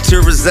mansions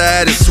to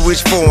reside and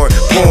switch foreign.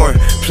 Porn,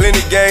 plenty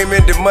game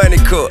in the money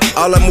cut.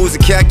 All I moves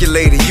are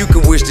calculated, you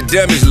can wish the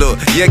dummies look.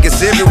 Yeah,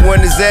 cause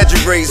everyone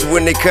exaggerates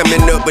when they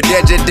coming up, but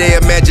that's just their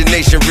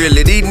imagination,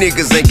 really. These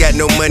niggas ain't got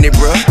no money,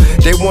 bruh.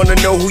 They wanna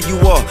know who you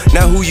are,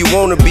 not who you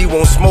wanna be.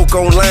 Won't smoke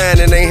online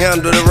and ain't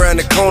handled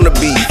around the corner,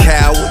 be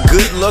coward.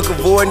 Good luck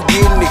avoiding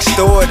getting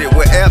extorted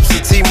with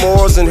absentee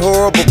morals and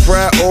horrible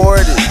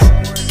priorities.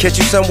 Catch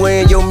you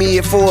somewhere in your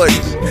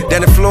mid-40s,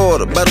 down in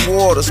Florida, by the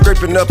water,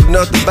 scraping up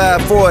enough to buy a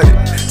 40.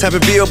 Type of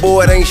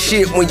billboard ain't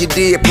shit when you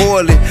did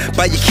poorly.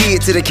 Buy your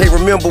kid till they can't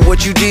remember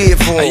what you did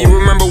for them. Hey, you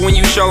remember when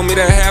you showed me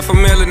that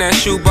 $500,000 in that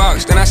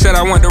shoebox? Then I said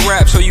I want to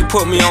rap, so you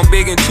put me on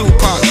Big and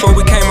Tupac. So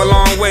we came a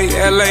long way,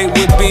 LA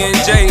with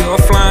B&J,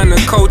 or flying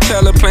to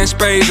Coachella, playing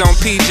spades on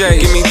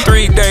PJ. Give me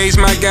 3 days,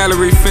 my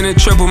gallery finna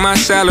triple my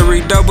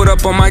salary. Doubled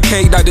up on my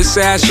cake, Dr.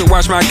 say I should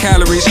watch my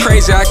calories.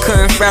 Crazy, I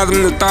couldn't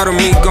fathom the thought of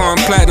me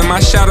going platinum. I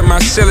shot at my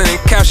ceiling and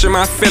captured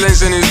my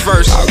feelings in his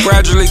verse. I'll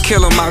gradually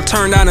kill him, I'll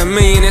turn down $1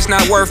 million, it's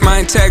not worth my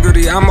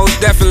integrity. I'm most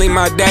definitely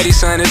my daddy's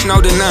son, it's no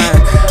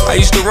denying. I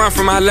used to run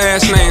from my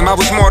last name, I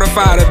was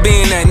mortified of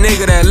being that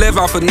nigga that live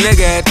off a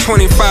nigga at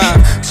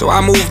 25. So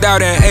I moved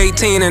out at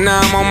 18 and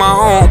now I'm on my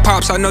own.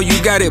 Pops, I know you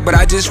got it, but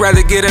I just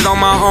rather get it on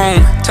my own.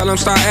 Tell him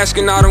start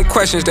asking all them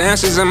questions, the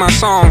answers in my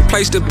song.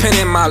 Place the pen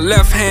in my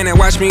left hand and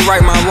watch me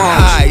right my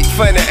wrongs. Aight,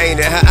 funny ain't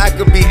it, how I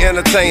could be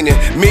entertaining.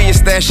 Millions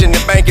stashed in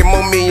the bank and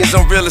more millions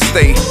on real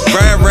estate.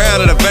 Riding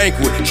around at a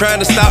banquet, trying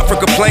to stop from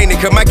complaining,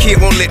 cause my kid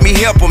won't let me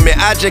help him and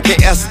I just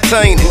can't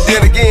ascertain it.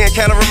 Then again,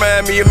 kinda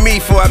remind me of me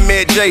before I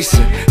met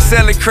Jason.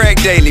 Selling crack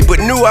daily,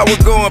 but knew I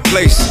was going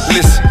places.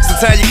 Listen,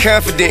 sometimes you're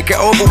confident, can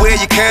overwear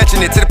your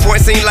continent, to the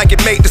point seem like it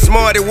make the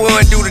smarty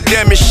one do the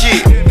dumbest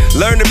shit.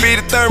 Learn to be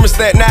the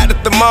thermostat, not the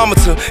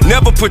thermometer.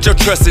 Never put your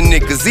trust in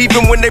niggas,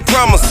 even when they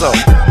promise so.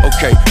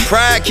 Okay,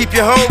 pride keep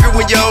you hungry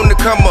when you're on the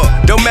come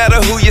up. Don't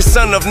matter who your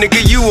son of, nigga,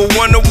 you a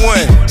 1 to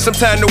 1.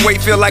 Sometimes the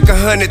weight feel like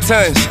 100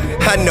 tons.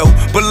 I know,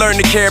 but learn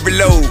to carry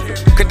load.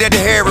 Cause that the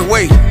hairy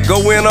way.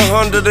 Go in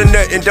 100 or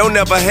nothing, don't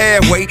ever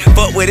halfway.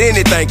 Fuck with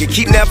anything and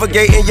keep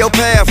navigating your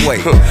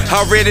pathway.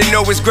 Already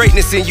know it's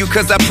greatness in you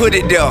cause I put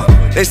it there.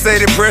 They say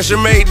the pressure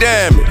made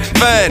diamond.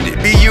 Find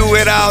it, be you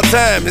at all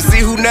time and see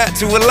who not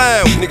to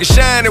align with. Nigga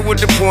shining with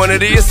the point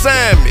of the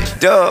assignment.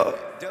 Duh.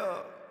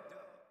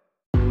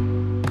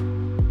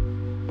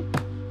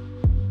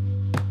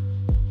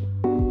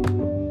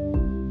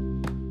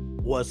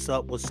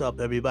 What's up,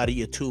 everybody?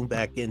 You're tuned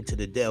back into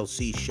the Del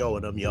C show,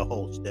 and I'm your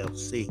host, Del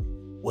C.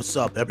 What's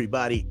up,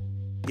 everybody?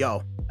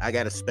 Yo, I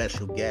got a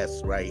special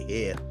guest right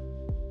here.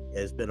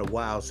 It's been a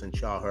while since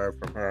y'all heard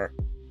from her.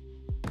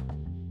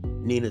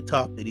 Nina,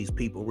 talk to these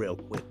people real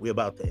quick. We're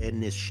about to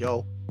end this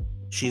show.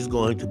 She's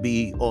going to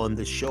be on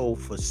the show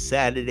for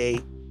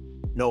Friday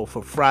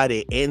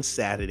and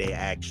Saturday,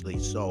 actually.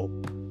 So,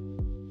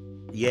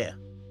 yeah.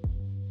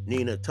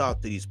 Nina,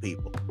 talk to these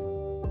people.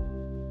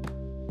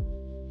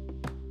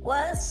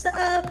 What's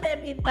up,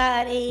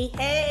 everybody?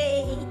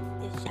 Hey,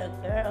 it's your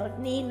girl,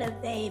 Nina,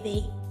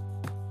 baby.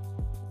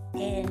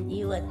 And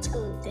you are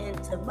tuned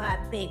into my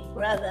big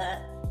brother,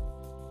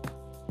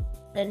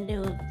 the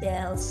new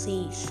Del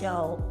C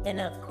show. And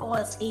of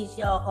course, he's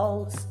your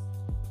host,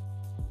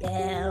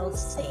 Del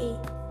C.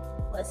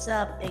 What's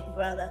up, big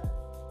brother?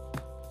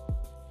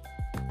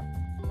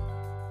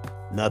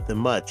 Nothing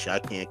much. I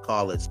can't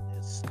call it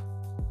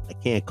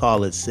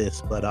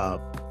sis, but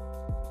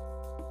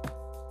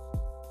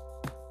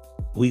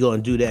we're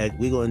gonna do that.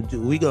 We're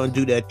gonna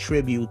do that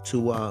tribute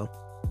to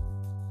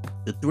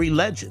the 3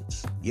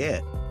 legends.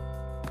 Yeah.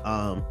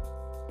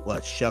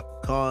 Chaka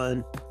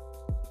Khan,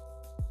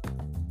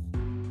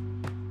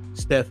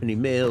 Stephanie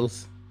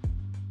Mills,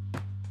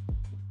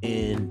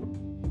 and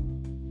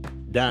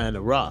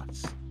Diana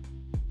Ross.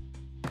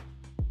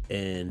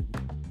 And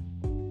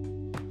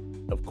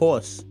of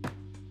course,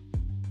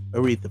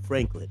 Aretha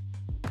Franklin.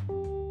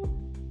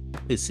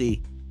 You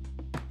see,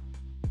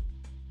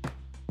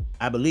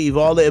 I believe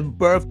all their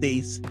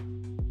birthdays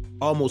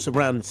almost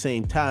around the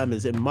same time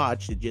as in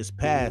March that just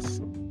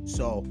passed.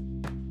 So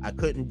I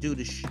couldn't do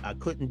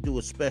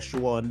a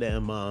special on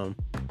them.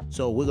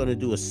 So we're gonna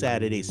do a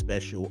Saturday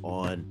special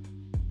on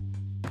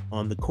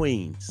the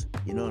Queens.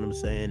 You know what I'm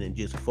saying? And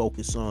just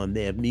focus on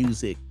their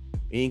music.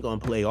 We ain't gonna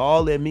play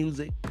all their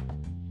music,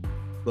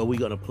 but we're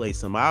gonna play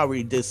some. I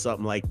already did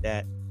something like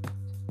that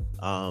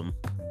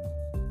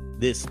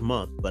this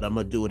month, but I'm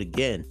gonna do it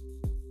again.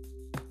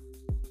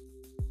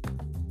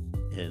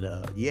 And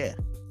yeah,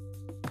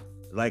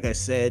 like I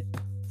said,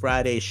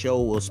 Friday's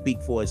show will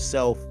speak for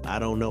itself. I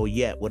don't know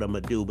yet what I'm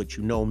gonna do, but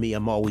you know me,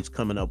 I'm always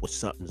coming up with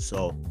something.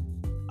 So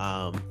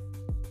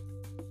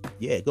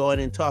yeah, go ahead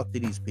and talk to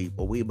these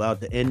people. We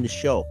about to end the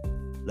show.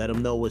 Let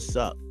them know what's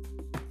up.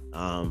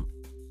 I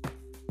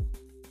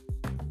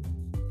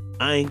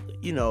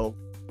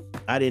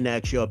didn't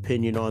ask your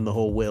opinion on the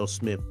whole Will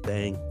Smith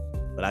thing,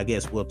 but I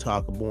guess we'll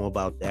talk more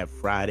about that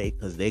Friday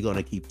because they're going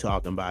to keep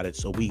talking about it.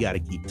 So we got to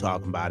keep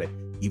talking about it.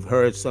 You've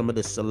heard some of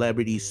the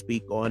celebrities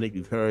speak on it.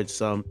 You've heard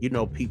some,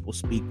 people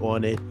speak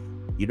on it.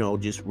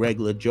 Just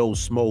regular Joe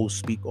Smo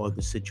speak on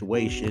the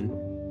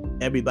situation.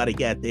 Everybody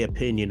got their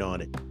opinion on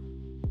it.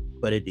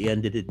 But at the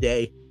end of the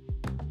day,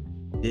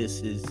 this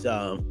is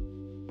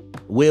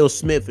Will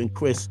Smith and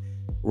Chris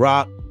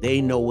Rock. They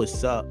know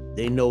what's up.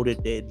 They know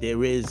that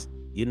there is,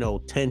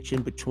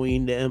 tension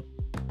between them.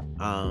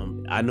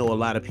 I know a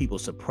lot of people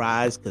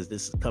surprised because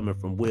this is coming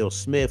from Will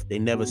Smith. They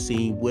never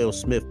seen Will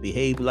Smith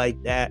behave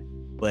like that.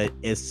 But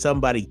as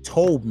somebody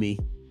told me,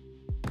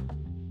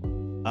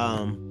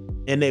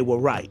 and they were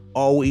right,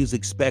 always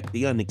expect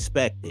the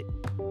unexpected.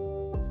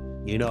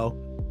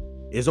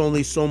 There's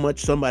only so much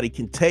somebody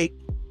can take.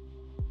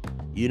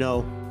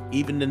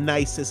 Even the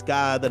nicest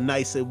guy, the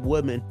nicest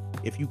woman,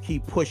 if you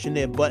keep pushing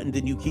their buttons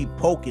and you keep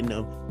poking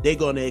them, they're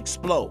going to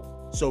explode.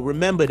 So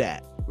remember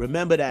that.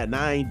 And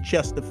I ain't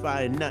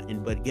justifying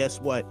nothing, but guess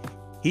what?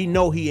 He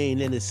know he ain't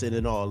innocent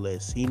in all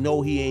this.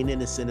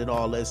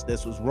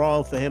 This was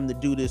wrong for him to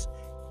do this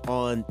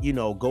on,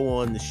 go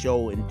on the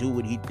show and do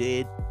what he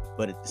did.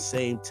 But at the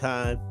same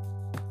time,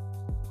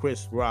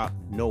 Chris Rock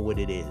know what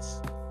it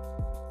is.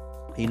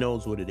 He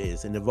knows what it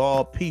is. And of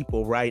all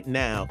people right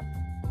now,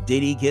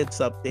 Diddy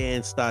gets up there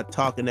and start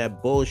talking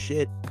that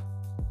bullshit.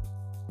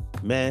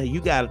 Man,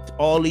 you got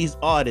all these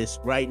artists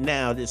right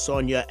now that's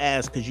on your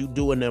ass because you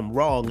doing them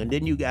wrong. And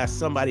then you got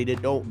somebody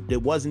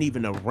that wasn't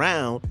even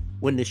around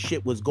when the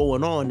shit was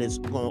going on that's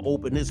gonna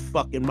open his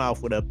fucking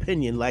mouth with an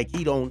opinion like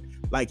he don't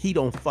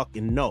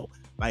fucking know.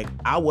 Like,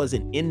 I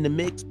wasn't in the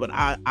mix, but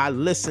I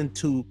listened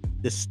to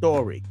the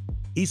story.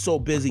 He's so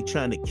busy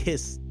trying to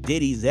kiss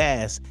Diddy's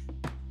ass.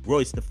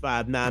 Royce the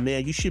 5'9",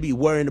 man, you should be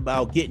worrying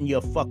about getting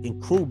your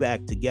fucking crew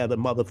back together,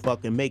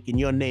 motherfucking making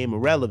your name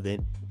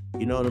irrelevant.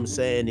 You know what I'm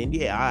saying? And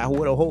yeah,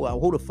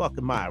 who the fuck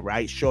am I,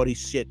 right? Shorty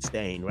shit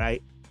stain,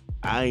 right?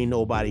 I ain't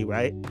nobody,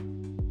 right?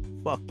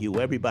 Fuck you,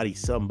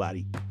 everybody's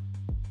somebody.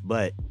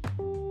 But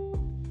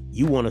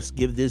you want to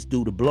give this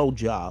dude a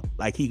blowjob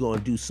like he gonna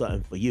do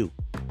something for you.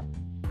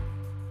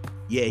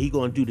 Yeah, he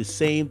gonna do the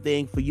same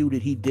thing for you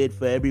that he did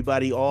for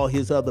everybody, all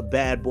his other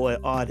bad boy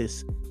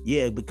artists.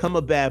 Yeah, become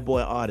a bad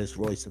boy artist,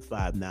 Royce the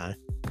 5'9",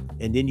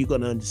 and then you're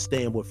gonna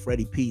understand what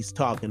Freddie P's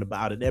talking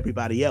about and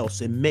everybody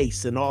else and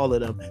Mace and all of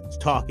them is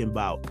talking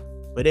about.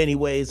 But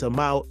anyways, I'm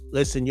out.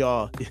 Listen,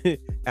 y'all,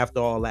 after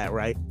all that,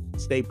 right?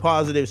 Stay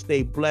positive,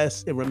 stay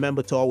blessed, and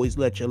remember to always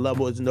let your loved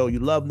ones know you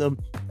love them,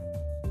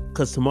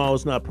 because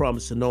tomorrow's not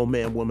promised to no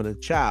man, woman, or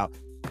child.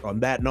 On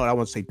that note, I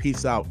want to say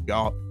peace out,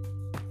 y'all.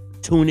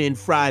 Tune in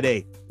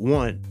Friday,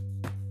 1.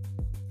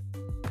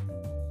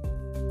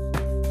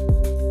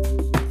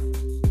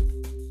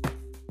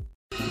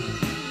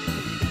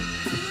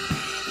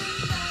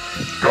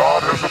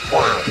 God has a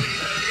plan,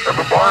 and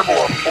the Bible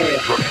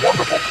unfolds that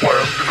wonderful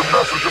plan through the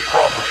message of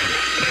prophecy.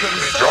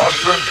 God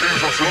sent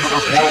Jesus into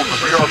this world to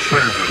be our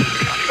Savior,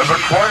 and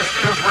that Christ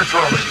is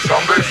returning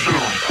someday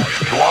soon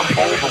to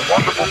unfold the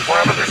wonderful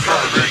plan of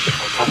eternity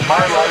for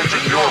my life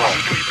and your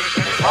life.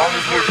 As long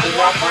as we're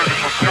cooperating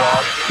with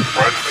God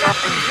by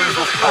accepting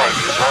Jesus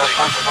Christ as our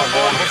personal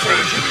Lord and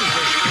Savior.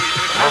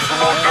 Unless the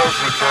Lord does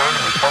return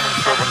in the coming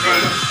 7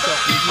 days,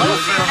 we'll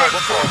see you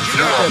next time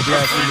here on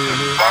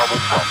Bible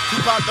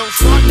Prophecy. Don't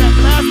start that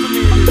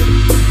blasphemy.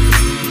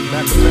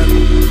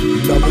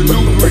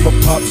 Remember what my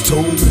pops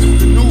told me.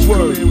 The new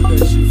word.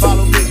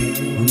 Follow me.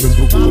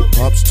 Remember what my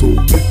pops told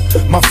me.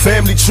 My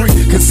family tree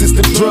consists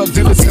of drug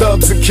dealers,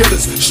 thugs, and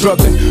killers.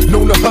 Struggling,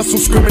 known to hustle,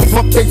 screaming,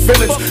 fuck they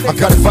feelings. I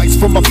got advice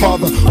from my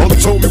father, all he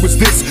told me was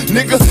this: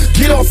 nigga,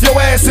 get off your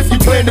ass if you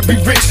plan to be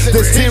rich.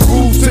 There's 10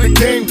 rules to the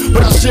game, thing,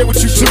 but I'll share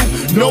with you too.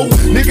 No,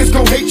 niggas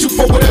gon' hate you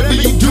for whatever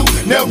you do.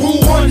 Now rule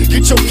 1,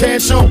 get your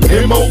cash on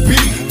MOB.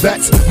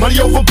 That's money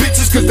over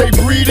bitches cause they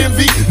breed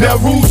envy. Now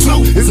rule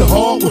 2 is a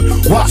hard one.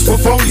 Watch for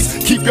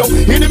phonies. Keep your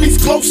enemies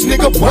close,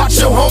 nigga. Watch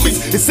your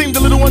homies. It seemed a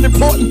little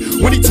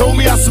unimportant when he told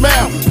me I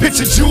smile.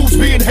 Picture jewels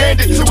being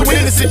handed to an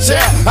innocent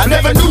child. I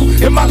never knew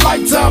in my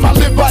lifetime I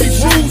lived by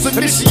these rules.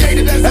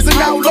 Initiated as an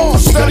outlaw,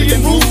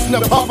 studying rules.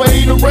 Now Papa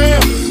ain't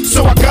around,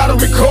 so I gotta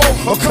recall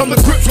or come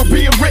to grips with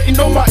being written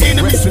on my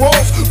enemies'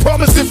 walls.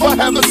 Promise if I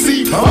have a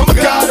seed, I'ma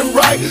guide them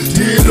right.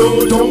 Dear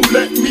Lord, don't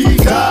let me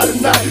die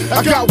tonight.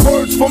 I got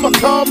words for my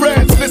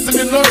comrades, listen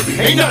and learn.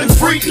 Ain't nothing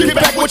free, get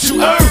back what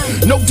you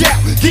earn. No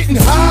doubt, getting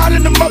high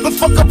in the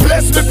motherfucker,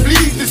 bless me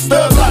please. This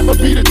thug life will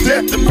be the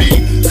death to me.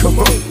 Come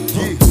on,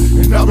 yeah.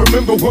 And I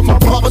remember what my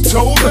papa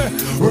told me.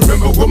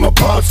 Remember what my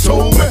papa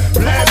told me.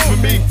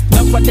 Blasphemy.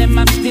 Enough of them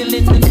are still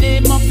in the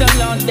name of the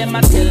Lord. Them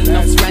are telling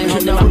us right how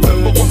them are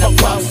remember what my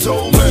papa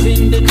told me.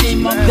 In the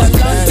name of the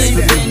Lord, they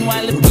sin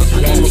while the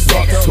people in the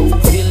ghetto.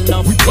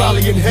 We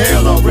probably in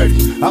hell already.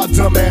 Our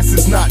dumb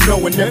asses not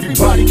knowing.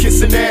 Everybody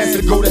kissing ass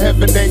to go to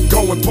heaven ain't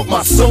going. Put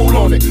my soul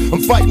on it.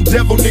 I'm fighting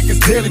devil niggas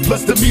daily.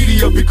 Plus the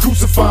media be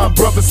crucifying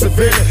brothers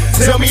severely.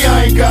 Tell me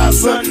I ain't God,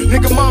 son.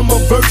 Nigga, mama a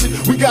virgin.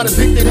 We got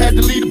addicted, had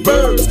to leave the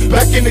birds.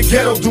 Back in the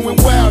ghetto doing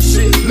wild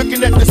shit.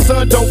 Looking at the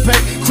sun don't pay.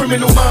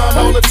 Criminal mind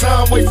all the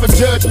time. Wait for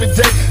judgment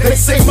day. They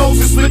say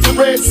Moses split the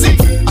Red Sea.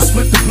 I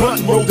split the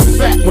blunt and rolled the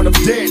fat when I'm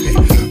deadly.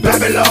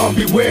 Babylon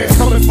beware.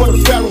 Coming for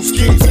the Pharaoh's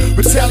kids.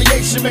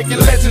 Retaliation making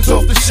legends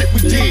off the shit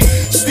we did.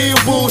 Still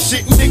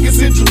bullshitting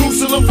niggas in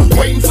Jerusalem.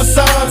 Waiting for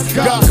signs.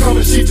 God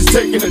coming, she just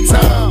taking her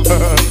time.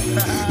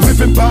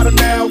 Living by the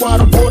now while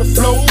the water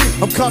flows.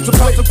 I'm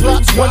contemplating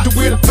plots, wonder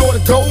where the thought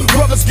to go.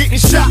 Brothers getting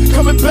shot,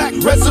 coming back,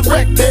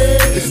 resurrected.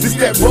 Is this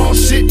that raw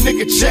shit,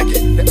 nigga? Check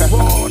it.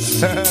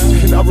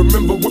 And I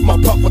remember what my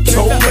papa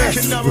told me.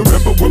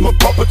 Remember what my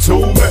papa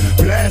told me.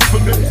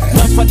 Blasphemy.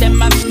 Enough of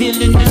them are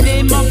still in the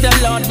name of the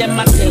Lord. Them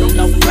are telling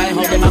no fly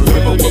how them are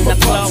burned in the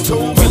cloud.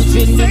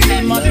 Using the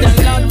name of the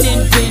Lord in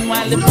vain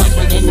while the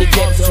people in the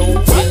ghetto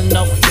feel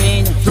no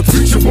pain. The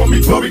preacher want me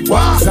buried,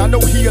 why? I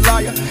know he a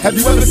liar. Have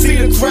you ever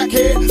seen a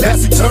crackhead?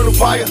 That's eternal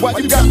fire. Why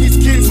you got these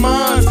kids'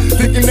 minds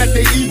thinking that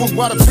they evil?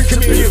 Why the preacher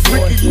being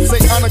wicked? You say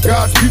honor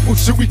God's people.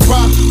 Should we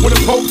cry when the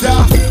Pope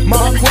die?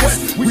 My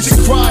request, we should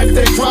cry if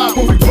they cry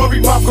when we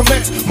bury Malcolm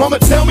X. Mama,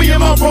 tell me,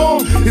 am I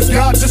wrong? Is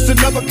God just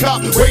another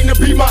cop waiting to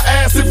beat my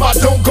ass if I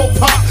don't go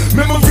pop?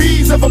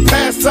 Memories of a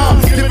past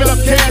time, giving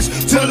up cash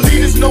to the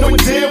leaders, knowing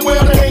damn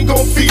well they ain't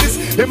gon' feed us.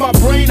 In my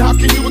brain, how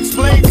can you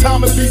explain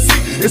time in BC?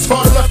 It's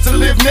hard enough to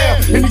live now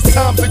in these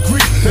times of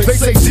grief. They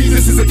say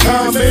Jesus is a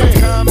kind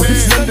man. We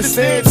should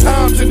understand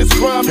times in this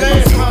crime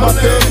land. My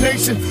third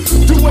nation,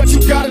 do what you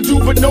gotta do,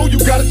 but know you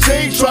gotta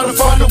change. Try to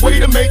find a way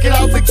to make it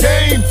out the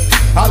game.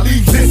 I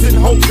leave this and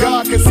hope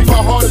God can see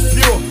my heart is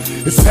pure.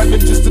 Is heaven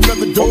just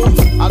another door?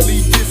 I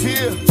leave this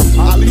here.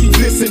 I leave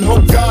this and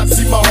hope God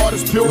see my heart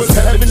is pure. Is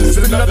heaven just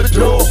another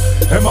door?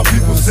 And my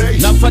people say,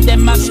 enough of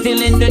them are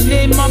still in the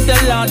name of the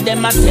Lord.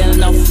 Them are tell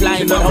no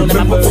fly, but all them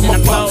are burning in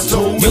the cloud.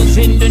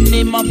 Using the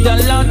name of the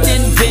Lord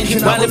in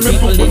vain, while the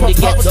people in the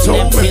ghetto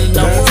them feel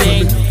no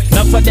pain.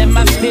 Enough of them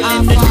are still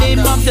in the name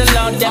of the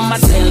Lord. Them are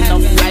tell no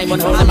fly,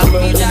 but all them are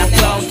burning in the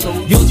cloud.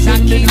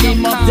 Using the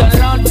name of the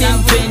Lord in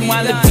vain,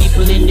 while the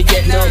people in the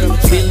ghetto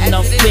feel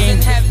no pain.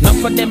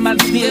 Enough of them are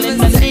still in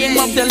the name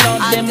of the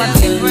Lord. Them are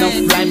tell no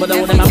fly, but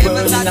all them are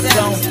burning in the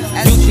cloud.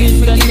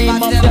 Using the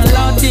name of the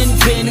Lord in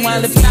vain,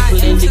 while the people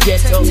in the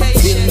ghetto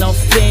feel no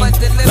pain.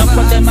 Enough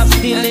of them are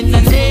still in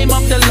the name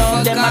of the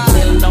Lord. Them are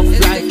tell no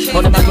fly,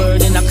 all them are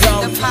burning in the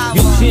cloud.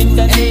 Using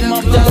the name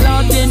of the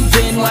Lord in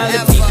vain, while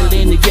the people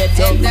in the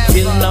ghetto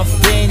feel no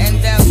pain.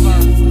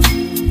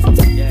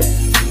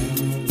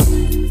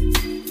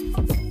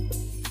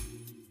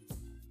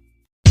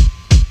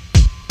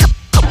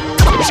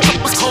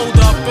 Hold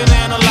up and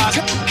analyze.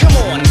 Come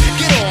on,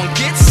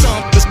 get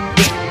some.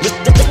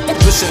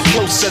 Listen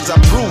close as I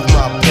prove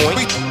my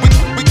point.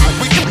 We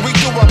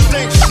do our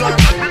thing, son.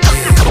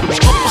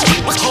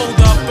 Hold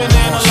up and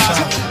analyze.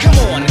 Come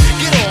on,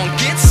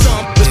 get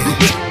some.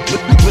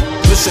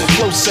 Listen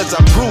close as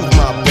I prove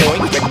my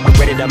point.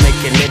 Ready to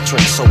make an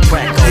entrance, so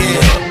crack on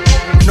up.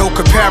 No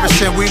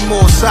comparison, we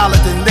more solid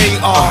than they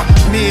are.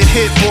 Me and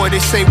Hit Boy, they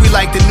say we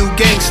like the new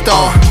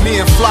Gangstar. Me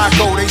and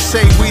Flacco, they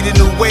say we the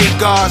new wave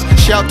guards.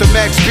 Shout to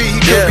Max B, he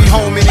could be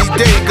home any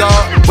day,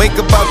 God. Wake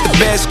up out the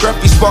bed,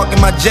 scruffy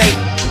sparking my J.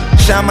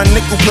 Shine my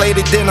nickel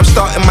plated, then I'm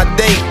starting my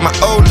day. My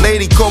old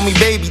lady called me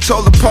baby,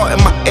 told apart in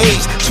my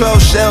age.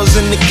 12 shells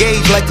in the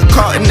gauge, like a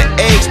cart in the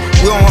eggs.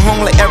 We on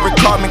home like Eric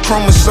Cartman,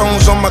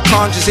 chromosomes on my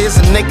conscience. Here's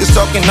some niggas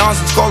talking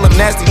nonsense, call them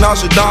nasty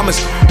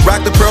Nostradamus.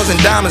 Rock the pearls and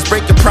diamonds,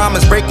 break a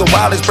promise, break a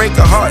wallets, break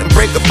a heart and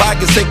break a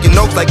pocket. Taking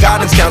notes like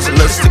guidance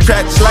counselors. The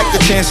cracks like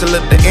the chancellor,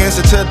 the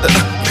answer to the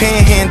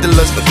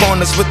panhandlers. The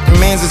corners with the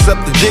mans is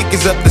up, the jig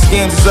is up, the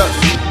scams is up.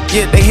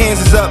 Yeah, they hands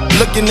is up,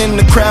 looking in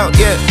the crowd,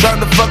 yeah. Trying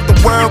to fuck the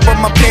world,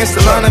 but my pants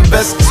still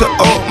uninvested to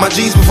all my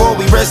G's before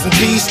we rest in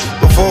peace.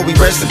 Before we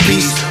rest in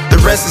peace. The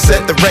rest is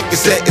set, the record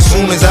set as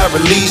soon as I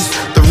release.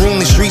 The room,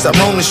 the streets, I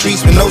roam the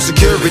streets with no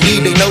security.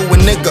 They know a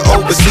nigga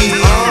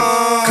overseas.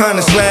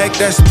 Kinda swag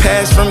that's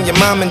passed from your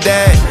mom and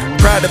dad.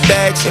 Prada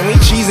bags and we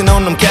cheesing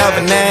on them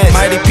Calvin ads.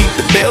 Mighty peep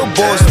the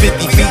billboards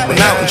 50 feet when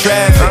out in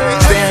traffic.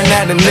 Staring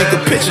at a nigga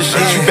picture,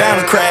 shit, you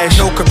bound to crash.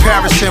 No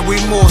comparison, we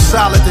more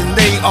solid than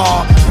they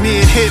are.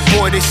 Me and Hit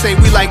Boy, they say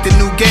we like the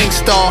new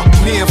Gangstar.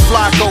 Me and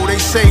Flacco, they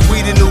say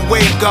we the new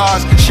wave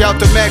guards. Shout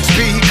to Max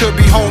B, he could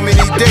be home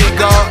any day,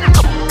 God.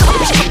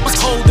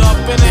 Hold up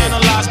and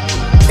analyze.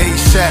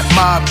 ASAP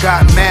Mob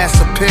got mass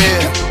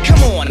appeal.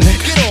 Come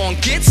on,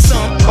 get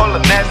some. Call the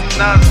nasty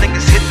nines,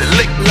 niggas hit the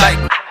lick like.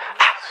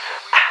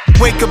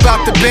 Wake up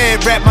out the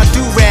bed, wrap my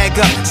do-rag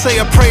up. Say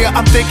a prayer,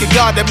 I'm thanking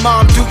God that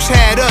Mom Dukes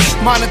had us.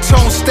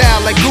 Monotone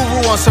style like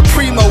Guru on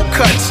Supremo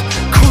cuts.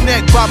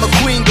 Crew-neck by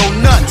McQueen go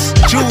nuts.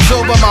 Jewels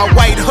over my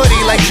white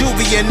hoodie like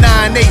Juvie and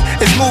 9-8.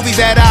 It's movies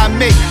that I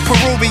make,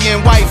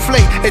 Peruvian white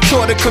flake. It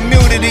taught the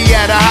community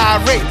at a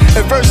high rate.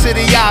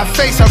 Adversity I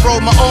face, I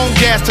roll my own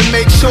gas to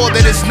make sure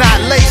that it's not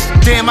laced.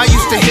 Damn, I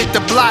used to hit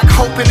the block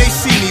hoping they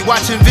see me.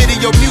 Watching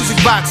video music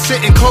box,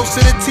 sitting close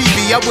to the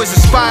TV. I was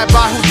inspired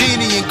by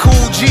Houdini and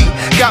Cool G.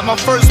 Got my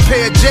first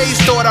pair of J's,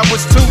 thought I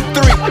was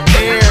 2-3.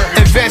 Air.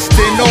 Invest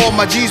in all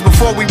my G's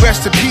before we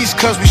rest in peace,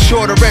 cause we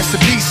sure to rest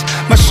in peace.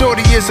 My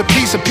shorty is a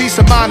piece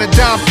of mind, a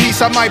dime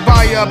piece. I might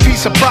buy you a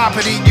piece of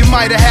property. You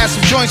might have had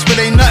some joints, but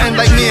ain't nothing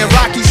like me and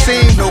Rocky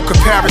seen. No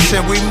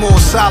comparison, we more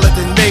solid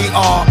than they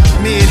are.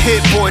 Me and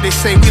Hit Boy, they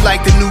say we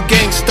like the new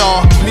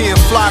Gangstar. Me and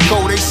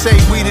Flacco, they say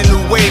we the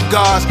new wave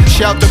guards.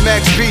 Shout to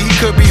Max B, he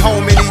could be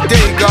home